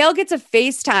Gail gets a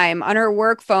FaceTime on her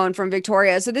work phone from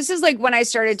Victoria. So this is like when I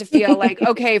started to feel like,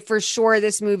 okay, for sure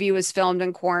this movie was filmed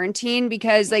in quarantine,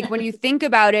 because like when you think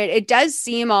about it, it does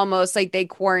seem almost like they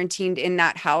quarantined in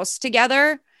that house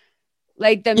together,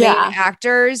 like the main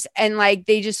actors, and like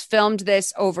they just filmed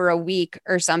this over a week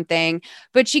or something.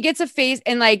 But she gets a face,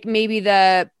 and like maybe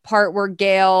the part where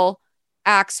Gail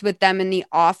acts with them in the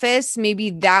office, maybe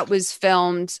that was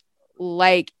filmed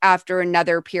like after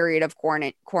another period of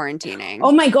quarantining.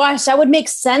 Oh my gosh, that would make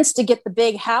sense to get the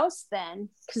big house then,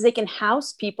 because they can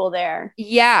house people there.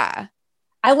 Yeah.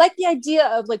 I like the idea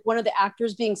of like one of the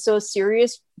actors being so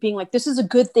serious, being like, this is a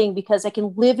good thing because I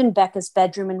can live in Becca's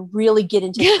bedroom and really get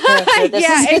into the character.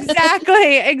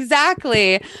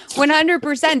 Exactly.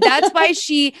 100%. That's why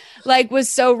she like was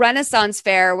so Renaissance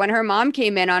fair when her mom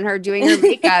came in on her doing her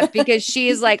makeup, because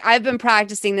she's like, I've been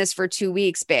practicing this for 2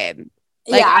 weeks, babe.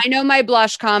 Like, I know my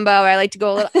blush combo. I like to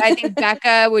go a little, I think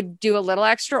Becca would do a little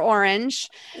extra orange.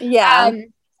 Yeah.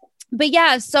 But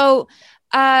yeah, so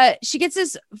she gets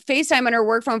this FaceTime on her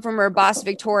work phone from her boss,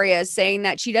 Victoria, saying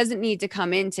that she doesn't need to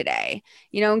come in today.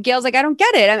 You know, and Gail's like, I don't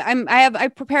get it. I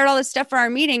prepared all this stuff for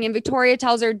our meeting. And Victoria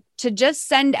tells her to just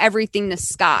send everything to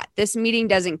Scott. This meeting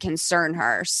doesn't concern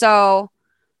her. So,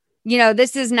 you know,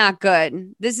 this is not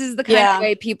good. This is the kind of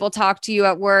way people talk to you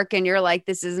at work, and you're like,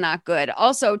 this is not good.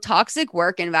 Also, toxic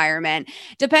work environment.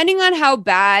 Depending on how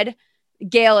bad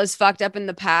Gail is fucked up in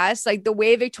the past, like the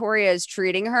way Victoria is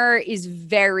treating her is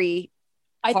very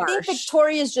harsh. I think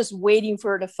Victoria is just waiting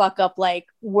for her to fuck up, like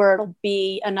where it'll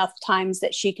be enough times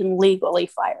that she can legally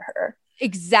fire her.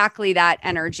 Exactly that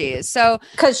energy. So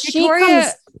because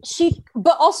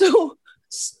but also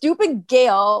stupid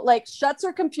Gail like shuts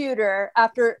her computer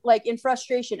after, like, in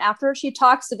frustration after she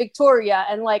talks to Victoria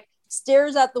and like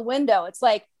stares out the window. It's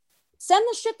like, send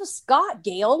the shit to Scott,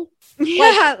 Gail.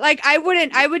 Yeah, like I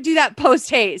would do that post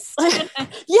haste.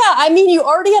 Yeah, I mean, you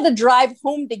already had to drive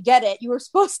home to get it. You were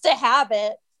supposed to have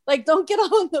it. Like, don't get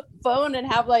on the phone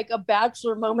and have like a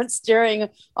bachelor moment staring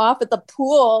off at the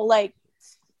pool. Like,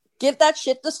 give that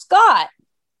shit to Scott.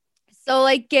 So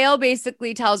like Gail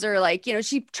basically tells her, like, you know,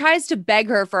 she tries to beg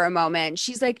her for a moment.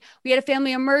 She's like, we had a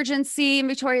family emergency. And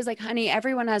Victoria's like, honey,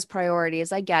 everyone has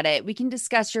priorities. I get it. We can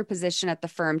discuss your position at the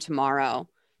firm tomorrow.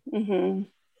 Mm-hmm.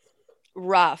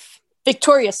 Rough.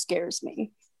 Victoria scares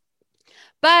me.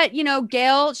 But, you know,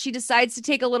 Gail, she decides to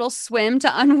take a little swim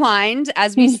to unwind,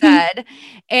 as we said.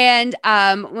 And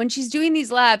when she's doing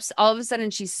these laps, all of a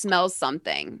sudden she smells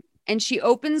something. And she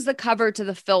opens the cover to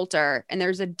the filter, and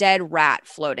there's a dead rat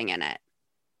floating in it.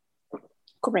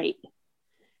 Great.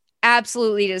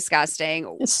 Absolutely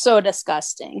disgusting. It's so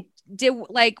disgusting.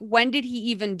 When did he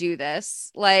even do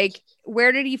this? Like,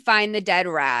 where did he find the dead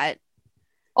rat?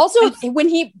 Also, when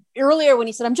he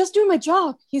said, I'm just doing my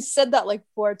job, he said that like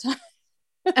 4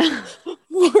 times.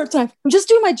 4 times. I'm just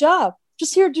doing my job.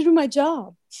 Just here to do my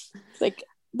job. Like,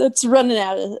 that's running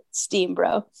out of steam,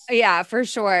 bro. Yeah, for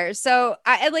sure. So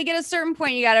like at a certain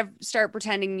point, you got to start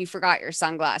pretending you forgot your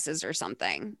sunglasses or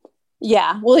something.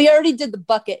 Yeah. Well, he already did the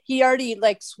bucket. He already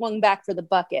like swung back for the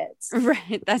buckets.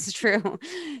 Right. That's true.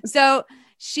 So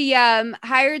she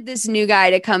hired this new guy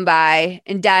to come by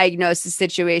and diagnose the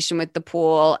situation with the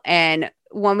pool. And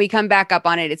when we come back up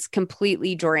on it, it's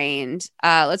completely drained.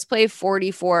 Let's play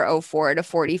 4404 to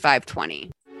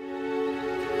 4520.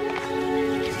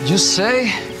 You say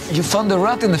you found the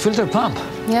rat in the filter pump?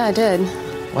 Yeah, I did.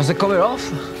 Was the cover off?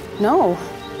 No.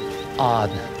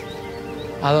 Odd.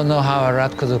 I don't know how a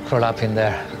rat could crawl up in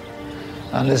there.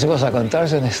 Unless it was a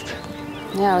contortionist.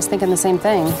 Yeah, I was thinking the same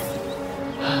thing.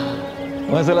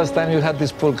 When's the last time you had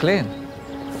this pool clean?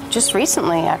 Just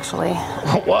recently, actually.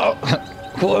 Wow.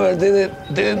 Whoever did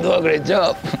it didn't do a great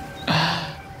job.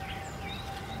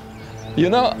 You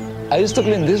know, I used to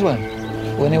clean this one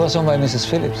when it was owned by Mrs.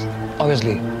 Phillips.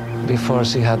 Obviously, before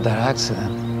she had that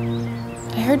accident.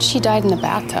 I heard she died in the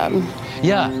bathtub.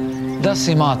 Yeah, that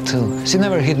seemed odd too. She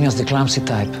never hit me as the clumsy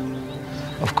type.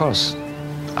 Of course,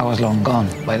 I was long gone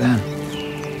by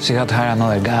then. She had hired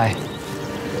another guy,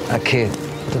 a kid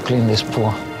to clean this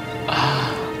pool.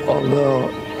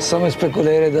 Although some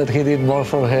speculated that he did more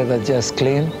for her than just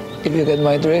clean, if you get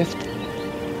my drift.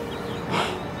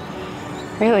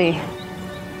 Really?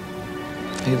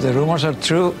 If the rumors are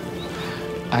true,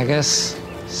 I guess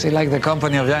she liked the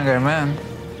company of younger men.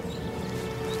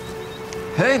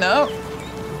 Hey, now.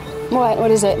 What?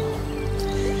 What is it?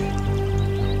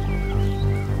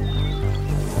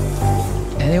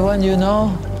 Anyone you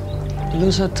know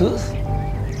lose a tooth?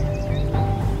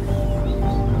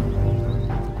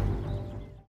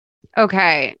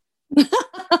 Okay.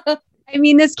 I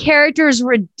mean, this character is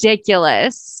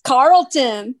ridiculous.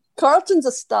 Carlton's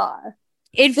a star.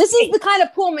 This is the kind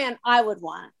of pool man I would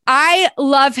want. I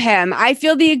love him. I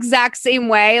feel the exact same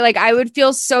way. Like, I would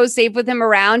feel so safe with him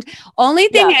around. Only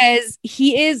thing is,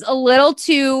 he is a little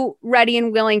too ready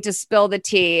and willing to spill the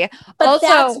tea. But also,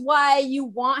 that's why you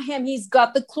want him. He's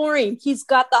got the chlorine. He's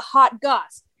got the hot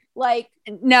goss. Like,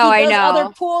 no, I know.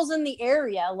 Other pools in the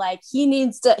area. Like, he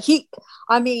needs to.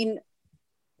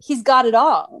 He's got it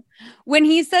all. When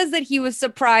he says that he was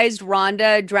surprised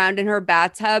Rhonda drowned in her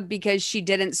bathtub because she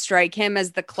didn't strike him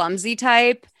as the clumsy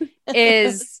type,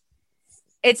 it's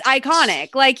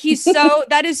iconic. Like,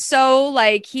 that is so,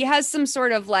 like, he has some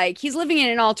sort of, like, he's living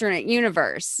in an alternate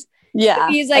universe. Yeah.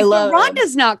 He's like, but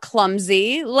Rhonda's not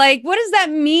clumsy. Like, what does that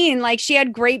mean? Like, she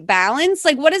had great balance.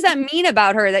 Like, what does that mean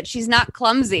about her that she's not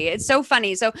clumsy? It's so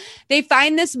funny. So they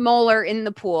find this molar in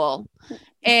the pool.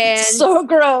 And so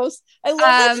gross. I love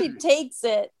that she takes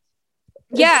it.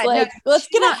 Yeah. Like, let's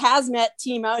get a hazmat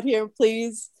team out here,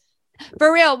 please.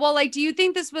 For real. Well, like, do you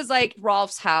think this was like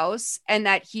Rolf's house and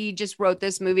that he just wrote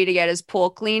this movie to get his pool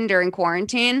clean during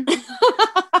quarantine?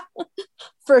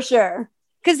 For sure.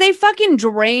 Because they fucking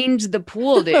drained the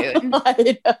pool, dude.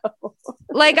 I know.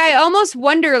 Like, I almost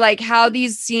wonder, like, how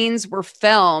these scenes were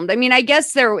filmed. I mean, I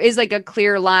guess there is, like, a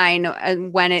clear line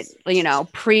when it, you know,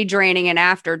 pre-draining and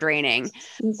after draining.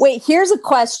 Wait, here's a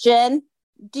question.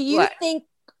 Do you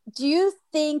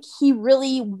think he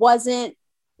really wasn't,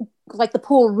 like, the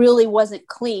pool really wasn't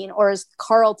clean? Or is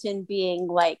Carlton being,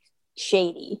 like,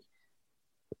 shady?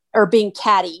 Or being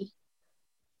catty?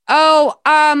 Oh,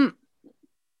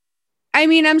 I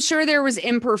mean, I'm sure there was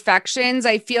imperfections.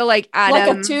 I feel like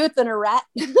Adam, like a tooth and a rat.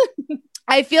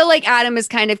 I feel like Adam is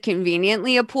kind of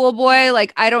conveniently a pool boy.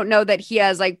 Like, I don't know that he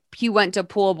went to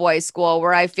pool boy school,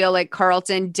 where I feel like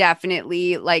Carlton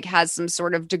definitely, like, has some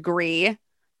sort of degree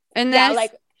in this. Yeah,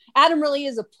 like, Adam really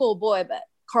is a pool boy, but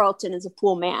Carlton is a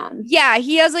pool man. Yeah,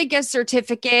 he has, like, a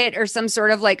certificate or some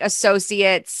sort of, like,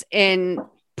 associates in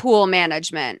pool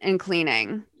management and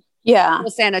cleaning. Yeah.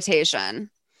 Sanitation.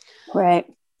 Right.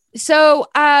 So,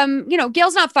 you know,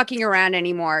 Gail's not fucking around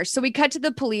anymore. So we cut to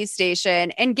the police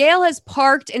station and Gail has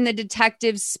parked in the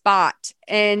detective's spot.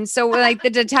 And so when, like, the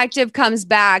detective comes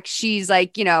back, she's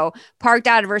like, you know, parked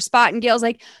out of her spot. And Gail's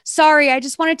like, sorry, I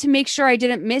just wanted to make sure I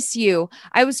didn't miss you.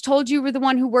 I was told you were the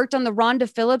one who worked on the Rhonda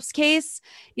Phillips case,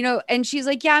 you know, and she's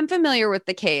like, yeah, I'm familiar with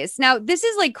the case. Now, this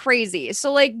is, like, crazy.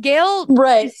 So, like, Gail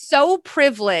is so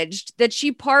privileged that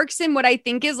she parks in what I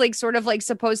think is, like, sort of, like,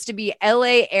 supposed to be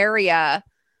LA area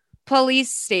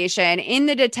police station in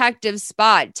the detective's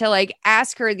spot to, like,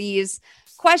 ask her these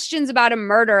questions about a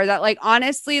murder that, like,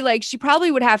 honestly, like, she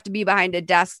probably would have to be behind a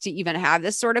desk to even have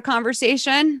this sort of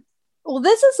conversation. Well,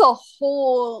 this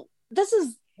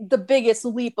is the biggest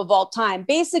leap of all time.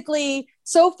 Basically,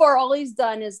 so far, all he's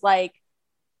done is, like,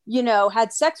 you know,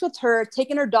 had sex with her,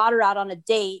 taken her daughter out on a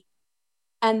date,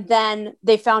 and then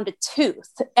they found a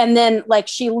tooth. And then, like,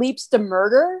 she leaps to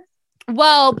murder.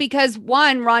 Well, because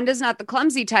one, Rhonda's not the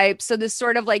clumsy type. So this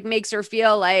sort of, like, makes her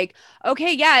feel like,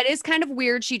 okay, yeah, it is kind of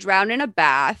weird. She drowned in a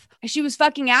bath. She was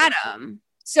fucking Adam.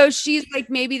 So she's like,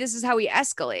 maybe this is how he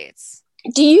escalates.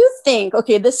 Do you think,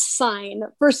 okay, this sign,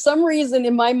 for some reason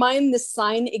in my mind, this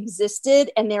sign existed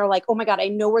and they're like, oh my God, I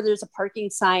know where there's a parking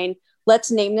sign.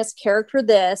 Let's name this character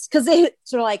this. Because they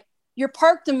sort of like, you're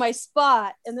parked in my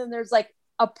spot. And then there's, like,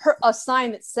 a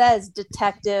sign that says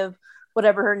detective,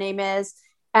 whatever her name is.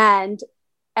 And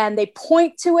they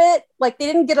point to it, like, they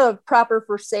didn't get a proper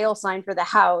for sale sign for the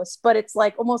house, but it's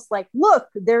like almost like, look,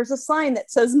 there's a sign that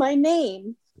says my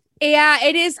name. Yeah,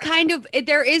 it is kind of,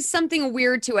 there is something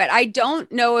weird to it. I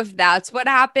don't know if that's what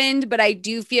happened, but I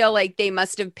do feel like they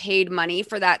must have paid money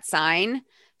for that sign.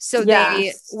 So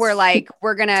they were like,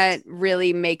 we're going to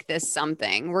really make this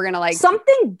something. We're going to, like,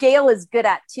 something Gail is good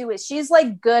at too, is she's,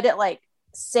 like, good at, like,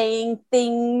 saying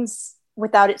things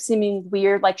without it seeming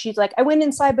weird. Like, she's like, I went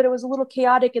inside, but it was a little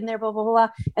chaotic in there, blah, blah, blah.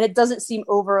 And it doesn't seem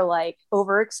over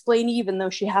explain, even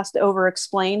though she has to over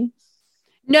explain.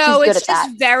 No, it's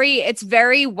just it's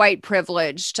very white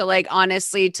privilege to, like,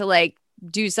 honestly, to, like,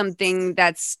 do something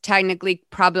that's technically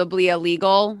probably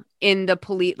illegal in the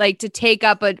police, like to take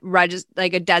up a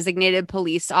like a designated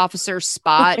police officer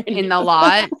spot in the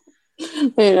lot.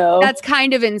 That's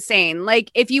kind of insane.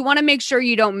 Like, if you want to make sure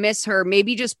you don't miss her,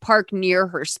 maybe just park near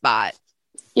her spot.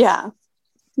 Yeah.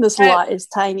 This lot is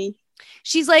tiny.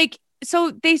 She's like,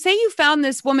 so they say you found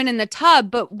this woman in the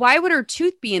tub, but why would her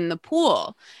tooth be in the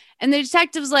pool? And the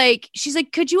detective's like, she's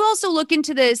like, could you also look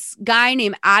into this guy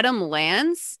named Adam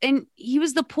Lance? And he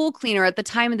was the pool cleaner at the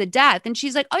time of the death. And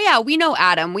she's like, oh yeah, we know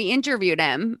Adam. We interviewed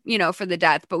him, for the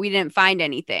death, but we didn't find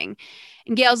anything.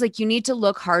 And Gail's like, you need to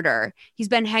look harder. He's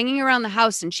been hanging around the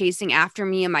house and chasing after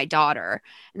me and my daughter.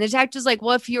 And the detective's like,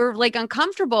 well, if you're like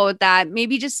uncomfortable with that,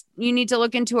 maybe just you need to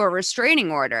look into a restraining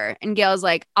order. And Gail's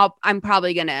like, I'm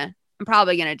probably gonna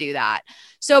do that.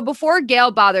 So before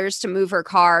Gail bothers to move her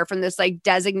car from this like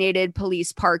designated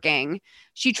police parking,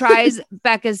 she tries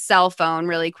Becca's cell phone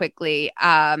really quickly.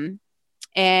 And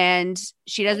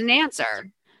she doesn't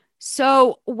answer.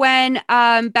 So when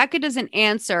Becca doesn't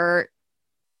answer,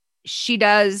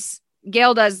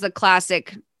 Gail does the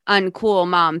classic uncool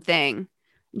mom thing.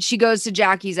 She goes to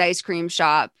Jackie's ice cream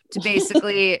shop to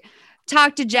basically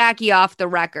talk to Jackie off the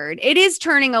record. It is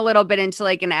turning a little bit into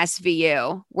like an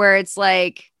SVU where it's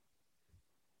like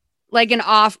an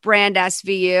off-brand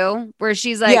SVU where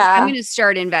she's like, I'm going to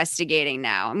start investigating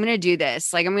now. I'm going to do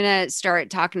this. Like, I'm going to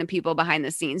start talking to people behind the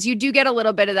scenes. You do get a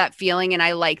little bit of that feeling. And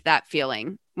I like that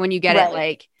feeling when you get it,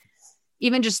 like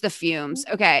even just the fumes.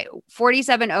 Okay.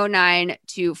 4709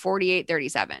 to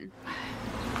 4837.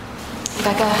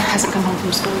 Becca hasn't come home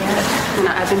from school yet, and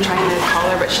I've been trying to call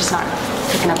her, but she's not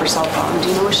picking up her cell phone. Do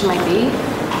you know where she might be?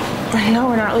 No,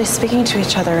 we're not really speaking to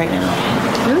each other right now.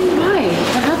 Really? Why?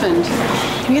 What happened?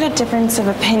 We had a difference of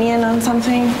opinion on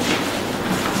something. Did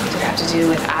it have to do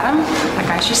with Adam? That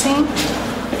guy she's seeing?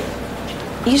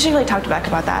 You should really talk to Becca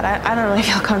about that. I don't really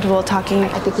feel comfortable talking.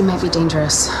 I think he might be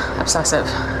dangerous. Obsessive.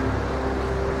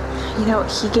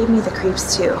 He gave me the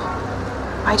creeps too.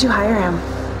 Why'd you hire him?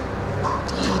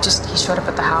 He showed up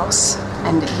at the house,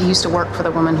 and he used to work for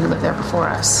the woman who lived there before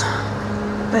us.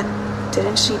 But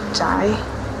didn't she die?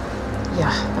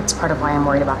 Yeah, that's part of why I'm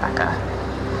worried about Becca.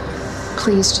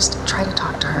 Please just try to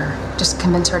talk to her. Just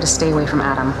convince her to stay away from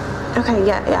Adam. Okay,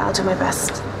 yeah, I'll do my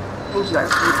best. Thank you, I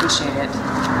really appreciate it.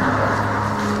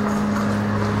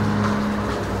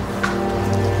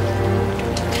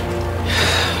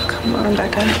 Come on,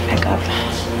 Becca, pick up.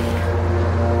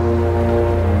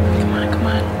 Come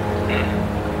on.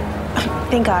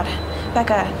 Thank God.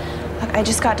 Becca, look, I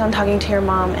just got done talking to your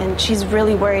mom, and she's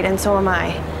really worried, and so am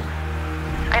I.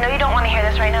 I know you don't want to hear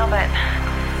this right now, but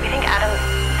we think Adam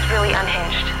is really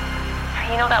unhinged.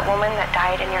 You know that woman that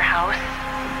died in your house?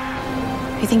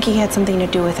 We think he had something to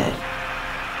do with it.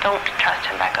 Don't trust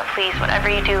him, Becca, please, whatever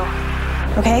you do.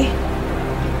 Okay?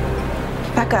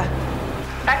 Becca.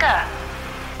 Becca!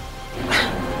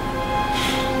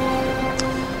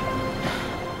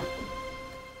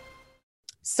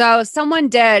 So someone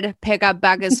did pick up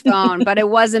Becca's phone, but it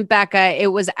wasn't Becca. It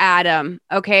was Adam.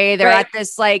 Okay. They're at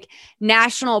this like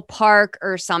national park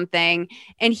or something.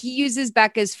 And he uses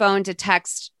Becca's phone to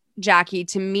text Jackie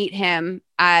to meet him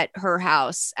at her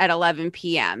house at 11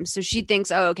 p.m. So she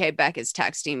thinks, oh, okay, Becca's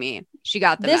texting me. She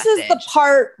got the message. This is the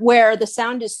part where the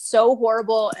sound is so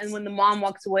horrible. And when the mom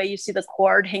walks away, you see the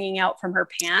cord hanging out from her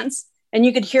pants and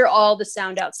you could hear all the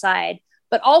sound outside.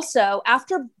 But also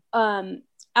after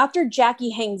Jackie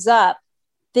hangs up,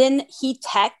 then he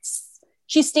texts.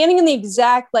 She's standing in the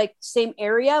exact like same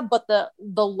area, but the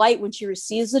light when she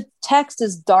receives the text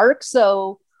is dark.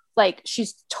 So like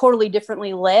she's totally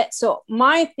differently lit. So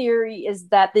my theory is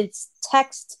that this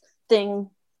text thing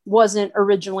wasn't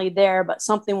originally there, but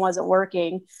something wasn't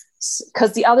working.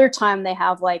 Because the other time they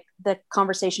have like the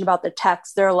conversation about the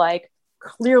text, they're like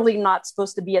clearly not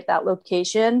supposed to be at that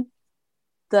location.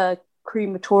 The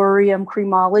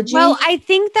cremology. Well, I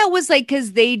think that was like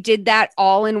because they did that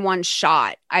all in one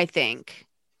shot, I think.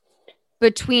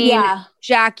 Between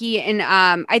Jackie and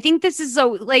I think this is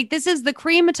the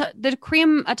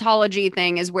crematology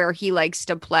thing is where he likes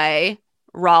to play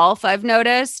Rolf, I've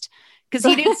noticed. Because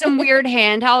he did some weird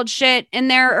handheld shit in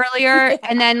there earlier.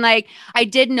 And then like I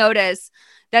did notice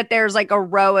that there's like a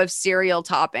row of cereal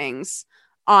toppings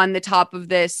on the top of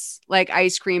this like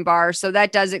ice cream bar. So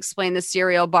that does explain the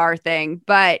cereal bar thing.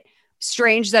 But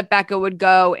strange that Becca would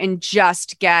go and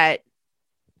just get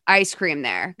ice cream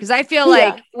there. Because I feel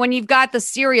like when you've got the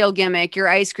cereal gimmick, your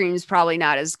ice cream is probably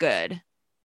not as good.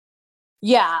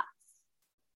 Yeah.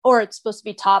 or it's supposed to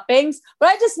be toppings. But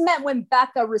I just meant when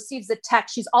Becca receives the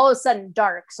text, she's all of a sudden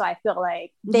dark. So I feel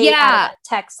like they added that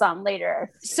text on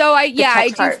later. So I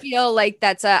do feel like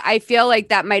I feel like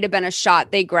that might have been a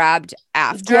shot they grabbed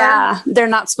after. Yeah, they're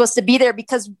not supposed to be there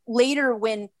because later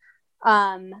when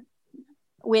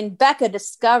Becca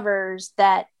discovers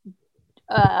that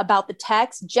about the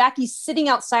text, Jackie's sitting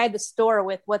outside the store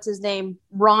with what's his name,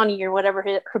 Ronnie or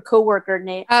whatever her coworker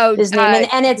name. His name,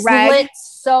 and it's lit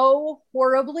so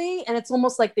horribly, and it's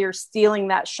almost like they're stealing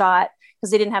that shot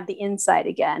because they didn't have the inside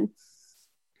again.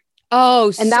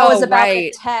 Oh, and that was about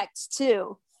the text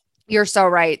too. You're so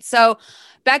right. So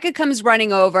Becca comes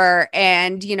running over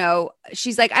and, you know,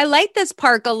 she's like, I like this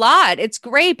park a lot. It's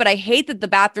great, but I hate that the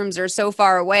bathrooms are so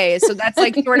far away. So that's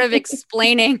like sort of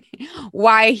explaining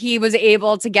why he was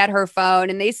able to get her phone.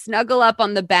 And they snuggle up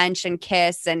on the bench and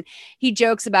kiss. And he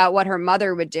jokes about what her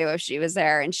mother would do if she was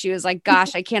there. And she was like,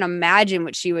 gosh, I can't imagine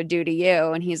what she would do to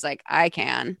you. And he's like, I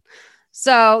can.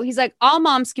 So he's like, all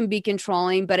moms can be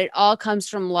controlling, but it all comes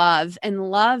from love. And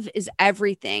love is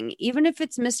everything, even if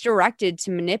it's misdirected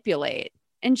to manipulate.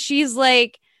 And she's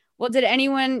like, well, did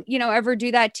anyone, you know, ever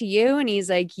do that to you? And he's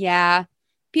like, yeah,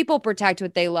 people protect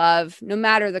what they love, no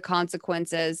matter the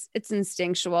consequences. It's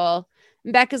instinctual.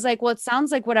 And Becca's like, well, it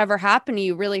sounds like whatever happened to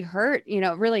you really hurt, you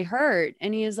know, really hurt.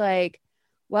 And he's like,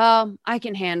 well, I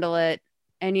can handle it.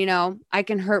 And, you know, I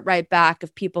can hurt right back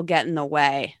if people get in the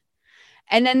way.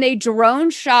 And then they drone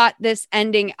shot this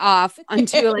ending off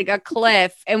onto like a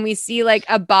cliff. And we see like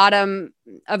a bottom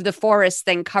of the forest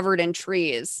thing covered in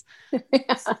trees.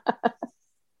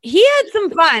 He had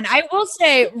some fun. I will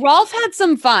say Rolf had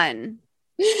some fun.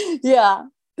 Yeah.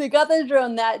 They got the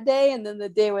drone that day and then the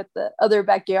day with the other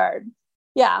backyard.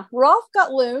 Yeah. Rolf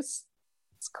got loose.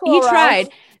 It's cool. He tried.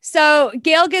 So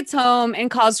Gail gets home and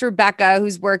calls for Becca,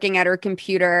 who's working at her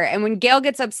computer. And when Gail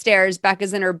gets upstairs,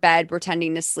 Becca's in her bed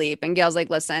pretending to sleep. And Gail's like,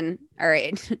 listen, all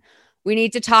right, we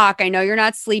need to talk. I know you're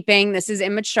not sleeping. This is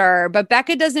immature. But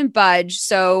Becca doesn't budge.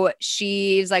 So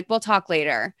she's like, we'll talk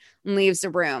later, and leaves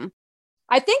the room.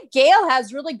 I think Gail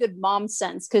has really good mom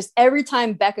sense because every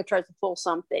time Becca tries to pull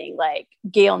something, like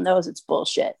Gail knows it's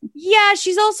bullshit. Yeah,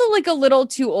 she's also like a little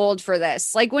too old for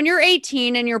this. Like when you're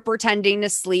 18 and you're pretending to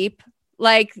sleep,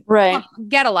 like, right,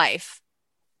 get a life.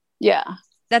 Yeah.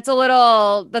 That's a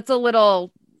little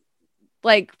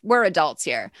like we're adults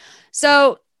here.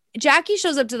 So Jackie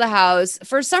shows up to the house.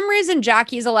 For some reason,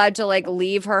 Jackie's allowed to like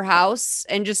leave her house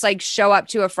and just like show up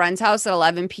to a friend's house at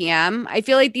 11 p.m. I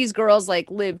feel like these girls like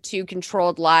live two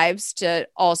controlled lives to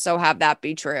also have that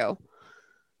be true.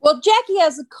 Well, Jackie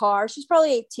has a car. She's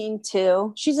probably 18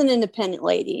 too. She's an independent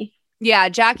lady. Yeah,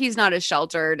 Jackie's not as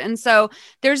sheltered. And so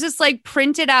there's this like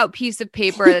printed out piece of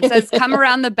paper that says, come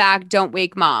around the back, don't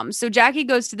wake mom. So Jackie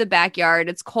goes to the backyard.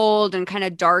 It's cold and kind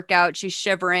of dark out. She's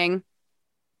shivering.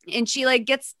 And she like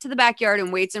gets to the backyard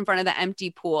and waits in front of the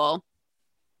empty pool.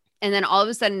 And then all of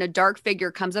a sudden a dark figure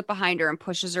comes up behind her and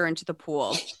pushes her into the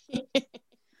pool.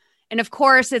 And of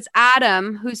course it's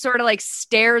Adam, who sort of like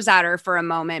stares at her for a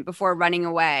moment before running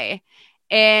away.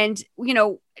 And, you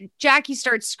know, Jackie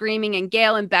starts screaming and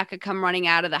Gail and Becca come running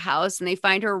out of the house and they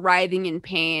find her writhing in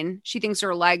pain. She thinks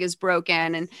her leg is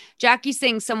broken and Jackie's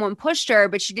saying someone pushed her,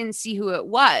 but she didn't see who it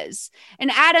was.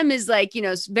 And Adam is like, you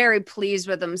know, very pleased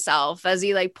with himself as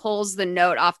he like pulls the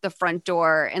note off the front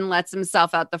door and lets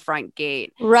himself out the front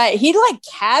gate. Right. He like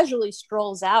casually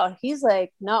strolls out. He's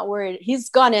like not worried. He's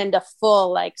gone into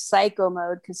full like psycho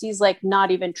mode because he's like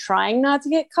not even trying not to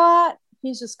get caught.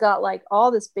 He's just got like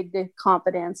all this big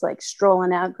confidence, like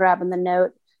strolling out, grabbing the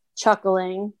note,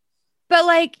 chuckling. But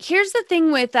like, here's the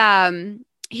thing with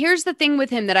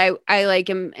him that I like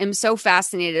am so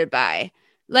fascinated by.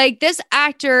 Like this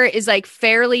actor is like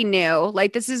fairly new.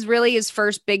 Like this is really his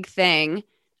first big thing.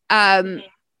 I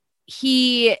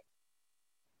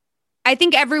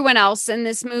think everyone else in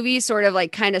this movie sort of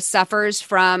like kind of suffers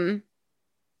from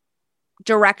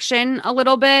direction a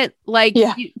little bit. Like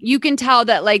you can tell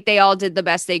that like they all did the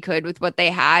best they could with what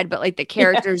they had, but like the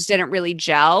characters didn't really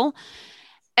gel.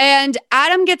 And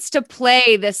Adam gets to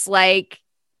play this like,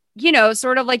 you know,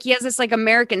 sort of like he has this like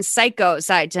American Psycho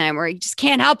side to him where he just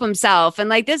can't help himself. And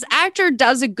like this actor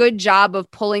does a good job of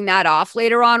pulling that off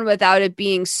later on without it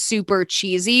being super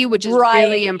cheesy, which is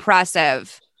really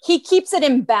impressive. He keeps it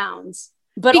in bounds.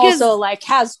 But because also like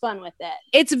has fun with it.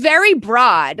 It's very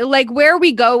broad. Like where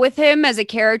we go with him as a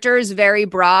character is very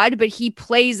broad, but he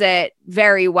plays it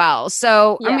very well.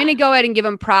 So I'm going to go ahead and give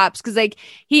him props because like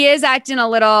he is acting a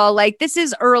little like this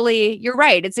is early. You're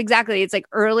right. It's like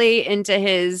early into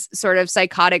his sort of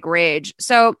psychotic rage.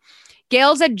 So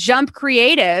Gail's a jump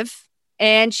creative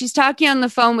and she's talking on the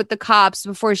phone with the cops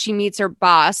before she meets her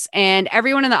boss. And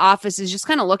everyone in the office is just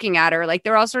kind of looking at her. Like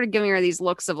they're all sort of giving her these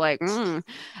looks of like,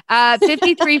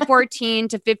 53-14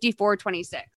 to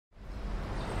 54-26.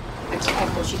 It's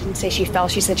careful. She didn't say she fell.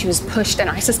 She said she was pushed, and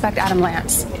I suspect Adam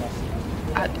Lance.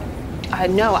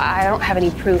 No, I don't have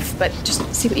any proof, but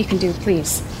just see what you can do,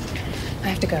 please. I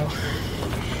have to go.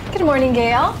 Good morning,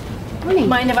 Gail. Morning.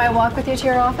 Mind if I walk with you to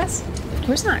your office? Of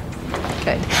course not.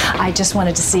 Good. I just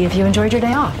wanted to see if you enjoyed your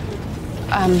day off.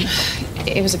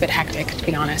 It was a bit hectic, to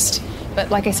be honest. But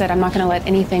like I said, I'm not going to let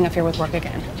anything interfere with work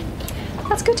again.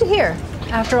 That's good to hear.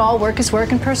 After all, work is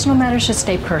work, and personal matters should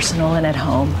stay personal and at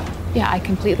home. Yeah, I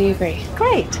completely agree.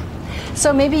 Great.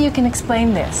 So maybe you can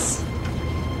explain this.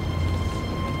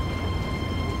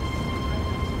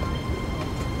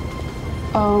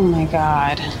 Oh my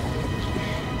God.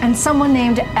 And someone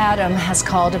named Adam has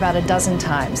called about a dozen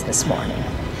times this morning.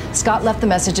 Scott left the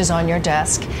messages on your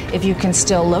desk. If you can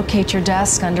still locate your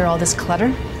desk under all this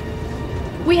clutter.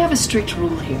 We have a strict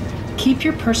rule here. Keep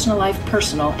your personal life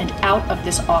personal and out of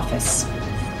this office.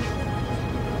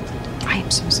 I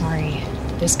am so sorry.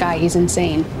 This guy, he's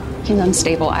insane. He's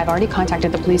unstable. I've already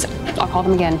contacted the police. I'll call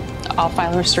them again. I'll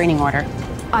file a restraining order.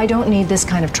 I don't need this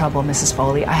kind of trouble, Mrs.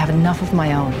 Foley. I have enough of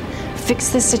my own. Fix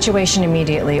this situation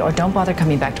immediately or don't bother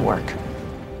coming back to work.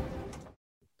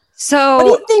 So what do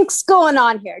you think's going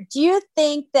on here? Do you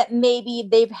think that maybe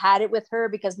they've had it with her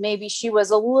because maybe she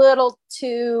was a little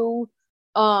too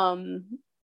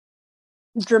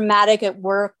dramatic at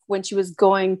work when she was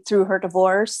going through her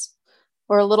divorce,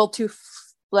 or a little too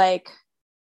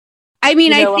I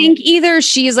mean, I think either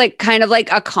she's like kind of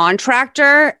like a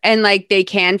contractor and like they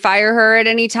can fire her at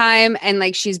any time, and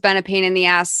like she's been a pain in the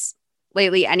ass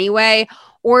lately anyway,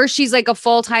 or she's like a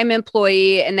full-time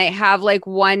employee and they have like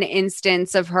one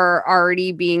instance of her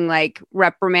already being like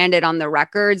reprimanded on the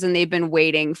records and they've been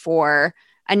waiting for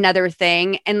another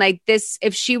thing. And like this,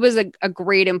 if she was a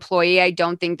great employee, I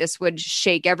don't think this would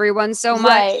shake everyone so much.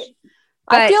 Right.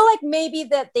 But I feel like maybe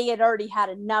that they had already had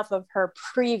enough of her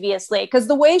previously, because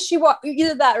the way she walked,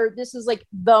 either that or this is like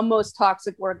the most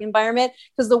toxic work environment,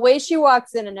 because the way she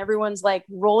walks in and everyone's like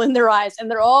rolling their eyes and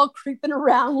they're all creeping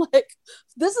around like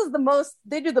this is the most,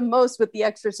 they do the most with the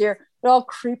extras here. They're all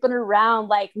creeping around,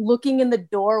 like looking in the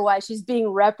door while she's being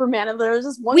reprimanded. There's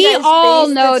this one. We all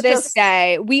know this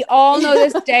day. We all know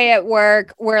this day at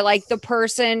work where like the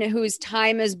person whose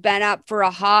time has been up for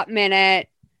a hot minute,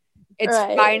 it's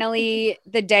finally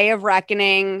the day of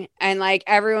reckoning, and like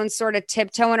everyone's sort of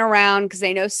tiptoeing around because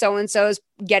they know so-and-so is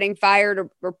getting fired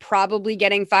or probably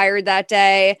getting fired that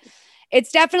day.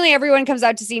 It's definitely everyone comes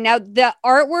out to see. Now, the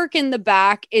artwork in the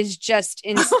back is just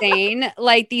insane.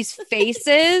 Like these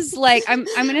faces, like I'm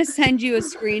going to send you a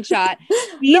screenshot.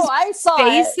 These I saw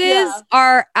faces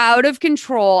are out of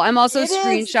control. I'm also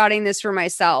screenshotting this for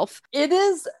myself. It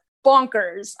is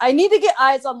bonkers. I need to get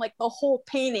eyes on like the whole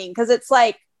painting because it's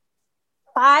like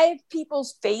 5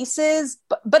 people's faces,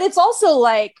 but it's also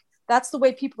like that's the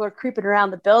way people are creeping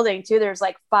around the building too. There's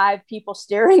like 5 people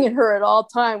staring at her at all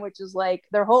time, which is like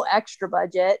their whole extra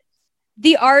budget.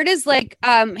 The art is like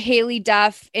Haley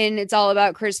Duff in It's All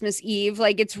About Christmas Eve.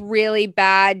 Like it's really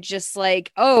bad. Just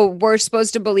like, oh, we're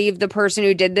supposed to believe the person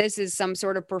who did this is some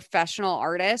sort of professional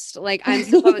artist. Like I'm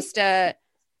supposed to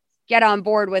get on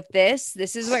board with this.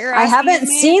 This is what you're asking. I haven't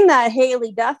seen that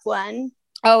Haley Duff one.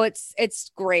 Oh, it's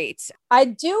great. I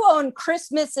do own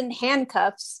Christmas in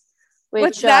Handcuffs. Which,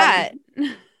 what's that?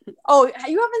 Oh,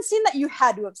 you haven't seen that? You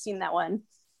had to have seen that one.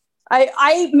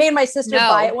 I made my sister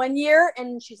buy it one year,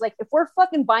 and she's like, if we're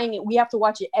fucking buying it, we have to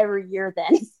watch it every year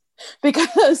then.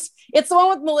 Because it's the one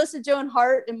with Melissa Joan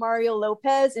Hart and Mario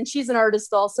Lopez, and she's an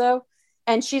artist also.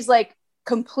 And she's like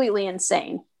completely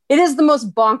insane. It is the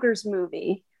most bonkers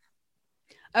movie.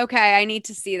 Okay, I need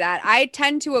to see that. I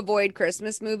tend to avoid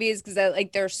Christmas movies because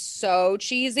they're so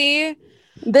cheesy.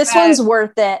 This one's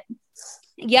worth it.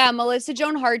 Yeah, Melissa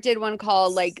Joan Hart did one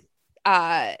called like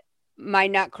My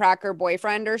Nutcracker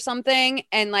Boyfriend or something,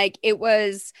 and like it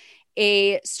was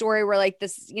a story where like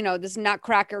this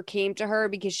nutcracker came to her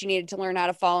because she needed to learn how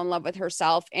to fall in love with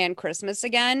herself and Christmas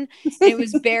again. And it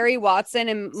was Barry Watson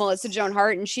and Melissa Joan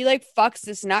Hart, and she like fucks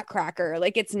this nutcracker.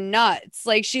 Like it's nuts.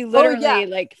 Like she literally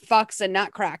like fucks a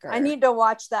nutcracker. I need to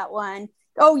watch that one.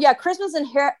 Oh yeah, Christmas in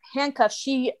Handcuffs.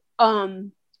 She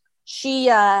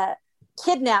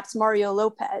kidnaps Mario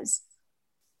Lopez.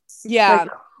 Yeah,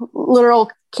 like, literal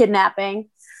kidnapping.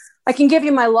 I can give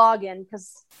you my login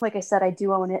because, like I said, I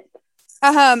do own it.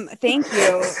 Thank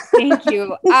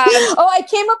you. I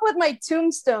came up with my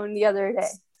tombstone the other day.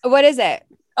 What is it?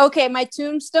 Okay, my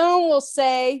tombstone will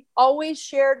say, always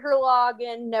shared her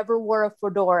login, never wore a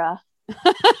fedora.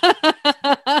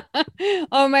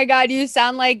 Oh my God, you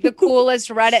sound like the coolest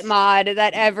Reddit mod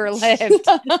that ever lived.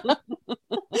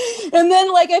 And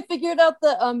then like I figured out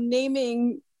the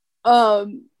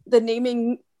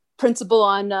naming principle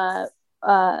on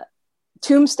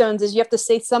tombstones is you have to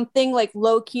say something like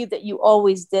low key that you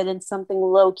always did and something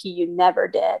low key you never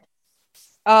did.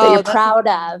 Oh, that you're proud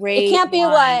of. It can't be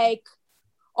one. like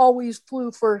always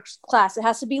flew first class. It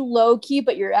has to be low key,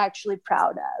 but you're actually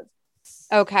proud of.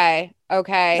 Okay.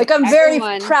 Like I'm very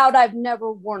proud I've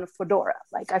never worn a fedora.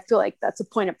 Like I feel like that's a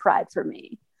point of pride for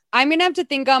me. I'm going to have to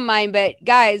think on mine, but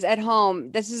guys at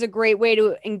home, this is a great way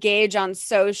to engage on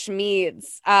social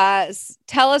medias.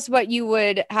 Tell us what you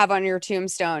would have on your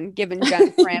tombstone, given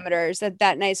Jen's parameters,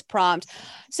 that nice prompt.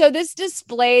 So this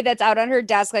display that's out on her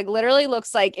desk, like literally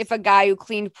looks like if a guy who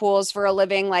cleaned pools for a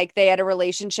living, like they had a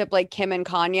relationship like Kim and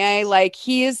Kanye, like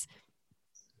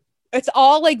it's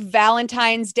all like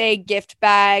Valentine's Day gift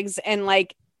bags and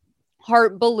like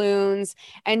heart balloons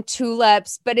and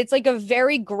tulips, but it's like a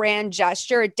very grand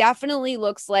gesture. It definitely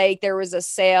looks like there was a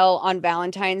sale on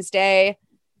Valentine's Day.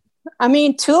 I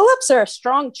mean, tulips are a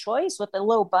strong choice with a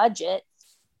low budget.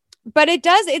 But it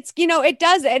does,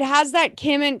 it has that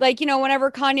Kim and like,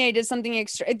 whenever Kanye does something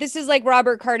extra, this is like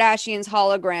Robert Kardashian's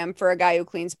hologram for a guy who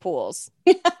cleans pools.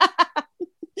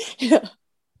 So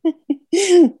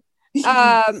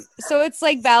it's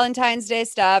like Valentine's Day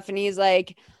stuff. And he's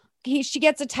like, she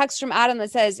gets a text from Adam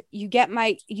that says, you get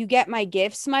my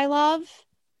gifts, my love.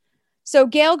 So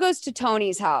Gail goes to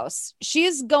Tony's house.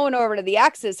 She's going over to the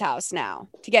ex's house now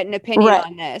to get an opinion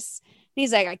on this. And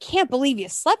he's like, I can't believe you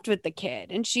slept with the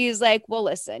kid. And she's like, well,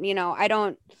 listen, I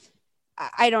don't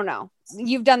know.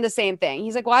 You've done the same thing.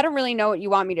 He's like, well, I don't really know what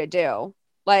you want me to do.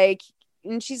 Like,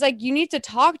 and she's like, you need to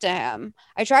talk to him.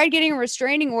 I tried getting a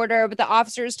restraining order, but the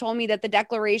officers told me that the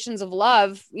declarations of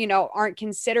love, aren't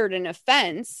considered an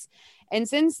offense. And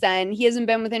since then, he hasn't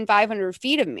been within 500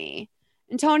 feet of me.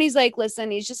 And Tony's like,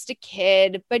 listen, he's just a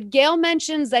kid. But Gail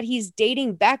mentions that he's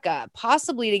dating Becca,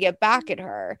 possibly to get back at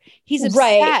her. He's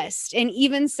obsessed and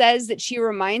even says that she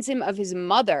reminds him of his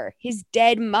mother, his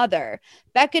dead mother.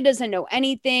 Becca doesn't know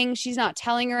anything. She's not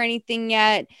telling her anything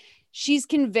yet. She's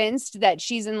convinced that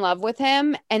she's in love with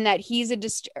him and that he's a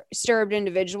disturbed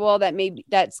individual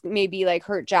that's maybe like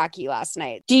hurt Jackie last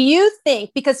night. Do you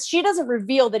think, because she doesn't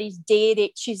reveal that he's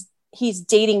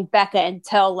dating Becca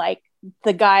until like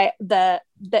the guy, that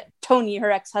Tony, her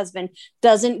ex-husband,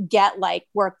 doesn't get like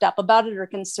worked up about it or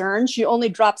concerned. She only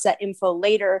drops that info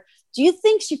later. Do you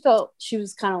think she felt she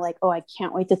was kind of like, oh, I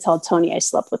can't wait to tell Tony I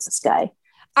slept with this guy?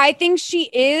 I think she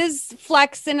is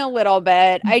flexing a little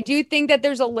bit. I do think that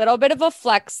there's a little bit of a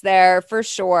flex there for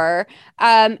sure.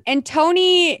 And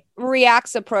Tony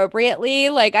reacts appropriately.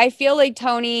 Like, I feel like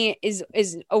Tony is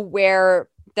aware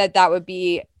that would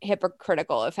be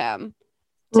hypocritical of him.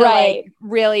 Like,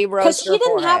 really roast her. Because she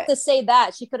didn't have to say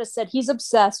that. She could have said, he's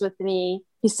obsessed with me.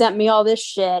 He sent me all this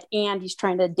shit and he's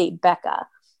trying to date Becca.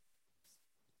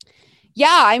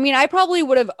 Yeah, I mean, I probably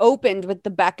would have opened with the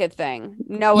Becca thing,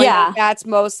 knowing that's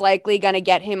most likely going to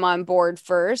get him on board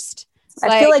first.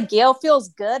 I feel like Gail feels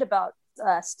good about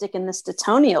sticking this to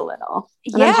Tony a little.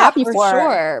 And I'm happy for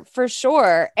her. For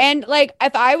sure. And like,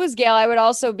 if I was Gail, I would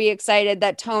also be excited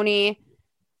that Tony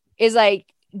is like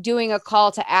doing a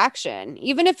call to action,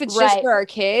 even if it's just for our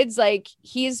kids. Like,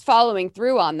 he's following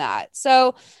through on that.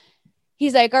 So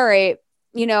he's like, all right,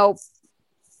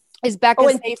 is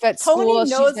Becca safe at school?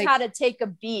 Tony knows how to take a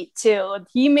beat too.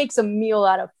 He makes a meal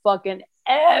out of fucking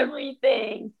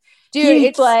everything. Dude,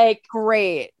 it's like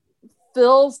great.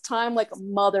 Fills time like a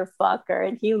motherfucker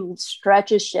and he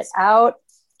stretches shit out.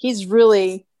 He's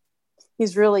really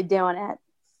doing it.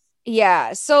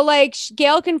 Yeah. So like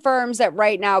Gail confirms that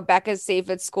right now Becca's safe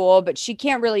at school, but she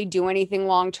can't really do anything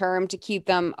long term to keep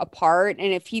them apart.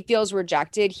 And if he feels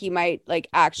rejected, he might like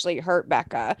actually hurt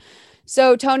Becca.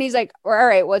 So Tony's like, all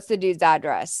right, what's the dude's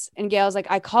address? And Gail's like,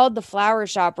 I called the flower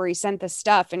shop where he sent the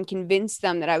stuff and convinced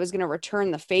them that I was going to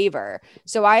return the favor.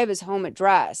 So I have his home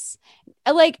address.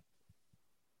 And like,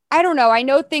 I don't know. I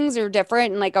know things are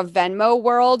different in like a Venmo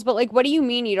world, but like, what do you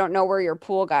mean you don't know where your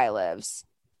pool guy lives?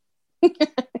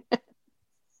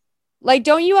 Like,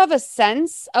 don't you have a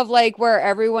sense of like where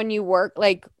everyone you work,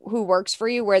 like who works for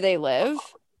you, where they live?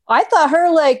 I thought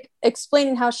her like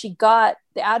explaining how she got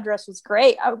the address was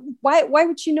great. Why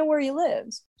would she know where he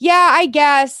lives? Yeah, I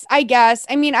guess.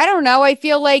 I mean, I don't know. I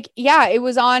feel like,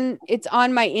 it's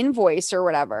on my invoice or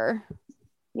whatever.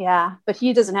 Yeah, but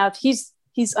he doesn't have, he's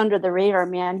under the radar,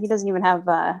 man. He doesn't even have,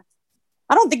 I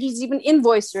don't think he's even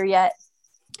invoiced her yet.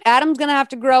 Adam's going to have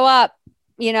to grow up.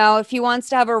 If he wants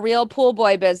to have a real pool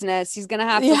boy business, he's going to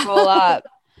have to roll up.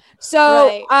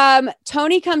 So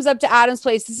Tony comes up to Adam's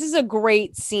place. This is a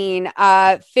great scene.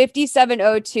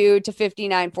 5702 to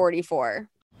 5944.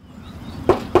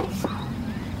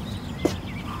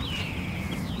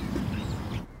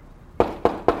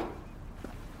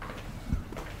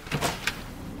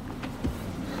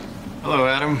 Hello,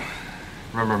 Adam.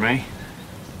 Remember me?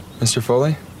 Mr.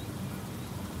 Foley?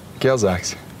 Gail's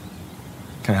ex.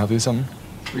 Can I help you with something?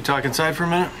 We talk inside for a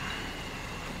minute?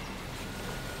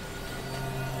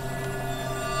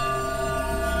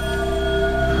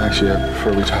 Actually, I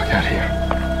prefer we talk out here.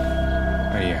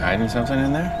 Are you hiding something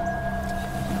in there?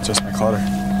 Just my clutter.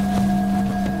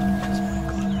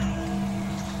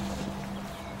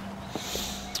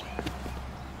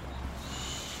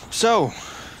 So,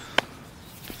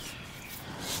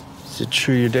 is it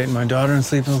true you're dating my daughter and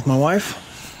sleeping with my wife?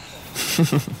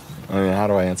 I mean, how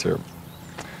do I answer?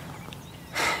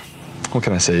 What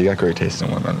can I say? You got great taste in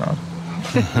women, man.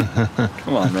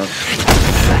 Come on, man.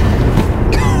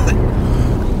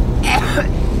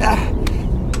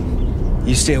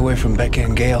 You stay away from Becca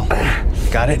and Gail.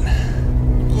 Got it?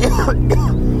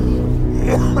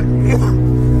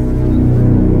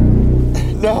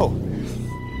 No.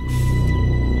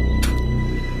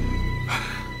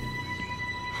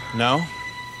 No?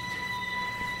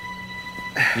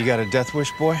 You got a death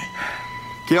wish, boy?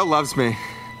 Gail loves me.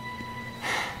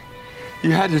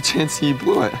 You had your chance and you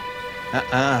blew it.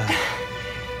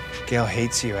 Gail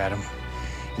hates you, Adam.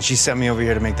 And she sent me over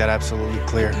here to make that absolutely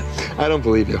clear. I don't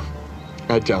believe you.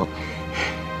 I don't.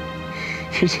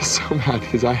 You're just so mad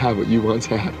because I have what you once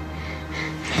had.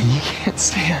 And you can't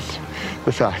stand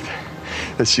the fact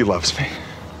that she loves me.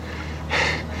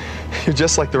 You're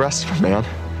just like the rest of them, man.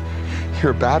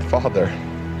 You're a bad father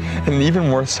and an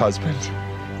even worse husband.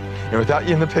 And without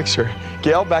you in the picture,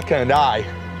 Gail, Becca, and I,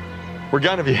 we're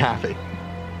gonna be happy.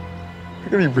 We're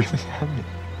gonna be really happy.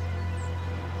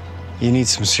 You need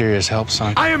some serious help,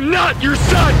 son. I am not your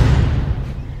son!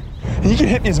 And you can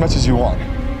hit me as much as you want,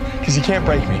 because you can't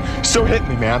break me. So hit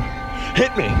me, man.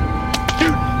 Hit me.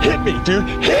 Dude, hit me, dude.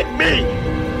 Hit me!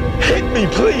 Hit me,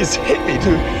 please. Hit me,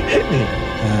 dude. Hit me.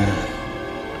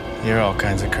 You're all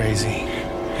kinds of crazy.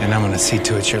 And I'm gonna see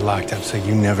to it you're locked up so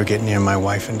you never get near my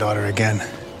wife and daughter again.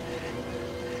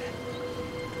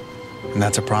 And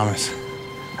that's a promise.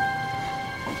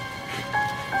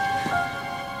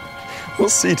 We'll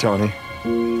see, Tony.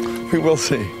 We will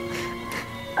see.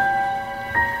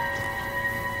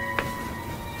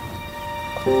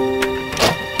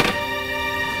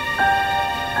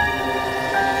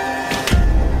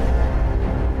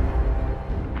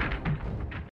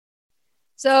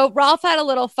 So Rolf had a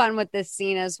little fun with this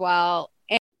scene as well.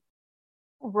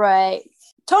 Right.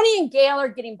 Tony and Gail are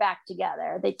getting back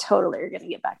together. They totally are going to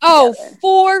get back together. Oh,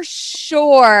 for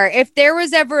sure. If there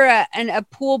was ever a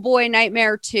pool boy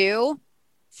nightmare too,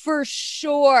 for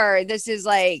sure. This is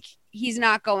like, he's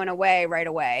not going away right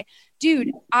away.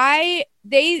 Dude,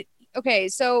 okay.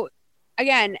 So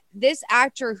again, this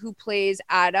actor who plays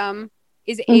Adam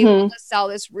is able to sell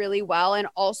this really well. And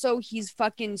also he's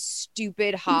fucking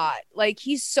stupid hot. Like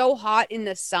he's so hot in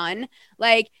the sun.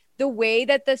 Like the way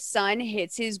that the sun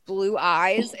hits his blue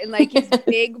eyes and like his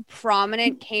big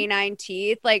prominent canine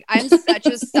teeth. Like I'm such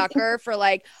a sucker for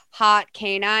like hot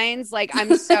canines. Like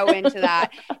I'm so into that.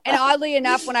 And oddly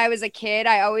enough, when I was a kid,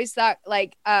 I always thought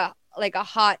like a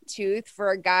hot tooth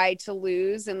for a guy to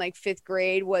lose in like 5th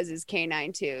grade was his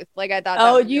canine tooth. Like I thought.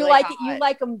 Oh, that was you really like hot. it? You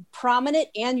like them prominent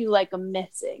and you like them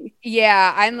missing.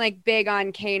 Yeah, I'm like big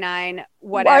on canine.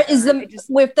 Whatever. Or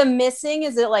with the missing?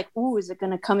 Is it like, ooh, is it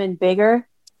going to come in bigger?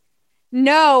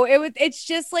 No, it's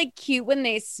just like cute when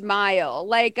they smile.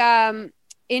 Like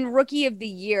in Rookie of the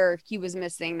Year, he was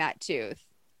missing that tooth.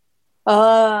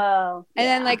 Oh. And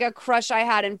then like a crush I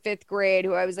had in 5th grade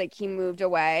who I was like, he moved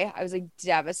away. I was like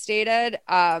devastated.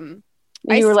 You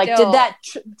were like,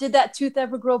 did that tooth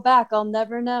ever grow back? I'll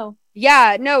never know.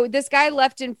 Yeah, no, this guy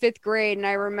left in 5th grade. And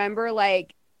I remember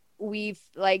like, we've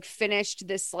like finished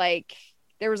this, like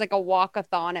there was like a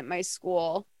walkathon at my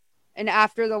school. And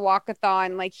after the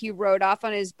walkathon, like he rode off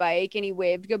on his bike and he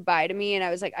waved goodbye to me. And I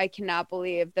was like, I cannot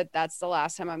believe that that's the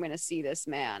last time I'm going to see this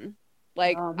man.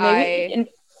 Like to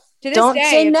this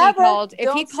day,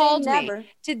 if he called me,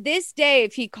 to this day,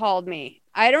 if he called me,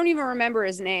 I don't even remember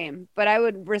his name, but I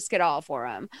would risk it all for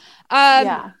him.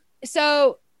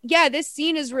 So yeah, this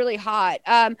scene is really hot.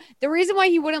 The reason why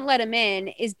he wouldn't let him in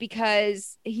is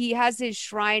because he has his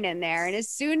shrine in there. And as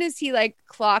soon as he like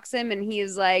clocks him and he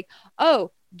is like,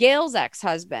 oh, Gail's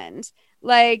ex-husband,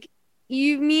 like,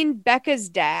 you mean Becca's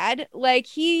dad? Like,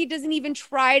 he doesn't even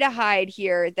try to hide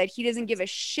here that he doesn't give a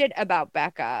shit about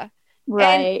Becca. Right.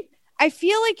 And I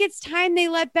feel like it's time they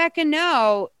let Becca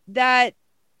know that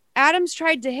Adam's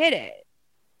tried to hit it.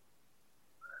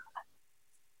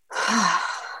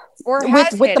 Or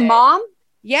with the mom?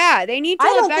 Yeah, they need to I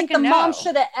let don't Becca think the know. mom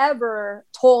should have ever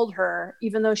told her,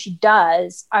 even though she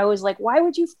does. I was like, why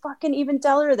would you fucking even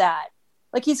tell her that?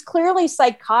 Like, he's clearly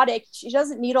psychotic. She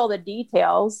doesn't need all the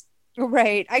details.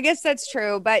 Right. I guess that's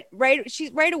true. But right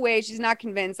away, she's not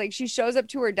convinced. Like, she shows up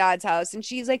to her dad's house and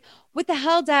she's like, what the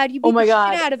hell, Dad? You beat the shit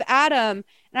out of Adam.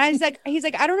 And he's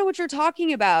like, I don't know what you're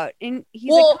talking about. And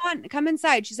he's like, come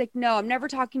inside. She's like, no, I'm never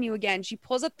talking to you again. She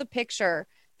pulls up the picture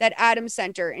that Adam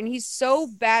sent her, and he's so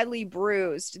badly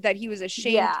bruised that he was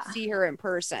ashamed to see her in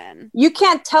person. You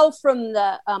can't tell from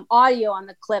the audio on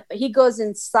the clip, but he goes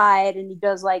inside and he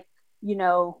does, like, you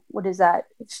know, what is that?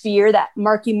 Fear, that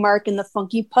Marky Mark and the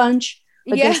Funky Punch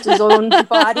against his own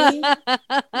body,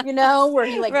 you know, where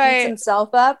he like beats himself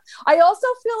up. I also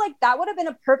feel like that would have been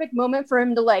a perfect moment for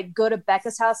him to like go to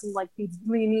Becca's house and like be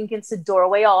leaning against the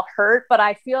doorway all hurt. But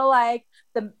I feel like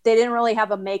they didn't really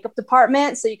have a makeup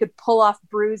department, so you could pull off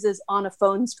bruises on a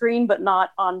phone screen, but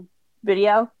not on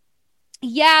video.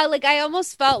 Yeah, like I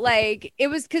almost felt like it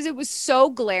was because it was so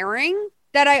glaring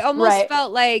that I almost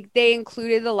felt like they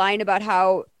included the line about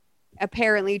how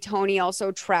apparently Tony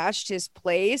also trashed his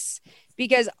place,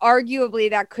 because arguably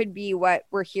that could be what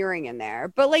we're hearing in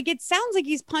there. But like, it sounds like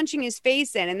he's punching his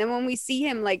face in. And then when we see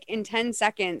him like in 10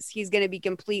 seconds, he's going to be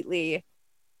completely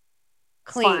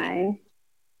clean. Fine.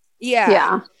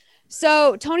 Yeah.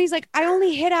 So Tony's like, I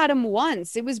only hit Adam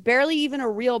once. It was barely even a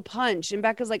real punch. And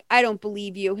Becca's like, I don't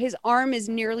believe you. His arm is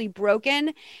nearly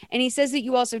broken. And he says that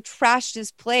you also trashed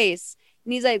his place.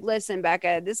 And he's like, listen,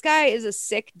 Becca, this guy is a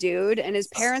sick dude. And his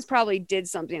parents probably did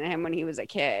something to him when he was a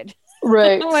kid.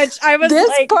 Right. Which I was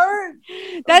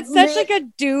that's such like a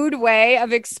dude way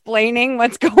of explaining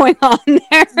what's going on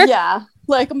there. Yeah.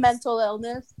 Like a mental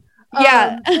illness.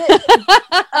 Yeah.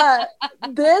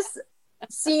 This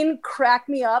scene cracked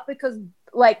me up because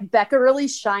like Becca really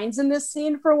shines in this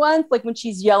scene for once, like when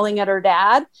she's yelling at her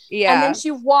dad. Yeah. And then she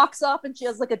walks up and she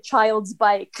has like a child's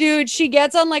bike. Dude, she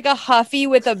gets on like a Huffy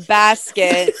with a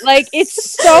basket. Like,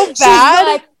 it's so bad. She's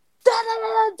like, da, da,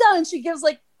 da, da, and she gives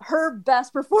like her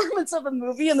best performance of a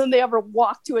movie, and then they ever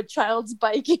walk to a child's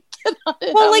bike and get on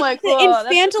it. Well, like the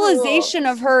infantilization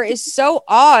of her is so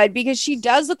odd because she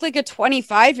does look like a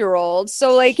 25-year-old.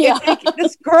 So like, it's like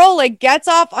this girl like gets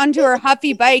off onto her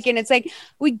Huffy bike, and it's like,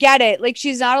 we get it. Like,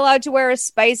 she's not allowed to wear a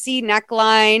spicy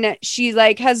neckline. She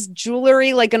like has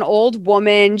jewelry like an old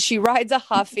woman. She rides a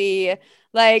Huffy.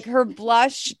 Like, her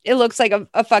blush, it looks like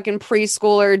a fucking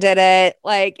preschooler did it.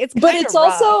 Like, it's kind of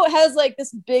rough. Also has like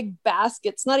this big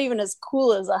basket. It's not even as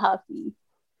cool as a Huffy.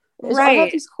 Is a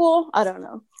Huffy's cool? I don't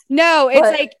know. No, it's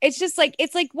like, it's just like,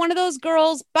 it's like one of those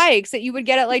girls' bikes that you would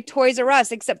get at like Toys R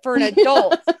Us, except for an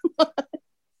adult.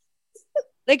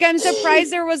 Like, I'm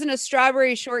surprised there wasn't a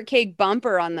strawberry shortcake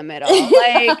bumper on the middle.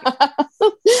 Like,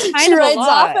 she rides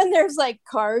off and there's like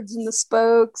cards in the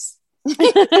spokes.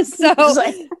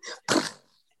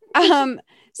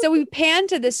 So we pan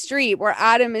to the street where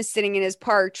Adam is sitting in his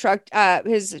truck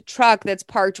that's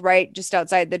parked right just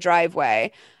outside the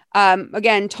driveway.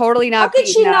 Again, totally not. How could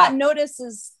she not notice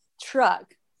his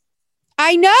truck?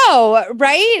 I know,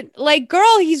 right? Like,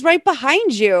 girl, he's right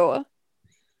behind you.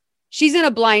 She's in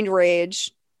a blind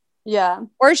rage. Yeah.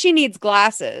 Or she needs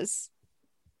glasses.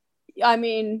 I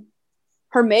mean,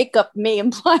 her makeup may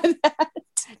imply that.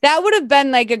 That would have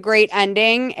been like a great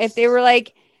ending if they were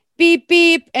like, beep,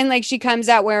 beep. And like, she comes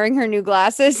out wearing her new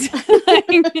glasses.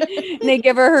 And they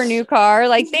give her new car.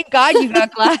 Like, thank God you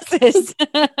got glasses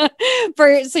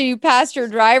so you passed your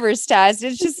driver's test.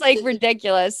 It's just like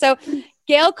ridiculous. So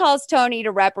Gail calls Tony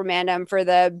to reprimand him for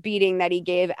the beating that he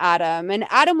gave Adam. And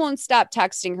Adam won't stop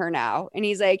texting her now. And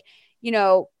he's like, you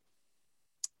know,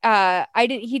 he's like, I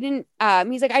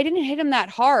didn't hit him that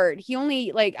hard. I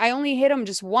only hit him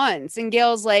just once. And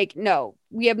Gail's like, no,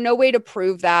 we have no way to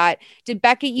prove that. Did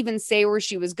Becca even say where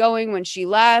she was going when she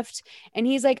left? And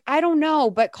he's like, I don't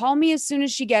know, but call me as soon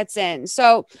as she gets in.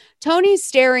 So Tony's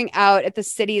staring out at the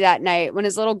city that night when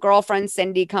his little girlfriend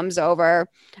Cindy comes over.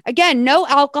 Again, no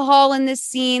alcohol in this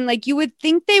scene. Like, you would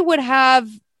think they would have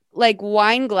like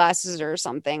wine glasses or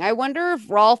something. I wonder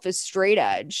if Rolf is straight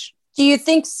edge. Do you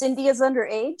think Cindy is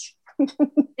underage?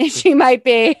 She might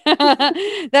be.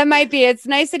 That might be. It's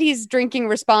nice that he's drinking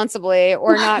responsibly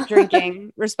or not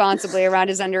drinking responsibly around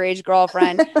his underage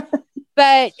girlfriend.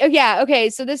 But yeah, okay.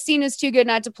 So this scene is too good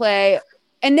not to play.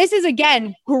 And this is,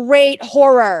 again, great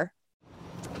horror.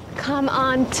 Come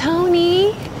on, Tony.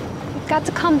 You've got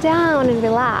to calm down and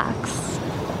relax.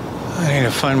 I need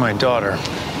to find my daughter.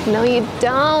 No, you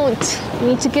don't. You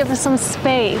need to give her some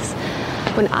space.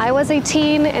 When I was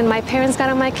 18 and my parents got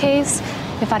on my case,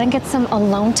 If I didn't get some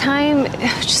alone time, it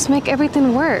would just make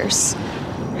everything worse.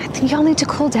 I think y'all need to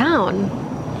cool down.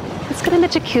 Let's get in the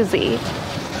jacuzzi.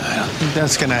 I don't think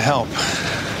that's gonna help.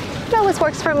 It always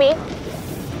works for me.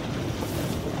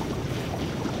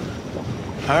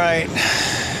 All right.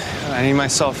 I need my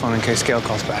cell phone in case Gail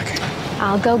calls back.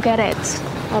 I'll go get it.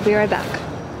 I'll be right back.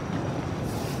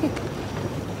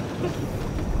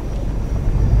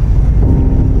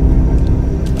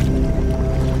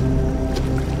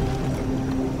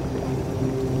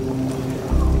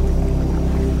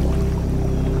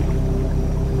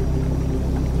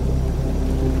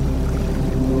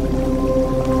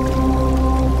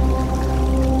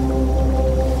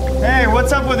 Hey,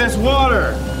 what's up with this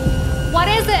water? What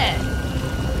is it?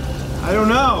 I don't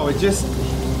know. It's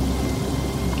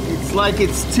like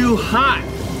it's too hot.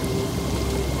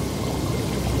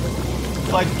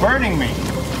 It's like burning me.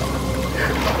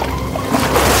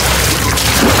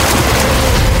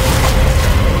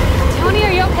 Tony,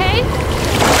 are you okay?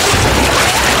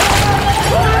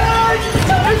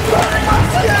 It's burning my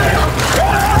skin!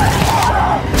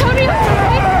 Tony, are you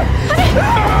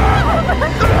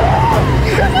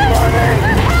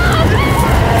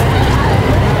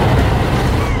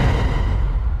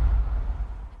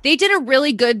They did a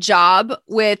really good job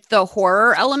with the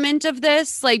horror element of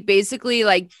this, like basically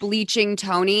like bleaching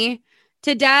Tony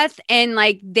to death. And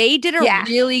like they did a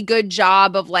really good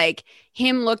job of like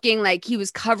him looking like he was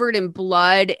covered in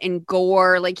blood and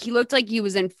gore. Like he looked like he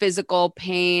was in physical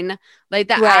pain. Like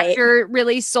the actor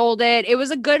really sold it. It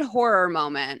was a good horror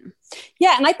moment.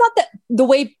 Yeah. And I thought that the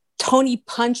way Tony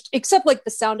punched, except like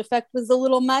the sound effect was a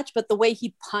little much, but the way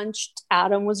he punched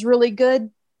Adam was really good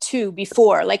too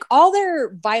before. Like all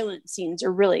their violent scenes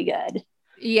are really good.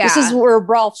 Yeah. This is where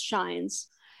Rolf shines.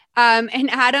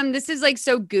 And Adam, this is like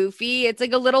so goofy. It's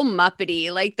like a little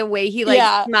Muppety, like the way he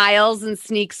like smiles and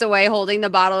sneaks away holding the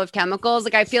bottle of chemicals.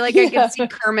 Like I feel like I could see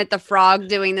Kermit the Frog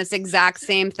doing this exact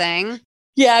same thing.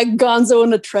 Yeah, Gonzo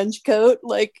in a trench coat,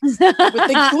 like on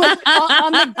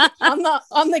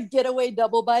the getaway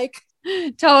double bike.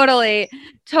 Totally,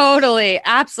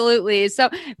 absolutely. So,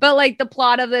 but like the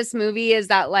plot of this movie is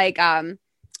that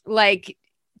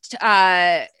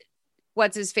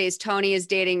what's his face? Tony is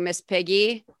dating Miss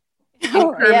Piggy.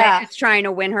 And Kermit is trying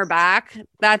to win her back.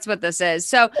 That's what this is.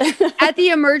 So at the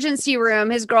emergency room,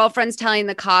 his girlfriend's telling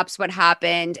the cops what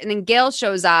happened. And then Gail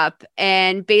shows up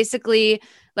and basically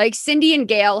like Cindy and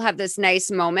Gail have this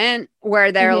nice moment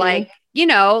where they're like, you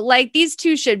know, like these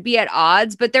two should be at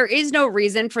odds, but there is no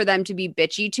reason for them to be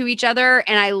bitchy to each other.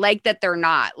 And I like that they're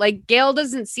not. Like Gail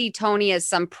doesn't see Tony as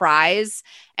some prize.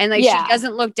 And like she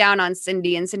doesn't look down on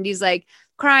Cindy. And Cindy's like,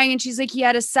 crying and she's like, he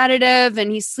had a sedative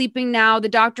and he's sleeping now. The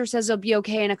doctor says he'll be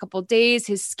okay in a couple of days.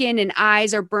 His skin and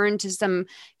eyes are burned to some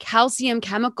calcium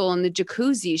chemical in the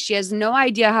jacuzzi. She has no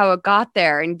idea how it got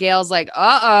there. And Gail's like,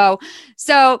 uh-oh.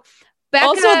 So Becca,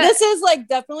 also, this is like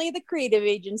definitely the creative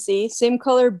agency. Same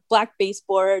color black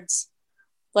baseboards.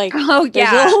 Like,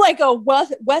 like a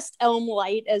West Elm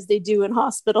light as they do in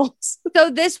hospitals.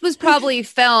 So this was probably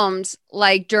filmed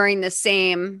like during the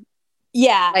same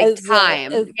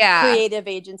time. Creative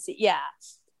agency. Yeah.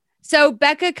 So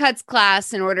Becca cuts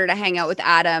class in order to hang out with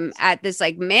Adam at this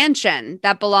like mansion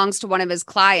that belongs to one of his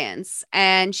clients.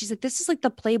 And she's like, this is like the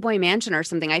Playboy Mansion or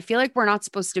something. I feel like we're not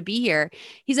supposed to be here.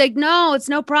 He's like, no, it's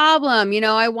no problem. You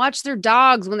know, I watch their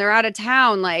dogs when they're out of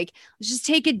town. Like, let's just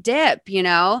take a dip, you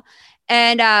know?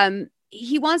 And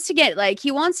he wants to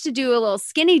do a little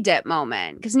skinny dip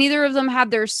moment because neither of them have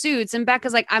their suits. And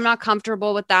Becca's like, I'm not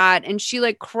comfortable with that. And she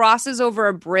like crosses over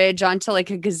a bridge onto like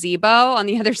a gazebo on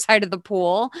the other side of the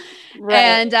pool.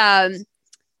 Right. And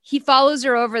he follows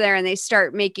her over there and they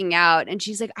start making out. And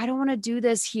she's like, I don't want to do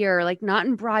this here. Like not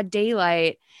in broad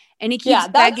daylight. And he keeps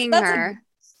begging her.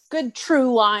 Good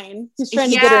true line. He's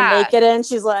trying to get her naked and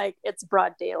she's like, it's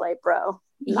broad daylight, bro.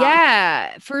 No.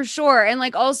 Yeah, for sure. And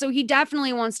like also he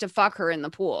definitely wants to fuck her in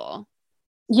the pool.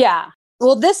 Yeah.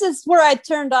 Well, this is where I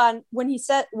turned on when he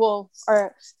said,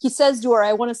 he says to her,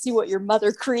 I want to see what your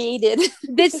mother created.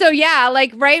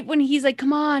 Like right when he's like,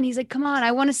 come on,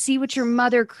 I want to see what your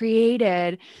mother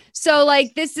created. So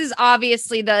like, this is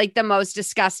obviously the most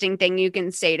disgusting thing you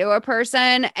can say to a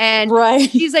person. And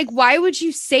he's like, why would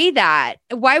you say that?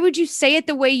 Why would you say it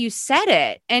the way you said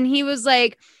it? And he was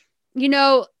like, you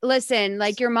know, listen,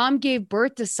 like your mom gave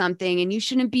birth to something and you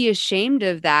shouldn't be ashamed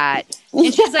of that.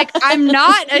 And she's like, I'm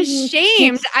not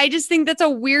ashamed. I just think that's a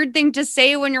weird thing to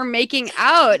say when you're making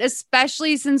out,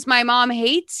 especially since my mom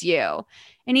hates you.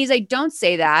 And he's like, don't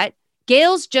say that.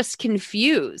 Gail's just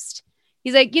confused.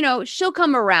 He's like, she'll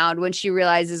come around when she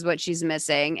realizes what she's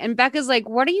missing. And Becca's like,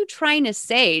 what are you trying to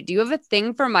say? Do you have a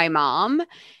thing for my mom?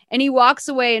 And he walks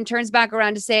away and turns back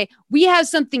around to say, we have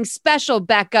something special,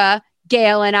 Becca,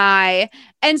 Gail and I.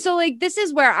 And so like, this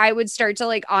is where I would start to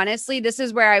like, honestly, this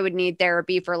is where I would need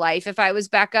therapy for life if I was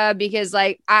Becca, because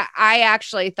like, I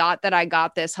actually thought that I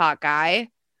got this hot guy,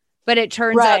 but it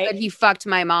turns out that he fucked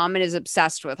my mom and is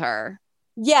obsessed with her.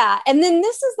 Yeah. And then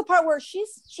this is the part where she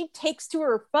takes to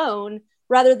her phone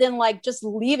rather than like just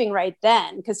leaving right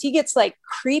then, because he gets like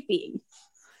creepy.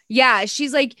 Yeah.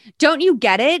 She's like, don't you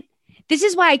get it? This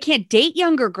is why I can't date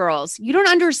younger girls. You don't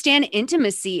understand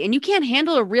intimacy and you can't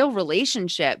handle a real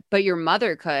relationship, but your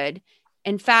mother could.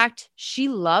 In fact, she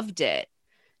loved it.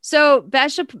 So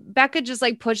Becca just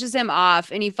like pushes him off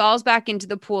and he falls back into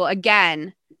the pool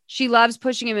again. She loves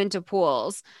pushing him into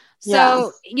pools.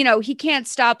 So, he can't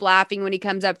stop laughing when he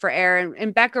comes up for air.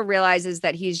 And Becca realizes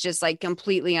that he's just like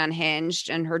completely unhinged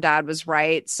and her dad was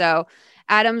right. So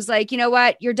Adam's like, you know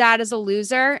what? Your dad is a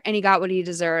loser and he got what he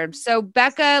deserved. So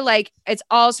Becca, like, it's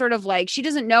all sort of like, she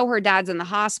doesn't know her dad's in the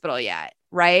hospital yet.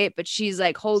 Right. But she's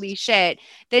like, holy shit.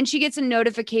 Then she gets a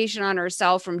notification on her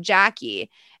cell from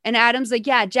Jackie. And Adam's like,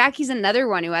 yeah, Jackie's another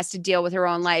one who has to deal with her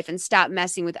own life and stop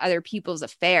messing with other people's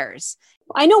affairs.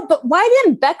 I know, but why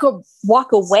didn't Becca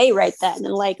walk away right then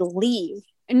and like leave?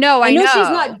 No, I know she's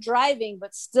not driving,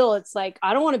 but still, it's like,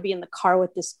 I don't want to be in the car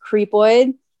with this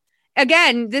creepoid.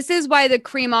 Again, this is why the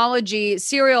Creamology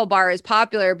cereal bar is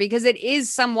popular, because it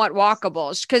is somewhat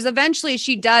walkable, because eventually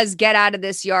she does get out of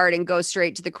this yard and go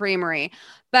straight to the creamery.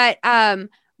 But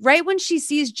right when she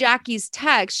sees Jackie's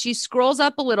text, she scrolls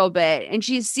up a little bit and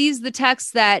she sees the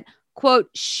text that, quote,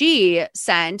 she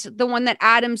sent, the one that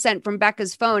Adam sent from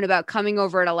Becca's phone about coming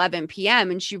over at 11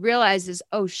 p.m. And she realizes,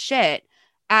 oh shit,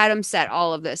 Adam set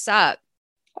all of this up.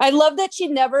 I love that she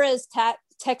never has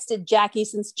texted Jackie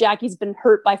since Jackie's been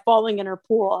hurt by falling in her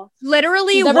pool.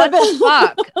 Literally, what the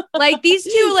fuck? Like these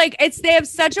two, like they have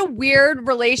such a weird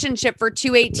relationship for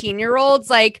two 18-year-olds.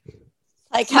 Like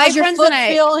how's your foot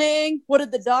feeling? What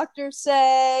did the doctor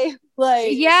say? Like,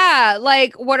 yeah,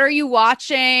 like what are you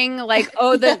watching? Like,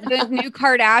 oh, the new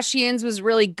Kardashians was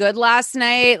really good last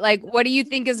night. Like, what do you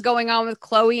think is going on with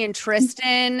Khloe and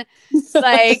Tristan?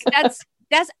 Like,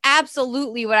 that's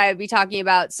absolutely what I would be talking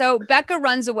about. So Becca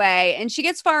runs away and she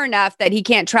gets far enough that he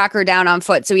can't track her down on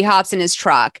foot. So he hops in his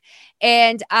truck.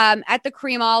 And at the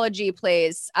Creamology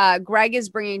place, Greg is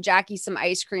bringing Jackie some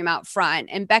ice cream out front.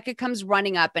 And Becca comes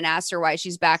running up and asks her why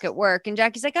she's back at work. And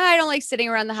Jackie's like, I don't like sitting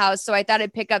around the house. So I thought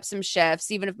I'd pick up some shifts,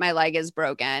 even if my leg is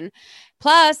broken.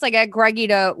 Plus, I got Greggy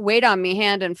to wait on me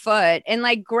hand and foot. And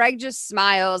like Greg just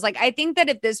smiles. Like, I think that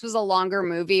if this was a longer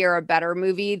movie or a better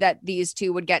movie, that these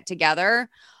two would get together.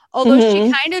 Although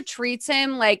she kind of treats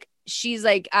him like she's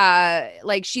like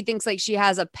she thinks like she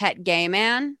has a pet gay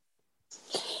man.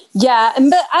 Yeah,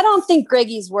 but I don't think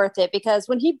Greggy's worth it, because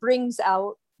when he brings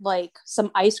out like some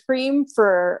ice cream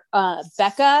for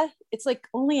Becca, it's like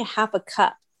only a half a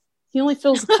cup. He only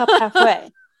fills the cup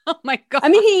halfway. Oh my God. I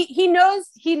mean, he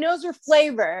knows her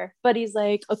flavor, but he's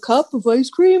like, a cup of ice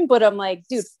cream? But I'm like,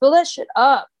 dude, fill that shit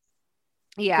up.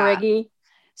 Yeah. Greggy.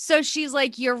 So she's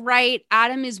like, you're right.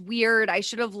 Adam is weird. I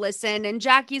should have listened. And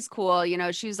Jackie's cool.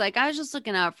 She's like, I was just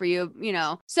looking out for you,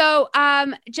 So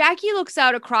Jackie looks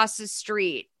out across the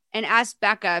street and asks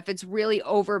Becca if it's really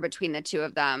over between the two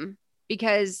of them,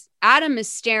 because Adam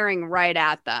is staring right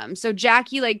at them. So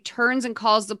Jackie like turns and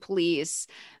calls the police.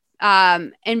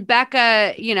 And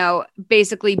Becca,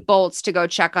 basically bolts to go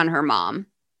check on her mom.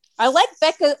 I like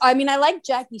Becca. I mean, I like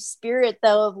Jackie's spirit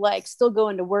though, of like still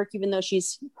going to work, even though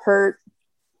she's hurt.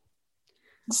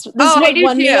 This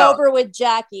won me over with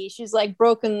Jackie. She's like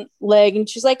broken leg and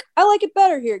she's like, I like it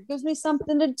better here. It gives me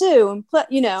something to do. And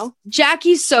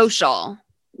Jackie's social.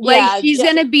 Like she's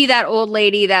going to be that old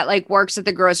lady that like works at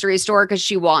the grocery store because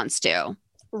she wants to.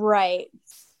 Right.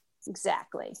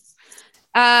 Exactly.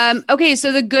 Okay.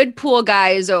 So the good pool guy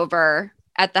is over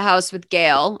at the house with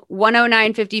Gail,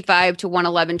 109.55 to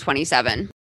 111.27.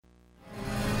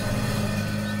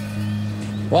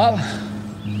 Well,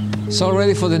 it's all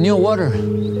ready for the new water.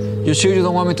 You sure you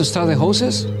don't want me to start the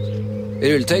hoses?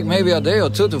 It'll take maybe a day or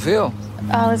two to fill.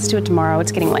 Let's do it tomorrow.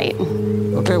 It's getting late.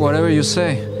 Okay, whatever you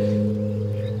say.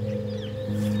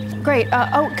 Great.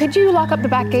 Could you lock up the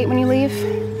back gate when you leave?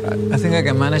 I think I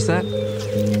can manage that.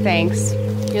 Thanks.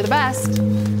 You're the best.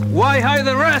 Why hire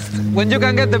the rest when you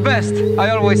can get the best?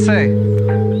 I always say.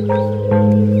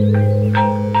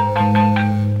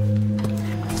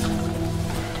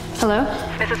 Hello?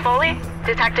 Mrs. Foley?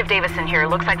 Detective Davison here.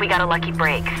 Looks like we got a lucky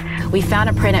break. We found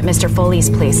a print at Mr. Foley's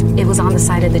place. It was on the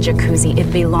side of the jacuzzi.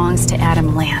 It belongs to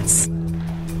Adam Lance.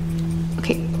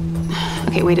 Okay.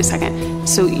 Okay, wait a second.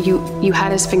 So you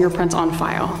had his fingerprints on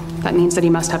file. That means that he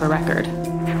must have a record.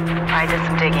 I did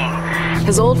some digging.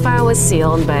 His old file was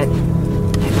sealed, but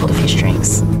I pulled a few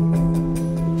strings.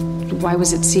 Why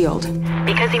was it sealed?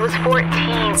 Because he was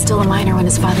 14. Still a minor when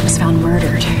his father was found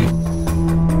murdered.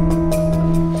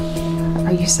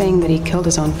 Are you saying that he killed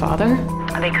his own father?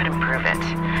 They couldn't prove it.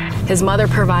 His mother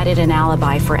provided an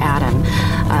alibi for Adam,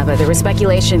 but there was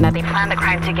speculation that they planned the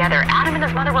crime together. Adam and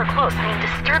his mother were close, I mean,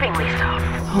 disturbingly so.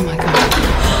 Oh my God.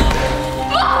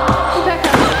 Rebecca!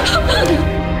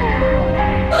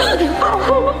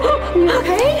 You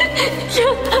okay?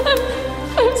 Yeah,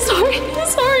 I'm sorry.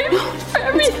 Sorry for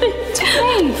everything. It's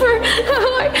okay. For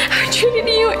how I treated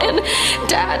you and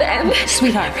Dad and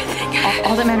Sweetheart, everything.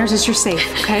 All that matters is you're safe,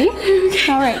 okay?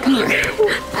 All right, come here.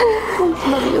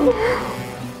 Love you.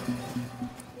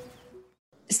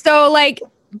 So, like,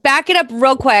 back it up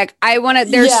real quick.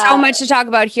 There's so much to talk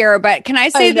about here, but can I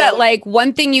say that, like,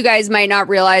 one thing you guys might not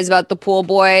realize about the pool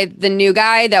boy, the new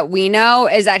guy that we know,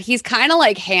 is that he's kind of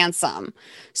like handsome.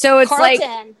 So it's Carlton.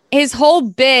 like his whole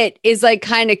bit is like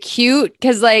kind of cute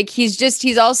because like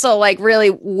he's also like really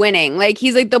winning. Like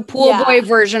he's like the pool boy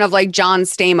version of like John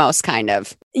Stamos kind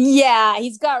of. Yeah,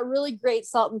 he's got really great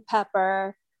salt and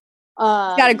pepper. He's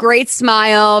got a great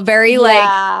smile, very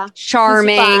like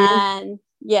charming.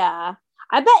 Yeah.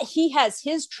 I bet he has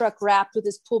his truck wrapped with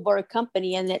his pool boy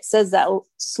company and it says that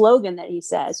slogan that he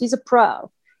says. He's a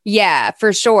pro. Yeah,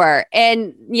 for sure.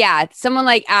 And yeah, someone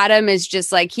like Adam is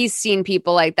just like, he's seen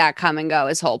people like that come and go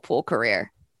his whole pool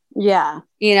career. Yeah.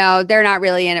 You know, they're not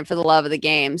really in it for the love of the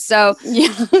game. So,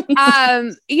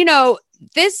 you know,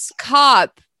 this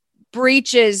cop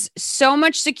breaches so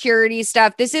much security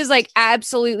stuff. This is like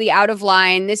absolutely out of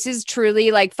line. This is truly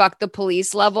like fuck the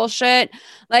police level shit.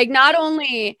 Like not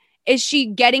only is she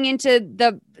getting into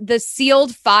the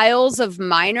sealed files of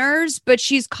minors, but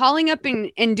she's calling up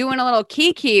and doing a little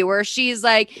kiki where she's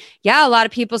like, yeah, a lot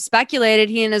of people speculated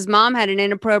he and his mom had an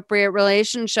inappropriate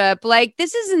relationship. Like,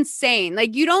 this is insane.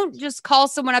 Like, you don't just call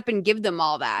someone up and give them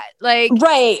all that. Like,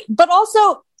 right. But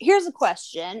also, here's a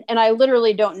question, and I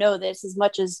literally don't know this as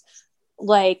much as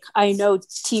like I know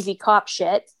TV cop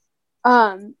shit.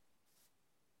 So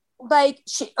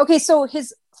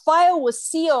his file was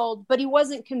sealed, but he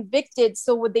wasn't convicted.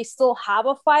 So would they still have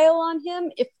a file on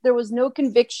him if there was no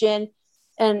conviction?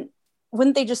 And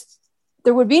wouldn't they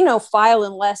there would be no file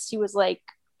unless he was like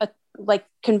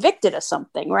convicted of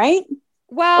something, right?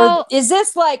 Well, or is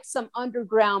this like some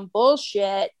underground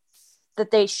bullshit that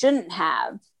they shouldn't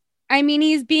have? I mean,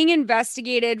 he's being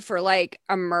investigated for like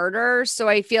a murder. So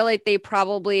I feel like they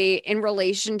probably, in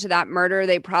relation to that murder,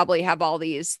 they probably have all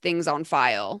these things on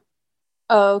file.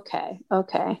 Okay.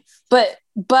 But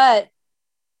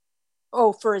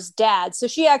for his dad. So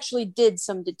she actually did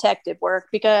some detective work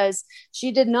because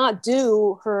she did not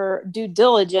do her due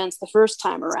diligence the first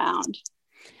time around.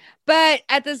 But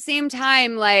at the same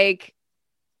time, like,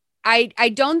 I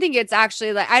don't think it's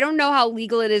actually like, I don't know how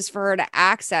legal it is for her to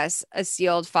access a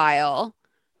sealed file.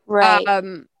 Right.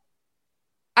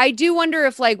 I do wonder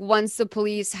if like once the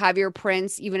police have your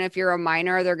prints, even if you're a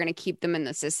minor, they're going to keep them in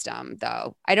the system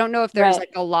though. I don't know if there's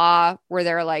like a law where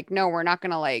they're like, no, we're not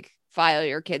going to like file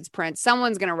your kid's prints.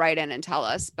 Someone's going to write in and tell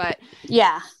us, but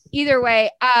yeah, either way,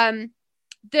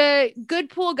 the good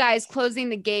pool guy is closing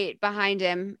the gate behind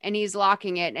him and he's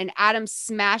locking it. And Adam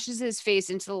smashes his face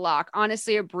into the lock.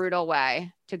 Honestly, a brutal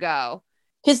way to go.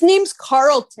 His name's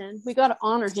Carlton. We got to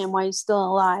honor him while he's still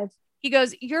alive. He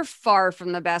goes, you're far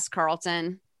from the best,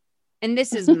 Carlton. And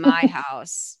this is my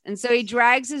house. And so he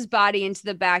drags his body into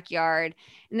the backyard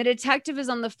and the detective is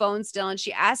on the phone still. And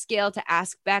she asks Gail to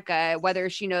ask Becca whether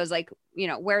she knows, like, you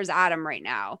know, where's Adam right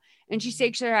now? And she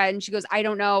shakes her head and she goes, I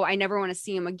don't know. I never want to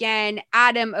see him again.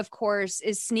 Adam, of course,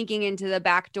 is sneaking into the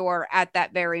back door at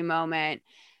that very moment.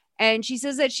 And she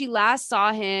says that she last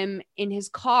saw him in his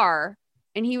car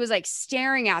and he was like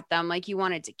staring at them like he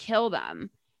wanted to kill them.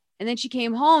 And then she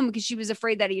came home because she was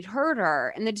afraid that he'd hurt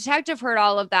her. And the detective heard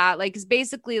all of that. Like, it's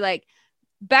basically like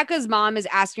Becca's mom is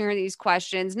asking her these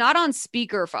questions, not on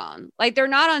speakerphone. Like, they're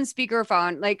not on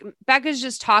speakerphone. Like, Becca's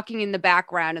just talking in the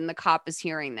background and the cop is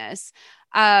hearing this.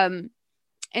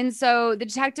 And so the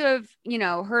detective, you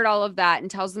know, heard all of that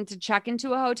and tells them to check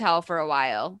into a hotel for a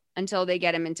while until they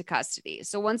get him into custody.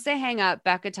 So once they hang up,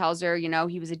 Becca tells her, you know,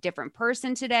 he was a different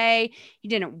person today. He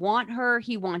didn't want her.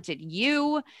 He wanted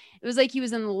you. It was like he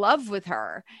was in love with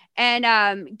her.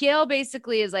 And Gail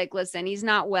basically is like, listen, he's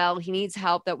not well. He needs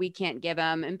help that we can't give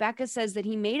him. And Becca says that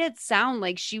he made it sound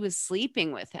like she was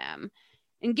sleeping with him.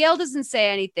 And Gail doesn't say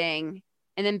anything.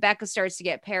 And then Becca starts to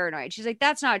get paranoid. She's like,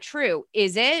 that's not true.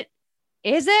 Is it?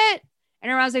 Is it? And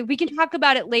her mom's like, we can talk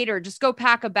about it later. Just go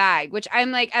pack a bag, which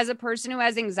I'm like, as a person who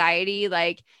has anxiety,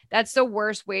 like that's the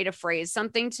worst way to phrase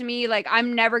something to me. Like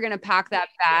I'm never going to pack that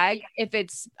bag if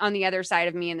it's on the other side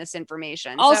of me in this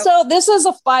information. Also, this is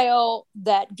a file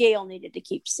that Gail needed to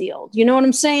keep sealed. You know what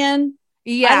I'm saying?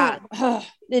 Yeah.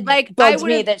 It like bugs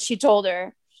me that she told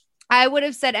her. I would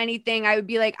have said anything. I would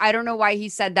be like, I don't know why he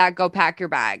said that. Go pack your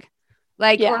bag.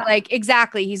 Like, or like,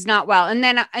 exactly. He's not well. And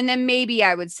then maybe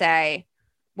I would say,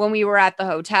 when we were at the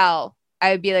hotel,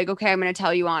 I would be like, okay, I'm going to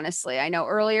tell you honestly. I know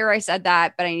earlier I said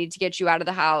that, but I need to get you out of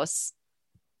the house.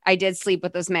 I did sleep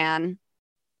with this man.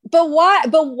 But why?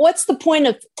 But what's the point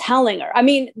of telling her? I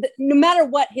mean, no matter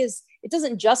what it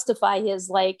doesn't justify his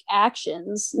like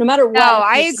actions, no matter what. No,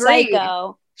 I agree.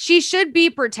 Psycho. She should be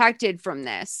protected from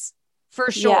this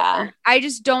for sure. Yeah. I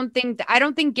just don't think, I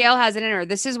don't think Gail has it in her.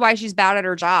 This is why she's bad at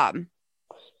her job.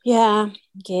 Yeah,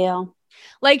 Gail.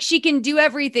 Like she can do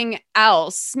everything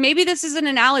else. Maybe this is an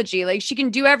analogy. Like she can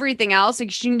do everything else.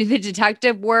 Like she can do the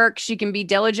detective work. She can be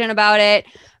diligent about it.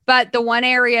 But the one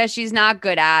area she's not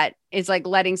good at is like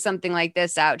letting something like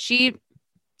this out. She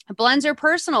blends her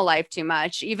personal life too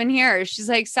much. Even here, she's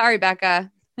like, sorry,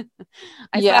 Becca.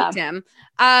 I fucked him.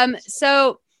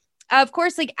 So of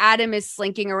course, like Adam is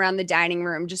slinking around the dining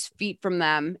room, just feet from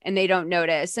them, and they don't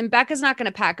notice. And Becca's not going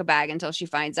to pack a bag until she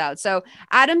finds out. So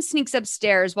Adam sneaks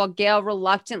upstairs while Gail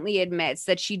reluctantly admits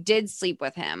that she did sleep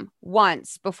with him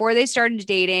once before they started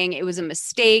dating. It was a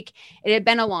mistake. It had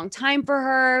been a long time for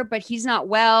her, but he's not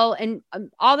well. And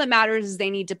all that matters is they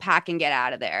need to pack and get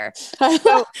out of there.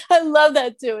 So, I love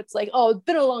that too. It's like, oh, it's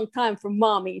been a long time for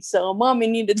mommy. So mommy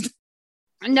needed.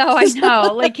 No, I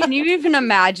know. Like, can you even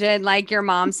imagine like your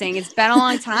mom saying it's been a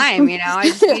long time, you know, I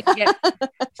just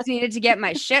needed to get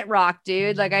my shit rocked,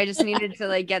 dude. Like I just needed to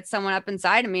like get someone up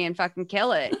inside of me and fucking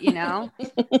kill it, you know?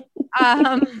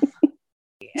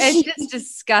 It's just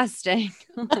disgusting.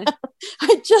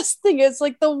 I just think it's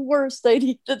like the worst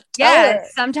idea to tell her.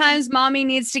 Sometimes mommy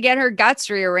needs to get her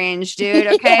guts rearranged, dude.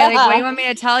 Okay. Like, what do you want me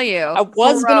to tell you? I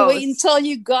was going to wait until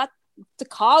you got to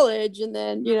college and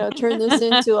then, you know, turn this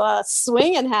into a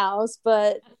swinging house.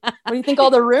 But what do you think all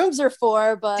the rooms are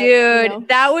for? But dude, you know.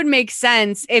 That would make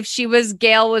sense if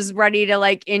Gail was ready to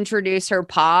like introduce her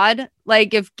pod.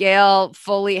 Like if Gail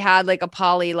fully had like a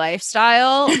poly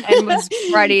lifestyle and was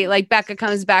ready, like Becca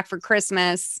comes back for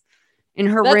Christmas and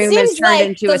her room is turned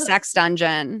into a sex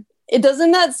dungeon.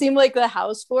 Doesn't that seem like the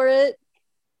house for it?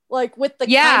 Like with the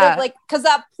kind of like, because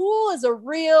that pool is a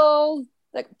real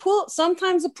like pool.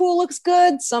 Sometimes the pool looks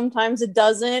good, sometimes it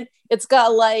doesn't. It's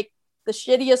got like the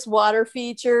shittiest water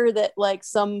feature that like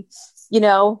some, you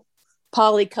know,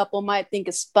 poly couple might think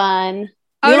is fun.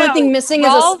 The only thing missing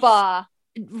is a spa.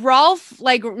 Rolf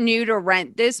like knew to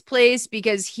rent this place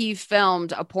because he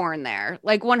filmed a porn there,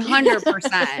 like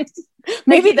 100%.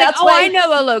 Maybe that's why I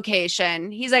know a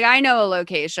location. He's like, I know a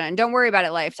location. Don't worry about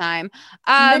it, Lifetime.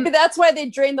 Maybe that's why they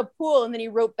drained the pool, and then he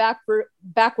wrote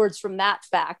backwards from that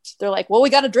fact. They're like, well,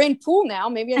 we got a drained pool now.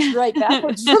 Maybe I should write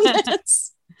backwards from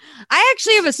this. I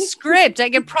actually have a script. I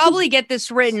could probably get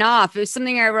this written off. It was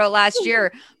something I wrote last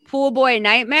year. Pool boy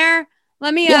nightmare.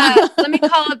 Let me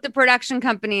call up the production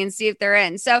company and see if they're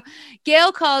in. So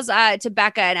Gail calls to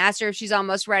Becca and asks her if she's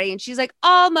almost ready. And she's like,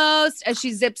 almost, as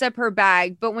she zips up her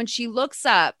bag. But when she looks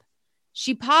up,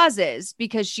 she pauses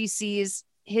because she sees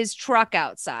his truck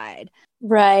outside.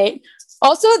 Right.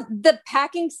 Also, the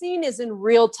packing scene is in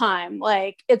real time.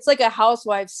 Like, it's like a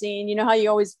housewife scene. You know how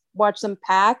you always watch them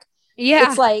pack? Yeah.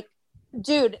 It's like,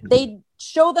 dude, they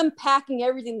show them packing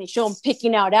everything. They show them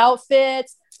picking out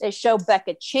outfits. They show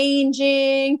Becca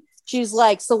changing. She's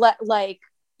like, you know,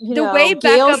 the way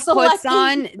Gail Becca puts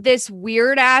on this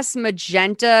weird ass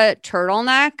magenta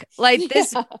turtleneck, like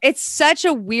this, it's such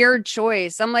a weird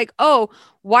choice. I'm like, oh,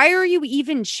 why are you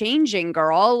even changing,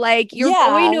 girl? Like you're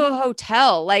going to a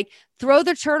hotel, like throw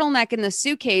the turtleneck in the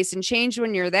suitcase and change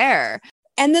when you're there.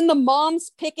 And then the mom's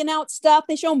picking out stuff.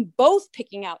 They show them both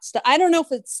picking out stuff. I don't know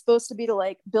if it's supposed to be to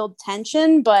like build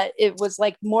tension, but it was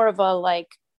like more of a like,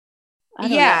 I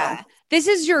don't know. This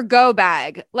is your go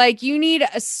bag. Like you need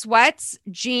a sweats,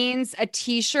 jeans, a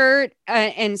t-shirt,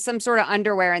 and some sort of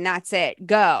underwear, and that's it.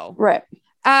 Go. Right.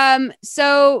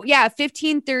 So yeah,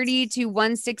 15:30 to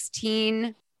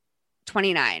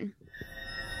 1:16:29.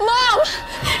 Mom,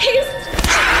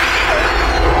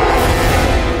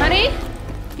 Honey,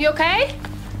 you okay?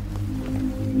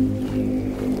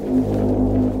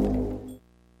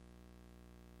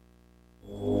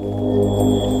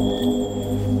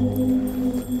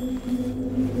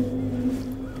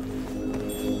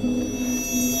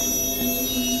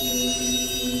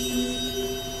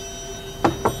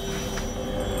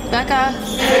 Becca.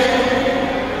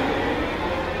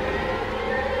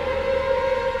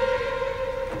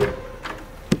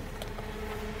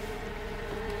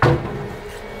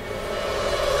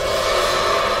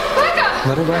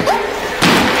 Let her go.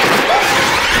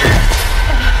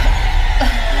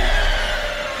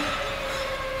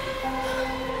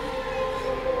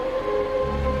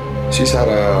 She's had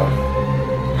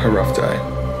a rough day.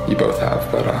 You both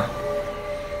have, but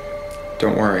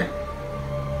don't worry.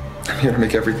 I'm here to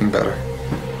make everything better.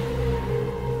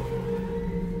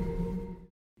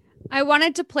 I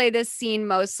wanted to play this scene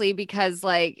mostly because,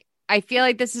 like, I feel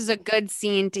like this is a good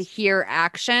scene to hear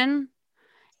action.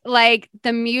 Like,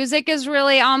 the music is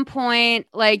really on point.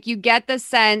 Like, you get the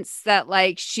sense that,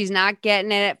 like, she's not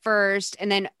getting it at first.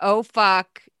 And then, oh,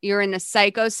 fuck, you're in the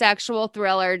psychosexual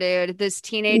thriller, dude. This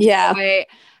teenage boy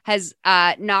has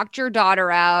knocked your daughter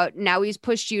out. Now he's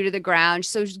pushed you to the ground.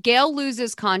 So Gail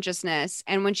loses consciousness.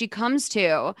 And when she comes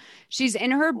to, she's in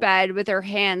her bed with her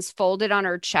hands folded on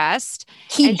her chest.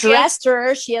 He dressed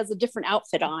her. She has a different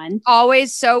outfit on.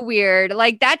 Always so weird.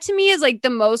 Like, that to me is like the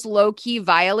most low-key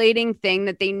violating thing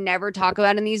that they never talk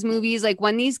about in these movies. Like,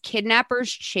 when these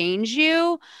kidnappers change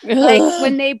you, like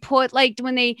when they put, like,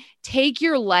 when they take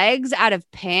your legs out of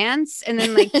pants and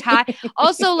then like tie.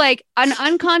 Also, like, an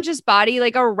unconscious body,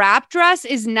 like a wrap dress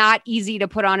is not easy to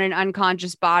put on an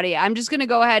unconscious body. I'm just gonna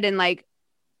go ahead and like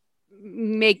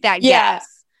make that guess.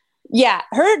 Yeah,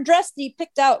 her dress that he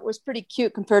picked out was pretty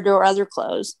cute compared to her other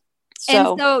clothes.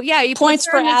 So yeah, he points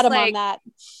for Adam like, on that.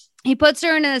 He puts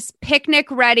her in this picnic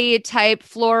ready type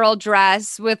floral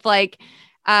dress with like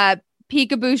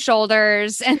peekaboo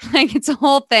shoulders, and like it's a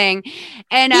whole thing.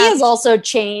 And he has also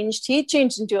changed. He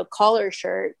changed into a collar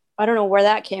shirt. I don't know where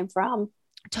that came from.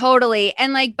 Totally.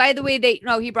 And like, by the way,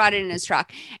 he brought it in his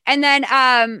truck. And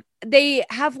then they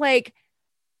have like,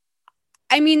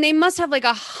 I mean, they must have like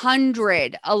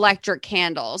 100 electric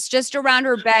candles just around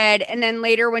her bed. And then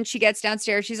later when she gets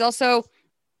downstairs, she's also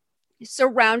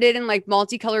surrounded in like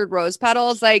multicolored rose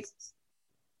petals. Like,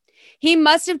 he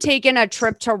must have taken a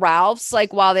trip to Ralph's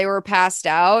like while they were passed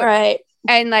out. Right.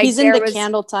 And like, he's into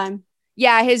candle time.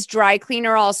 Yeah. His dry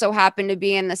cleaner also happened to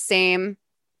be in the same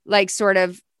like sort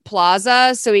of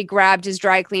plaza. So he grabbed his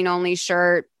dry clean only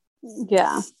shirt.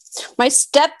 Yeah. My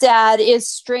stepdad is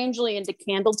strangely into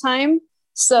candle time.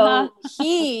 So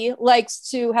he likes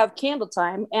to have candle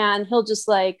time, and he'll just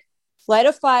like light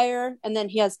a fire, and then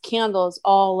he has candles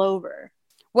all over.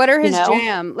 What are his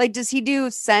jam? Like, does he do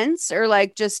scents or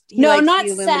like just not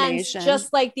scents,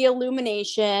 just like the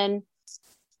illumination.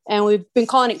 And we've been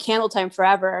calling it candle time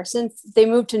forever. Since they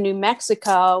moved to New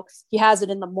Mexico, he has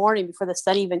it in the morning before the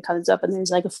sun even comes up, and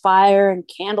there's like a fire and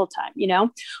candle time, you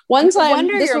know? One time, I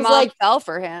wonder this your was mom like, fell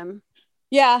for him.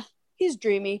 Yeah, he's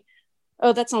dreamy.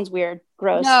 Oh, that sounds weird.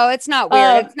 Gross. No, it's not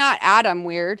weird. It's not Adam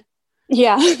weird.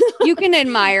 Yeah. You can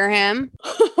admire him.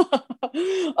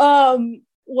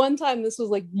 One time, this was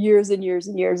like years and years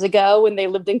and years ago when they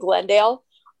lived in Glendale.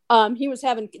 He was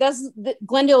having,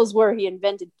 Glendale is where he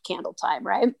invented candle time,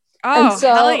 right? Oh,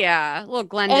 hell yeah. A little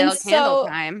Glendale candle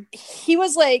time. He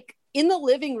was like in the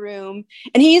living room,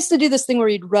 and he used to do this thing where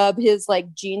he'd rub his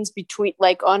like jeans between,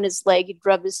 like on his leg, he'd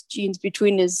rub his jeans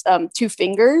between his two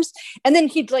fingers. And then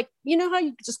he'd like, you know how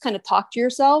you just kind of talk to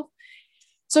yourself?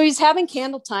 So he's having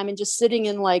candle time and just sitting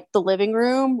in like the living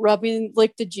room, rubbing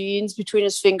like the jeans between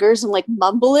his fingers and like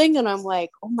mumbling. And I'm like,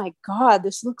 oh my God,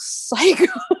 this looks psycho.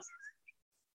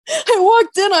 I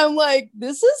walked in, I'm like,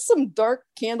 this is some dark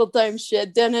candle time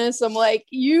shit, Dennis. I'm like,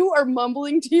 you are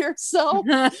mumbling to yourself,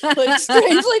 like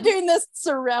strangely doing this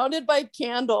surrounded by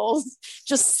candles,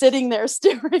 just sitting there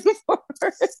staring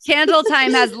forward. Candle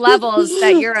time has levels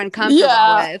that you're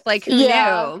uncomfortable with. Like, who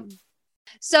knew?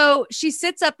 So she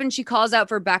sits up and she calls out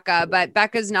for Becca, but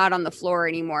Becca's not on the floor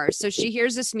anymore. So she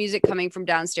hears this music coming from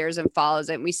downstairs and follows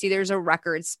it. And we see there's a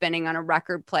record spinning on a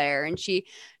record player. And she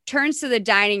turns to the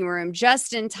dining room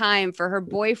just in time for her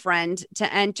boyfriend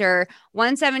to enter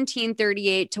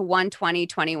 1:17:38 to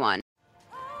 1:20:21.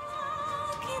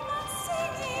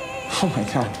 Oh my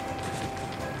God.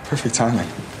 Perfect timing.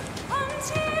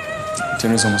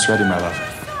 Dinner's almost ready, my love.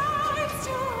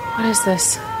 What is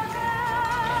this?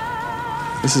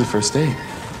 This is a first date.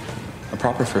 A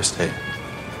proper first date.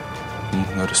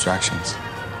 No distractions.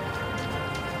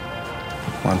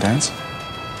 Want to dance?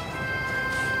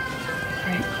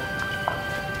 Right.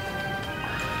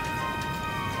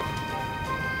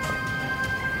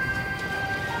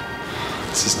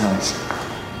 This is nice.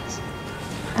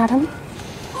 Adam?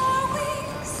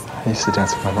 I used to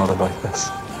dance with my mother like this.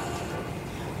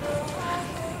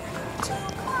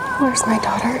 Where's my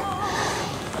daughter?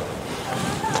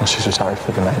 Well, she's retired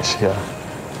for the night. She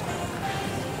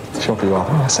won't be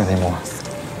welcome us anymore.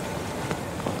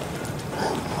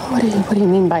 What do you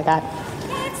mean by that?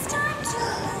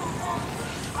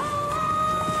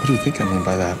 What do you think I mean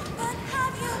by that?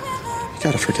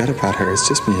 gotta forget about her. It's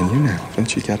just me and you now.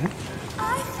 Don't you get it?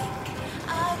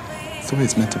 It's the way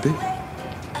it's meant to be.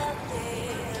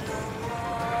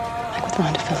 Like with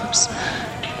Rhonda Phillips.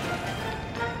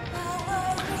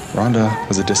 Rhonda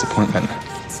was a disappointment.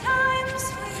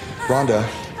 Rhonda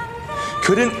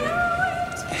couldn't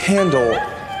handle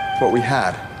what we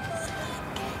had.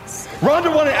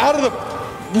 Rhonda wanted out of the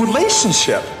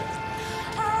relationship.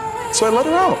 So I let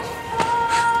her out.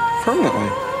 Permanently.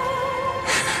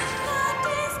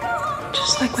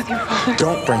 Just like with your father.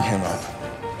 Don't bring him up.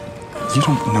 You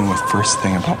don't know a first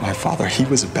thing about my father. He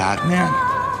was a bad man.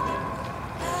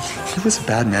 He was a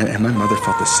bad man, and my mother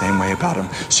felt the same way about him.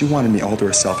 She wanted me all to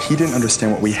herself. He didn't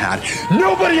understand what we had.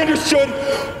 Nobody understood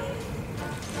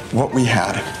what we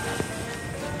had.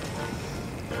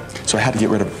 So I had to get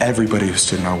rid of everybody who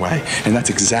stood in our way. And that's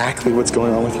exactly what's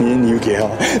going on with me and you, Gail.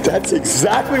 That's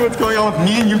exactly what's going on with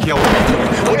me and you, Gail. What are you doing?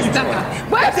 What are you doing?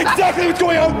 That's exactly what's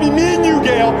going on with me and you,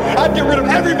 Gail. I had to get rid of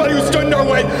everybody who stood in our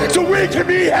way so we can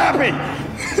be happy.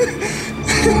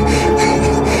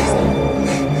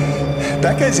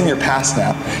 Becca's in your past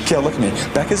now. Gail, look at me.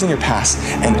 Becca's in your past,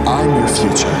 and I'm your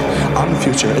future. I'm the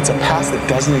future. It's a past that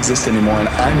doesn't exist anymore, and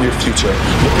I'm your future. Look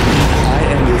at me. I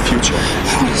am your future.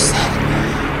 What is that?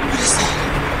 What is that?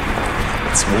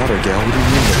 It's water, Gail. What do you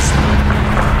mean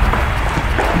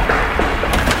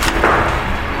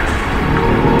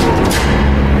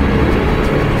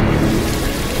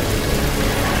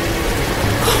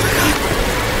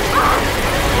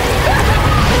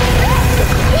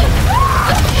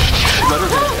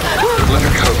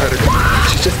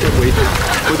it's just get weight.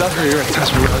 Without her, you're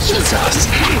touch me. It's just us.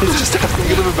 It's just us.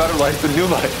 We live a better life, a new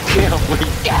life. Can't wait.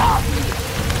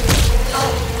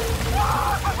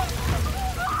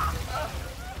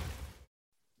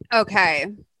 Okay.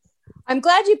 I'm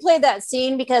glad you played that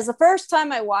scene because the first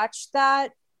time I watched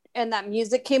that and that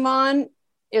music came on,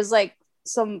 it was like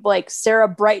some like Sarah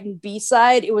Brighton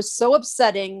B-side. It was so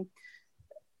upsetting.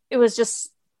 It was just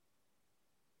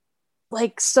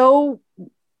like so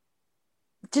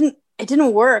it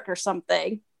didn't work or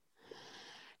something.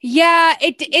 Yeah,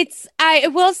 I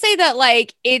will say that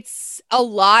like it's a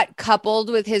lot coupled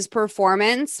with his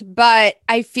performance, but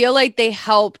I feel like they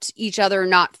helped each other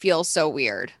not feel so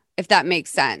weird, if that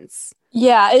makes sense.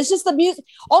 Yeah, it's just the music.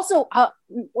 Also,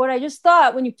 what I just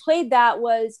thought when you played that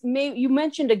was maybe you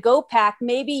mentioned a go pack.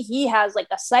 Maybe he has like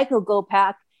a psycho go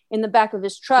pack in the back of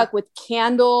his truck with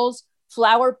candles,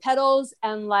 flower petals,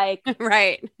 and like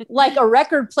right, like a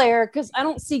record player. Because I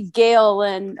don't see Gail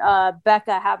and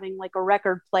Becca having like a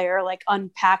record player like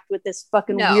unpacked with this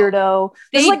fucking weirdo.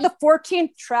 It's like the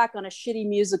 14th track on a shitty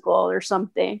musical or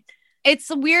something.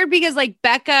 It's weird because like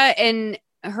Becca and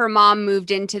her mom moved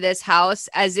into this house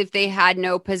as if they had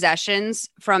no possessions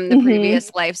from the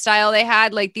previous lifestyle they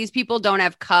had. Like these people don't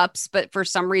have cups, but for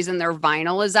some reason their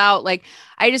vinyl is out. Like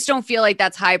I just don't feel like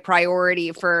that's high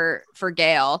priority for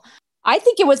Gail. I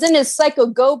think it was in his Psycho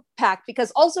Go pack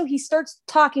because also he starts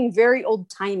talking very old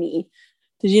timey.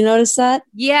 Did you notice that?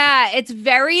 Yeah, it's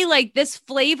very like this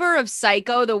flavor of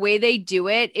Psycho. The way they do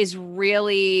it is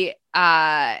really,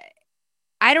 I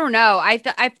don't know. I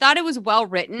thought it was well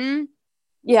written.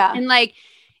 Yeah. And like,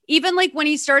 even like when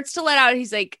he starts to let out,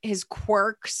 he's like his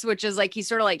quirks, which is like, he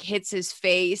sort of like hits his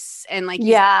face and like,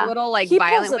 he's a little like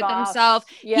violent with himself.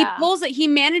 Yeah. He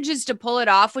manages to pull it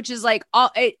off, which is like,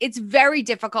 it's very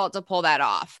difficult to pull that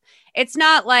off. It's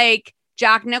not like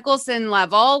Jack Nicholson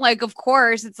level. Like, of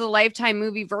course it's a Lifetime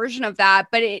movie version of that,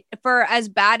 but for as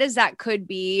bad as that could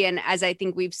be. And as I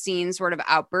think we've seen sort of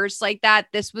outbursts like that,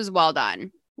 this was well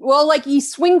done. Well, like he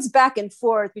swings back and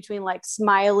forth between like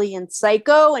Smiley and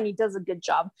Psycho, and he does a good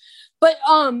job. But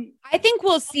I think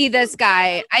we'll see this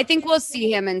guy. I think we'll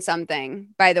see him in something,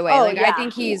 by the way. I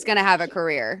think he's going to have a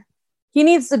career. He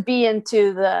needs to be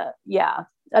into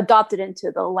adopted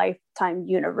into the Lifetime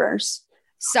universe.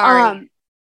 Sorry.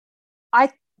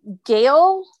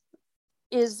 Gail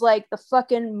is like the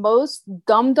fucking most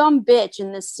dumb bitch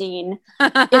in this scene.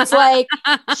 It's like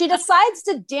she decides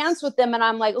to dance with them and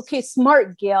I'm like, okay,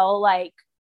 smart Gail, like,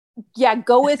 yeah,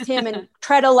 go with him and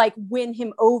try to like win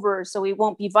him over so he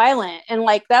won't be violent. And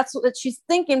like, that's what she's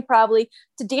thinking probably,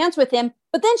 to dance with him.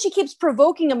 But then she keeps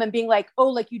provoking him and being like, oh,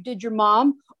 like you did your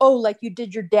mom. Oh, like you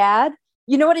did your dad.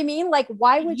 You know what I mean? Like,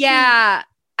 why would she?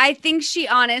 I think she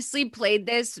honestly played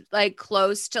this like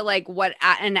close to like what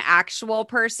an actual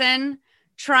person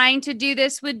trying to do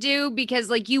this would do, because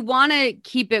like you want to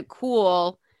keep it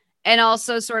cool and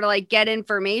also sort of like get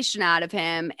information out of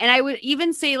him. And I would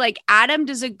even say like Adam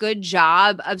does a good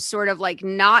job of sort of like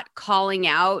not calling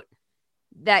out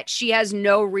that she has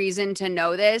no reason to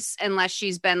know this unless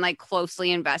she's been like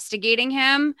closely investigating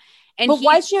him. And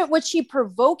why would she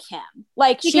provoke him?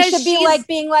 Like, she should be like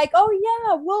being like, oh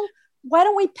yeah, well, why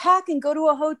don't we pack and go to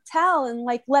a hotel and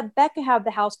like let Becca have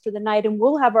the house for the night and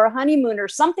we'll have our honeymoon or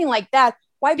something like that.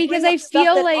 Why? Because I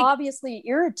feel like obviously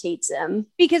irritates him.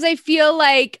 Because I feel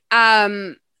like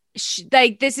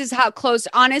this is how close.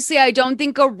 Honestly, I don't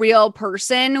think a real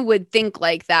person would think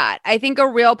like that. I think a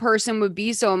real person would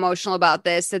be so emotional about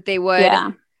this that they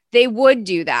would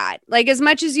do that. Like, as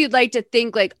much as you'd like to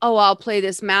think like, oh, I'll play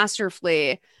this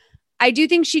masterfully, I do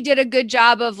think she did a good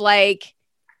job of like,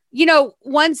 you know,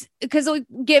 once, because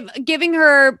giving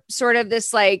her sort of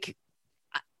this like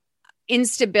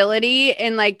instability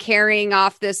and like carrying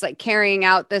out this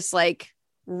like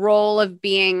role of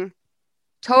being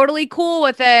totally cool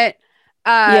with it.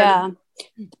 Like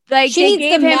they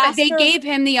gave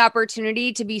him the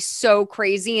opportunity to be so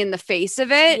crazy in the face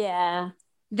of it. Yeah.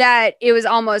 That it was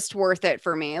almost worth it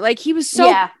for me. Like, he was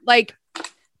so like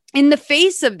in the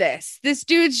face of this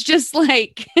dude's just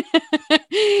like,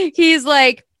 he's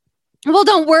like, well,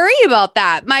 don't worry about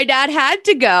that. My dad had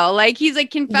to go. Like, he's like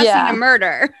confessing to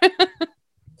murder.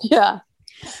 Yeah.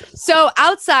 So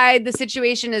outside, the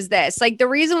situation is this. Like, the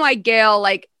reason why Gail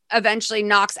like eventually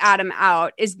knocks Adam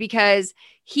out is because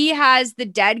he has the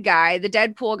dead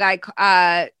pool guy,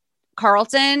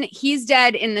 Carlton. He's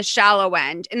dead in the shallow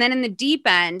end. And then in the deep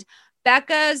end,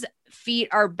 Becca's feet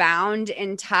are bound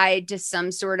and tied to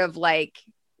some sort of like,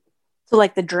 so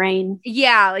like the drain.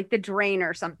 Yeah, like the drain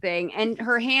or something. And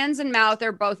her hands and mouth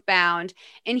are both bound,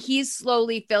 and he's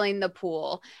slowly filling the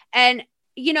pool. And,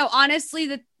 you know,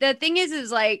 honestly, the thing is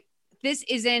like, this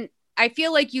isn't, I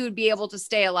feel like you would be able to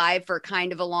stay alive for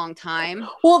kind of a long time.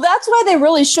 Well, that's why they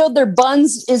really showed their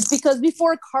buns, is because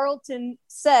before Carlton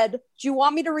said, do you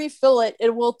want me to refill it?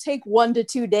 It will take 1 to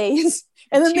 2 days.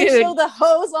 And then they show the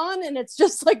hose on and it's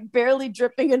just like barely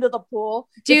dripping into the pool.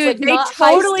 Dude, they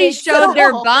totally showed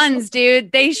their buns,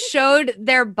 dude. They showed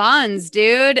their buns,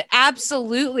 dude.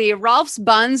 Absolutely. Ralph's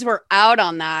buns were out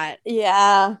on that.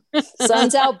 Yeah.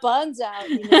 Sun's out, buns out,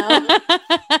 you know?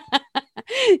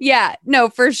 Yeah, no,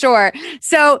 for sure.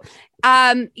 So,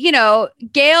 you know,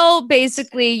 Gail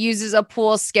basically uses a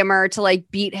pool skimmer to like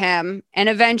beat him, and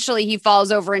eventually he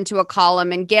falls over into a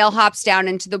column, and Gail hops down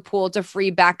into the pool to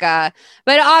free Becca.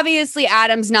 But obviously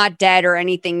Adam's not dead or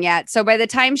anything yet. So by the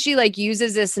time she like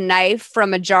uses this knife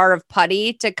from a jar of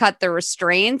putty to cut the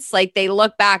restraints, like they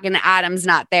look back and Adam's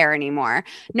not there anymore.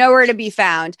 Nowhere to be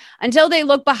found until they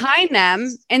look behind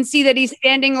them and see that he's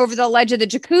standing over the ledge of the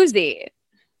jacuzzi.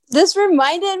 This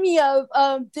reminded me of,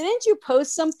 didn't you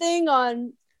post something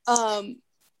on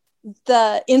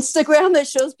the Instagram that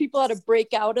shows people how to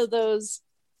break out of those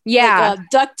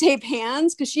duct tape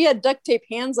hands? Because she had duct tape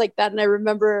hands like that. And I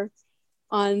remember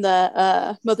on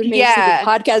the Mother Made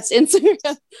podcast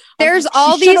Instagram. There's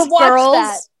all these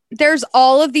girls. There's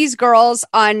all of these girls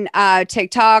on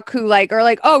TikTok who like are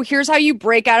like, oh, here's how you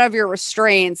break out of your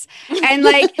restraints. And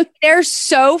like, they're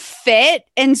so fit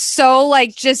and so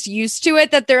like just used to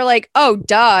it that they're like, oh,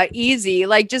 duh, easy.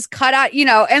 Like, just cut out, you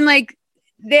know, and like,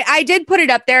 I did put it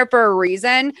up there for a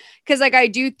reason. Cause like, I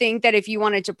do think that if you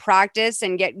wanted to practice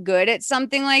and get good at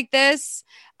something like this,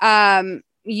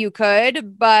 you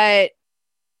could, but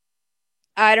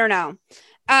I don't know.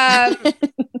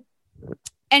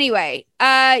 Anyway,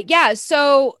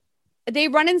 so they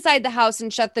run inside the house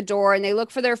and shut the door, and they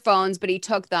look for their phones, but he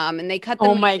took them, and they cut them.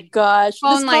 Oh my gosh.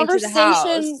 Phone line to the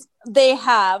house. They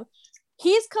have.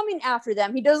 He's coming after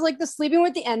them. He does like the sleeping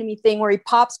with the enemy thing where he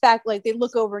pops back, like they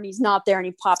look over and he's not there and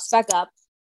he pops back up.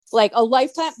 Like a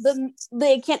lifetime,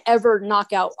 they can't ever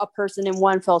knock out a person in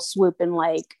one fell swoop in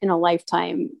a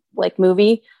Lifetime like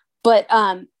movie. But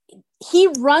he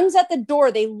runs at the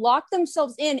door. They lock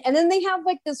themselves in, and then they have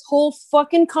like this whole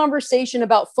fucking conversation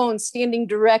about phones standing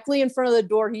directly in front of the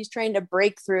door he's trying to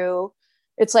break through.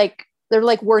 It's like they're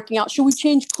like working out. Should we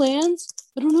change plans?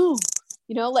 I don't know.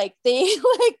 You know, like they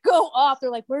like go off. They're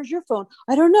like, "Where's your phone?"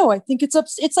 I don't know. I think it's up.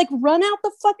 It's like, run out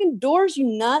the fucking doors, you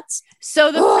nuts.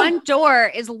 So the front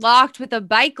door is locked with a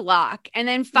bike lock, and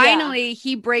then finally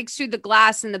he breaks through the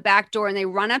glass in the back door, and they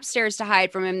run upstairs to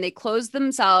hide from him. They close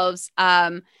themselves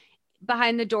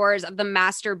behind the doors of the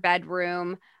master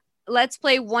bedroom. Let's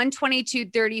play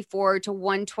 122:34 to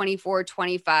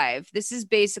 124:25. This is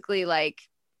basically like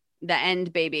the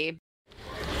end, baby.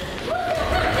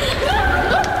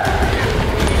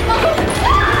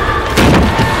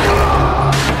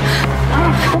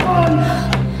 Come on.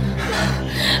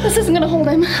 This isn't gonna hold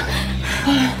him.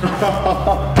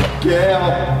 Gail,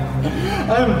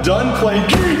 I'm done playing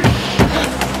creep.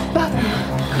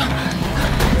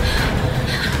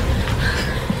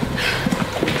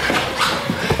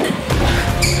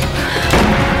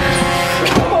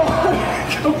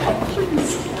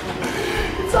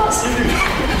 Boss!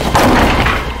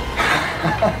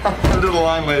 Under the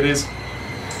line, ladies.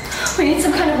 We need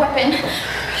some kind of weapon.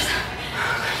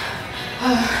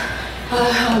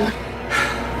 Oh,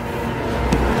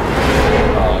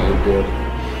 you're good.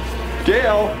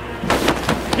 Gail!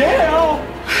 Gail!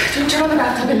 Turn on the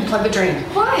bathtub and plug the drain.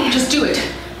 Why? Just do it.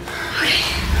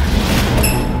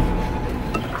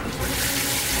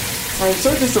 I'm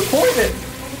so disappointed.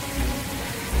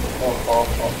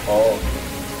 Oh.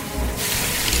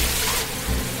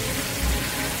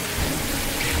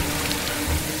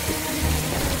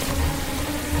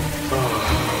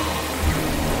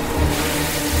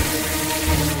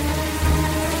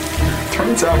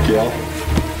 Turns out, Gail,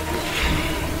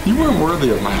 you weren't worthy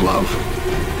of my love.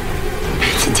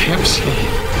 It's a damn shame.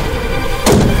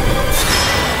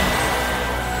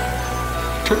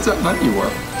 Turns out none of you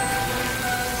were.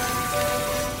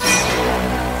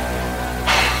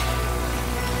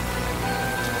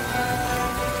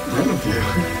 None of you.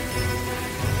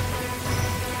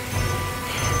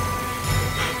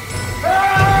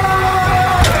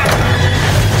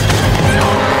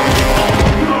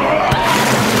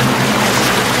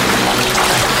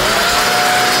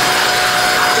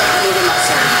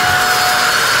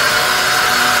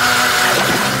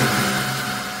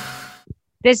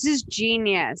 This is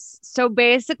genius. So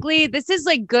basically, this is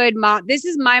like good mom. This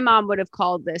is my mom would have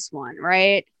called this one,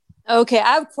 right? Okay,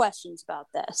 I have questions about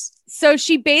this. So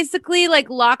she basically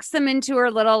like locks them into her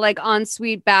little like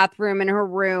ensuite bathroom in her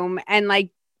room and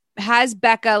like has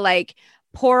Becca like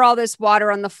pour all this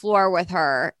water on the floor with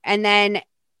her. And then,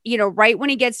 you know, right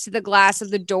when he gets to the glass of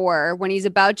the door, when he's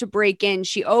about to break in,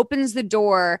 she opens the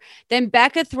door. Then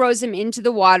Becca throws him into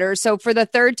the water. So for the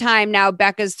third time now,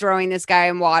 Becca's throwing this guy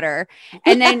in water.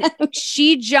 And then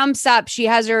she jumps up. She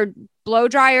has her blow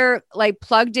dryer like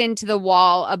plugged into the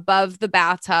wall above the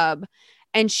bathtub.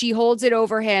 And she holds it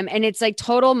over him. And it's like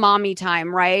total mommy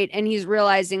time, right? And he's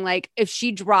realizing like, if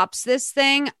she drops this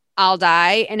thing, I'll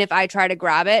die. And if I try to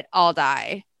grab it, I'll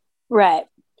die. Right.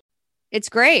 It's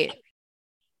great.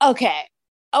 Okay.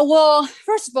 Well,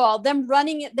 first of all,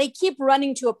 they keep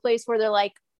running to a place where they're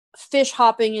like fish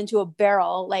hopping into a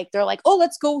barrel. Like they're like, oh,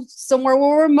 let's go somewhere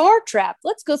where we're more trapped.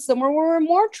 Let's go somewhere where we're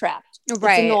more trapped.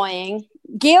 Right. It's annoying.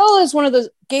 Gail is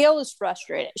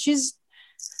frustrated.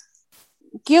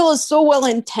 Gail is so well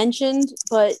intentioned,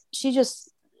 but she's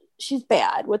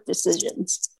bad with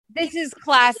decisions. This is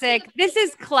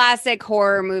classic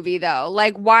horror movie though.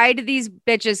 Like, why do these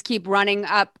bitches keep running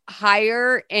up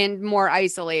higher and more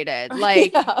isolated?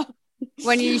 Like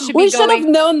when you should be should have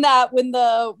known that when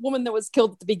the woman that was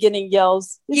killed at the beginning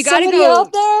yells, you got to go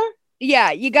out there.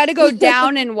 Yeah, you got to go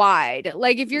down and wide.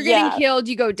 Like if you're getting killed,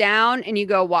 you go down and you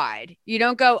go wide. You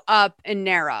don't go up and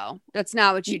narrow. That's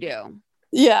not what you do.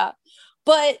 Yeah.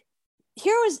 But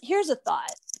here's a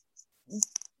thought.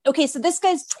 Okay, so this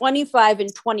guy's 25 in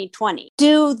 2020.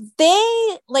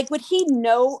 Would he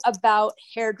know about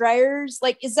hair dryers?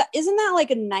 Like, isn't that like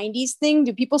a 90s thing?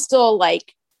 Do people still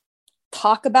like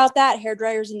talk about that? Hair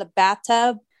dryers in the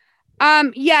bathtub?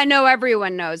 Yeah, no,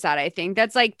 everyone knows that. I think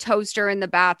that's like toaster in the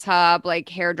bathtub, like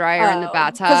hair dryer in the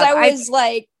bathtub. Because I was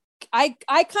like, I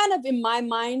kind of in my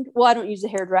mind, well, I don't use a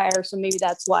hair dryer, so maybe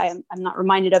that's why I'm not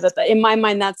reminded of it. But in my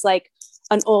mind, that's like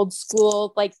an old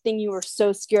school like thing you were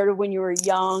so scared of when you were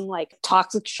young, like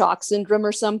toxic shock syndrome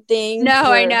or something. No,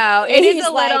 I know. It is a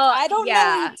little, I don't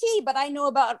know ET, but I know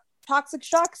about toxic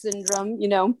shock syndrome, you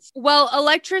know. Well,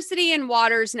 electricity and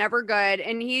water is never good.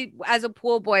 And he, as a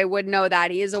pool boy, would know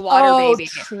that. He is a water baby.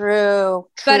 True.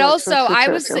 But also, I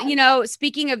was, you know,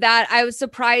 speaking of that, I was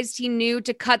surprised he knew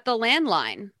to cut the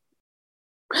landline.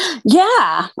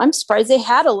 Yeah, I'm surprised they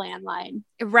had a landline.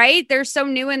 Right? They're so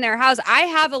new in their house. I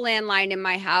have a landline in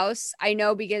my house. I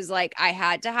know because like I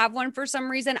had to have one for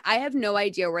some reason. I have no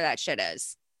idea where that shit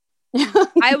is.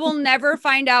 I will never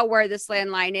find out where this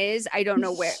landline is. I don't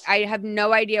know where. I have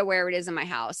no idea where it is in my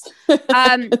house.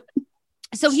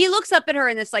 So he looks up at her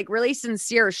in this like really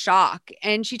sincere shock,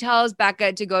 and she tells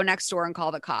Becca to go next door and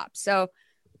call the cops. So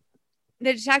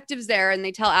the detective's there and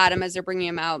they tell Adam as they're bringing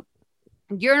him out,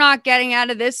 "You're not getting out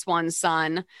of this one,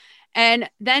 son." And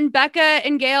then Becca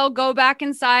and Gail go back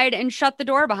inside and shut the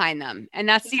door behind them. And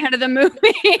that's the end of the movie.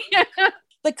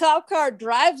 The cop car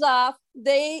drives off.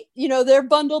 They're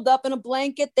bundled up in a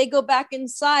blanket. They go back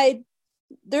inside.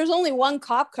 There's only one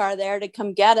cop car there to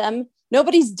come get him.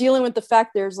 Nobody's dealing with the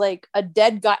fact there's like a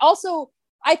dead guy. Also,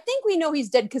 I think we know he's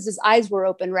dead because his eyes were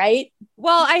open, right?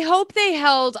 Well, I hope they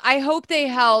held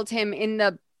him in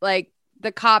the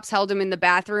cops held him in the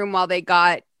bathroom while they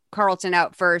got Carlton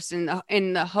out first in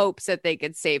the hopes that they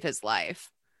could save his life.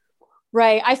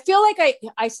 Right. I feel like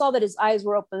I saw that his eyes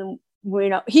were open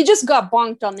he just got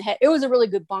bonked on the head. It was a really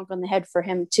good bonk on the head for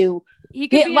him too. He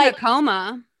could be in a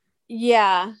coma.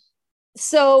 Yeah.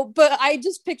 So, but I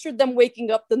just pictured them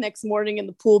waking up the next morning and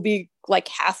the pool be like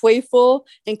halfway full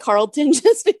and Carlton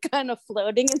just be kind of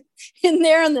floating in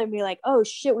there, and then be like, oh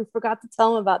shit, we forgot to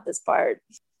tell him about this part.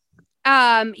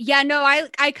 Yeah, no,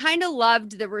 I kind of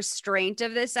loved the restraint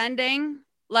of this ending.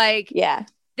 Like, yeah,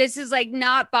 this is like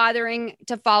not bothering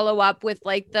to follow up with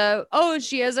like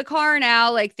she has a car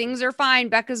now, like things are fine,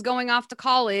 Becca's going off to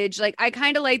college. Like, I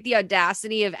kind of like the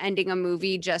audacity of ending a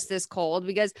movie just this cold,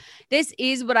 because this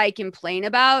is what I complain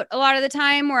about a lot of the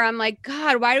time, where I'm like,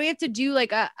 God, why do we have to do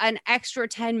like an extra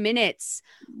 10 minutes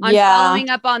on following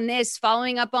up on this,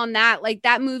 following up on that? Like,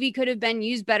 that movie could have been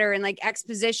used better in like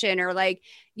exposition, or like,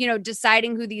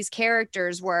 deciding who these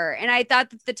characters were. And I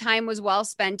thought that the time was well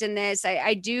spent in this.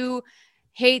 I do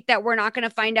hate that we're not going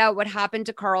to find out what happened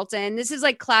to Carlton. This is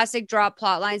like classic drop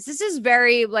plot lines. This is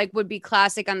very like would be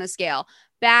classic on the scale.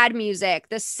 Bad music.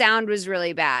 The sound was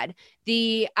really bad.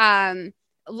 The a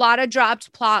lot of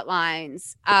dropped plot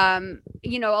lines. A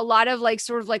lot of like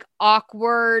sort of like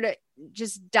awkward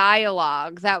just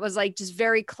dialogue that was like just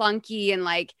very clunky, and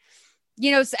like,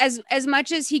 as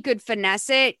much as he could finesse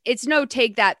it, it's no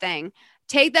Take That Thing.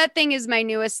 Take That Thing is my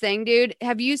newest thing, dude.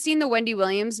 Have you seen the Wendy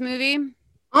Williams movie?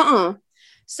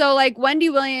 So like Wendy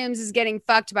Williams is getting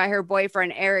fucked by her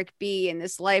boyfriend, Eric B, in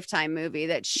this Lifetime movie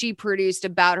that she produced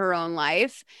about her own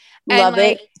life. Love and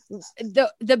like it.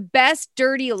 The best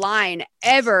dirty line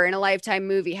ever in a Lifetime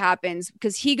movie happens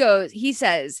because he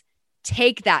says,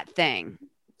 "Take that thing."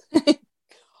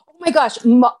 Oh my gosh.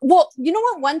 Well, you know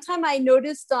what? One time I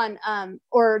noticed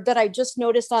or that I just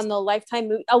noticed on the Lifetime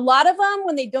movie, a lot of them,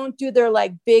 when they don't do their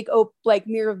like big, like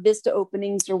Mira Vista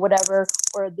openings or whatever,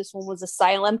 or this one was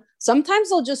Asylum, sometimes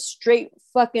they'll just straight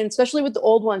fucking, especially with the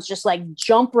old ones, just like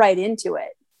jump right into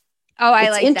it. Oh,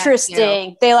 It's like interesting. That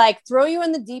too. They like throw you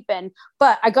in the deep end.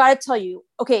 But I got to tell you,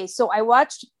 okay, so I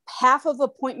watched half of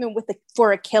Appointment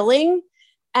for a Killing,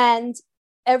 and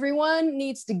everyone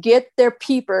needs to get their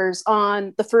peepers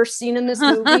on the first scene in this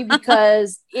movie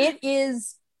because it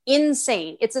is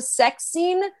insane. It's a sex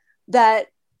scene that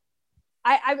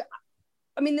I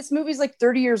mean, this movie's like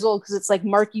 30 years old because it's like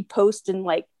Marky Post and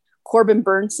like Corbin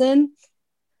Burnson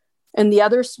and the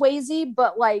other Swayze,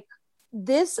 but like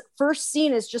this first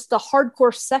scene is just a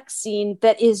hardcore sex scene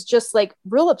that is just like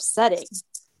real upsetting.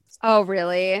 Oh,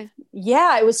 really?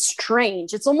 Yeah, it was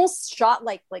strange. It's almost shot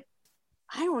like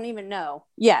I don't even know.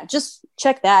 Yeah, just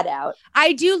check that out.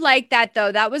 I do like that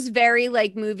though. That was very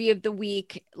like movie of the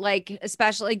week, like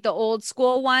especially like the old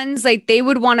school ones. Like they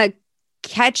would want to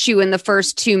catch you in the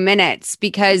first 2 minutes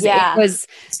because it was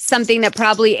something that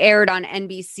probably aired on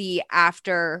NBC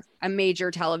after a major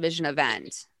television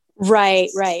event. Right.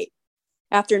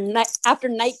 After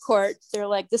Night Court, they're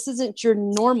like, this isn't your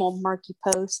normal Marky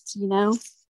Post,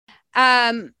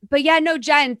 But yeah, no,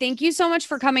 Jen, thank you so much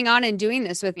for coming on and doing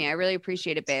this with me. I really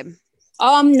appreciate it, babe.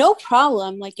 No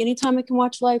problem. Like anytime I can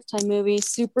watch Lifetime movies,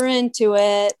 super into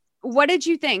it. What did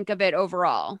you think of it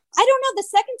overall? I don't know. The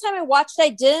second time I watched,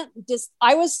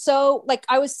 I was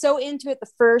so into it the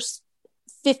first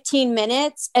 15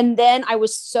 minutes. And then I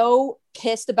was so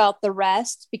pissed about the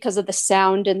rest because of the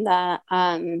sound and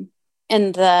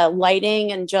the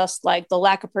lighting and just like the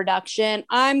lack of production.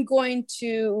 I'm going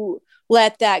to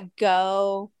let that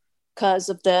go because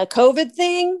of the COVID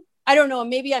thing. I don't know.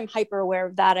 Maybe I'm hyper aware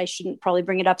of that. I shouldn't probably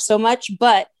bring it up so much,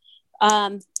 but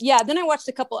then I watched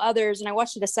a couple others and I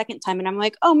watched it a second time and I'm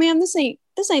like, oh man, this ain't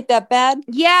that bad.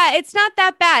 Yeah, it's not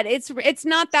that bad. It's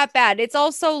not that bad. It's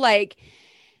also like,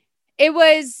 it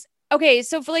was okay.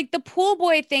 So for like the pool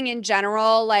boy thing in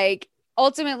general, like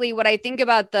ultimately what I think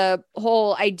about the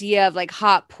whole idea of like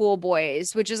hot pool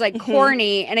boys, which is like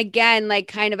corny. And again, like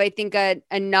kind of, I think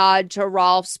a nod to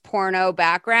Rolf's porno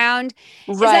background,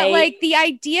 is that like the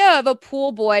idea of a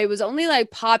pool boy was only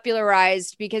like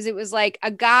popularized because it was like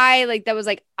a guy like that was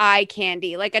like eye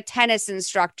candy, like a tennis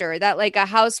instructor that like a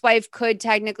housewife could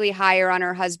technically hire on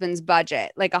her husband's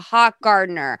budget, like a hot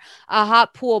gardener, a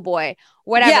hot pool boy,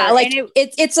 whatever. Yeah, like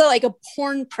it's like a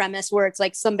porn premise where it's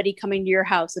like somebody coming to your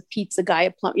house, a pizza guy,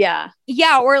 a plumber.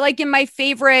 Yeah, or like in my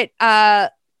favorite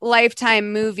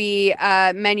Lifetime movie,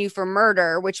 Menu for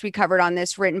Murder, which we covered on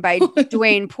this, written by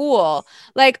Dwayne Poole.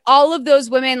 Like all of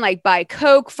those women like buy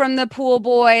coke from the pool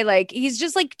boy. Like he's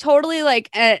just like totally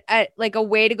like like a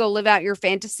way to go live out your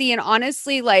fantasy. And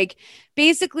honestly, like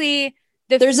basically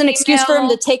there's an excuse for him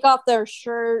to take off their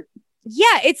shirt.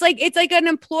 Yeah, it's like an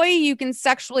employee you can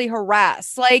sexually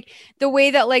harass, like the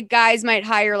way that like guys might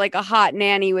hire like a hot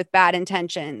nanny with bad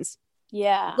intentions.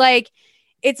 Yeah, like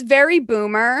it's very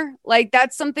boomer. Like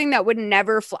that's something that would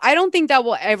never fly. I don't think that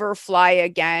will ever fly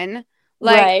again.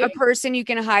 Like a person you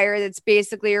can hire that's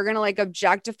basically you're going to like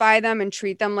objectify them and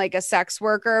treat them like a sex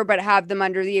worker, but have them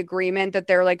under the agreement that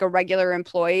they're like a regular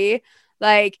employee.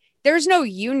 Like there's no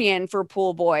union for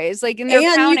pool boys. Like, and they're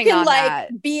counting you can on like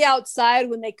that. be outside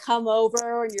when they come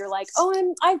over and you're like,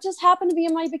 oh, I just happen to be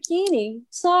in my bikini.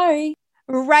 Sorry.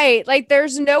 Right. Like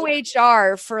there's no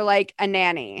HR for like a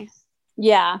nanny.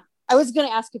 Yeah. I was going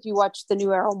to ask if you watched the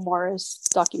new Errol Morris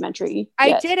documentary.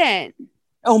 I didn't.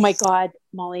 Oh my God,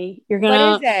 Molly, you're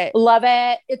going to love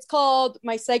it. It's called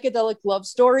My Psychedelic Love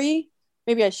Story.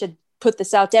 Maybe I should put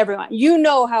this out to everyone. You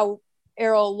know how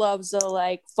Errol loves a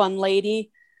like fun lady.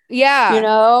 Yeah. You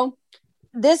know,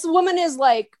 this woman is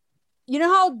like, you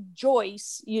know how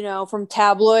Joyce, you know, from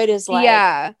Tabloid is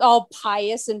like all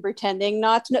pious and pretending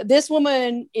not to know. This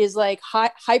woman is like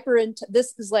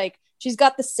this is like, she's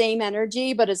got the same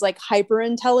energy, but is like hyper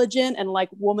intelligent and like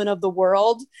woman of the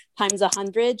world times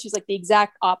 100. She's like the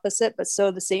exact opposite, but so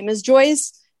the same as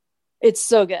Joyce. It's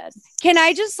so good. Can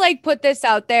I just like put this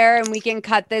out there and we can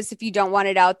cut this if you don't want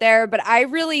it out there? But I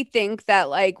really think that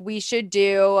like we should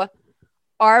do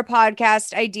our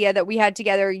podcast idea that we had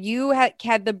together. You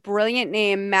had the brilliant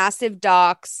name Massive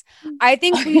Docs. I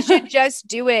think we should just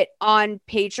do it on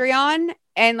Patreon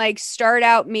and like start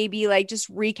out maybe like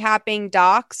just recapping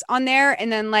docs on there.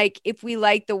 And then like, if we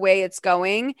like the way it's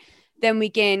going, then we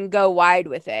can go wide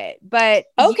with it. But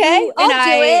okay, I'll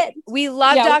do it. We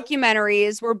love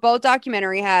documentaries. We're both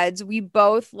documentary heads. We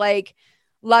both like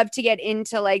love to get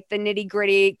into like the nitty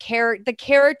gritty the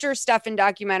character stuff in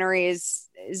documentaries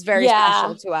is very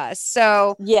special to us.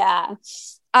 So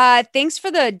thanks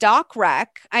for the doc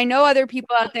rec. I know other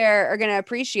people out there are going to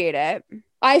appreciate it.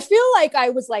 I feel like I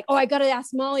was like, oh, I got to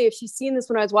ask Molly if she's seen this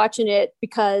when I was watching it,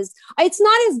 because it's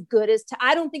not as good as,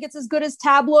 I don't think it's as good as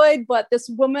Tabloid, but this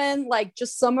woman, like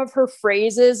just some of her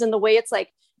phrases and the way it's like,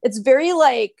 it's very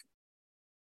like,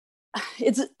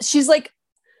 she's like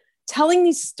telling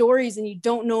these stories and you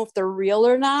don't know if they're real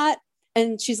or not.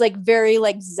 And she's like very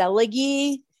like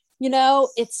Zelig-y, you know,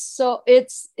 it's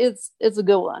a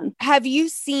good one. Have you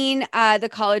seen the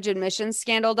college admissions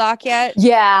scandal doc yet?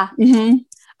 Yeah. Mm-hmm.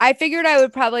 I figured I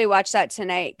would probably watch that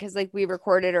tonight because like we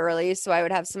recorded early, so I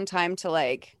would have some time to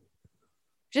like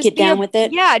just get down with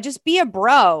it. Yeah, just be a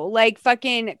bro. Like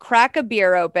fucking crack a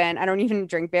beer open. I don't even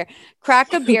drink beer.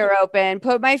 Crack a beer open,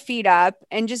 put my feet up,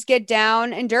 and just get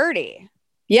down and dirty.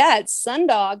 Yeah, it's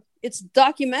Sundog. It's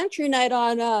documentary night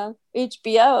on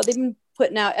HBO. They've been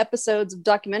putting out episodes of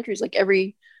documentaries like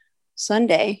every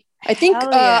Sunday. I think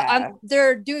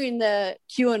they're doing the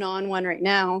QAnon one right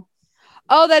now.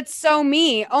 Oh, that's so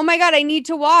me. Oh my God, I need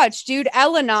to watch, dude.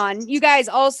 Elanon. You guys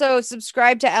also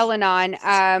subscribe to Elanon.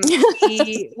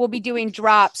 We will be doing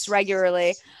drops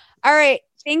regularly. All right.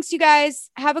 Thanks, you guys.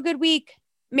 Have a good week.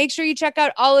 Make sure you check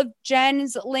out all of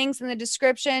Jen's links in the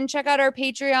description. Check out our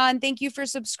Patreon. Thank you for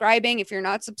subscribing. If you're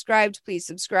not subscribed, please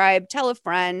subscribe. Tell a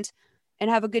friend and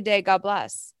have a good day. God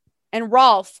bless. And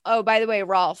Rolf. Oh, by the way,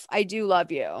 Rolf, I do love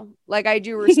you. Like I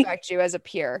do respect you as a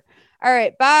peer. All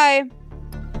right. Bye.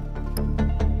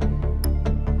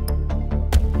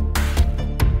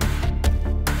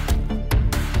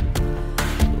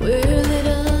 We're lit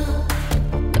up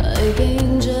like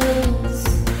angels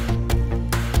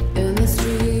in the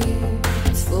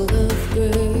streets full of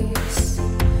grace,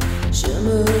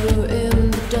 shimmer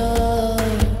in the dark.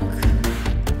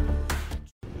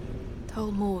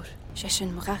 Talmor,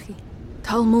 Sheshin Marachi.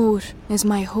 Talmor is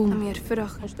my home.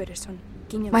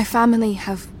 My family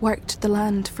have worked the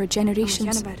land for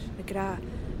generations.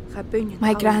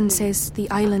 My gran says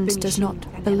the island does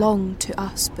not belong to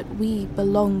us, but we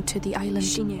belong to the island.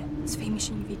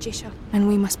 And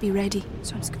we must be ready,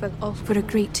 for a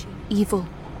great evil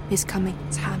is coming.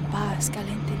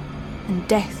 And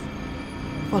death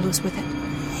follows with it.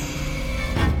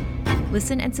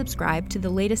 Listen and subscribe to the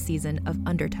latest season of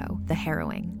Undertow, The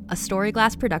Harrowing, a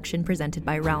Storyglass production presented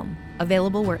by Realm,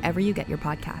 available wherever you get your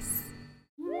podcasts.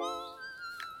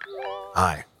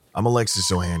 Hi, I'm Alexis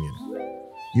Ohanian.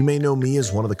 You may know me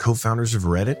as one of the co-founders of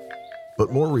Reddit,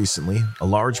 but more recently, a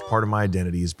large part of my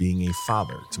identity is being a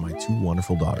father to my two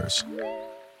wonderful daughters.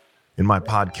 In my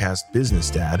podcast, Business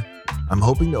Dad, I'm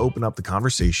hoping to open up the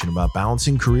conversation about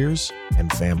balancing careers and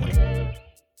family.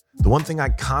 The one thing I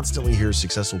constantly hear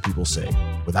successful people say,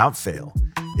 without fail,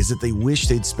 is that they wish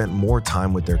they'd spent more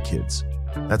time with their kids.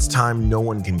 That's time no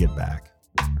one can get back.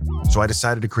 So I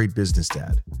decided to create Business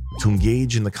Dad, to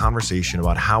engage in the conversation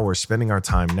about how we're spending our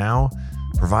time now,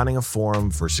 providing a forum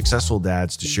for successful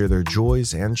dads to share their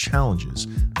joys and challenges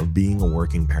of being a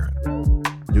working parent.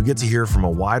 You'll get to hear from a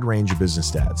wide range of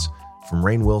business dads, from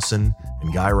Rainn Wilson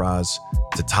and Guy Raz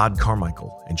to Todd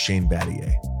Carmichael and Shane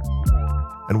Battier.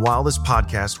 And while this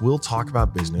podcast will talk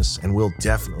about business and will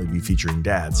definitely be featuring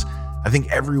dads, I think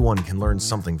everyone can learn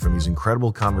something from these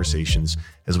incredible conversations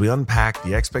as we unpack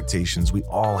the expectations we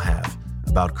all have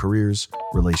about careers,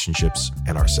 relationships,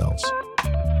 and ourselves.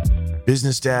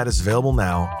 Business Dad is available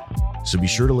now, so be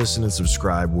sure to listen and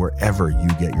subscribe wherever you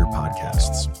get your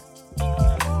podcasts.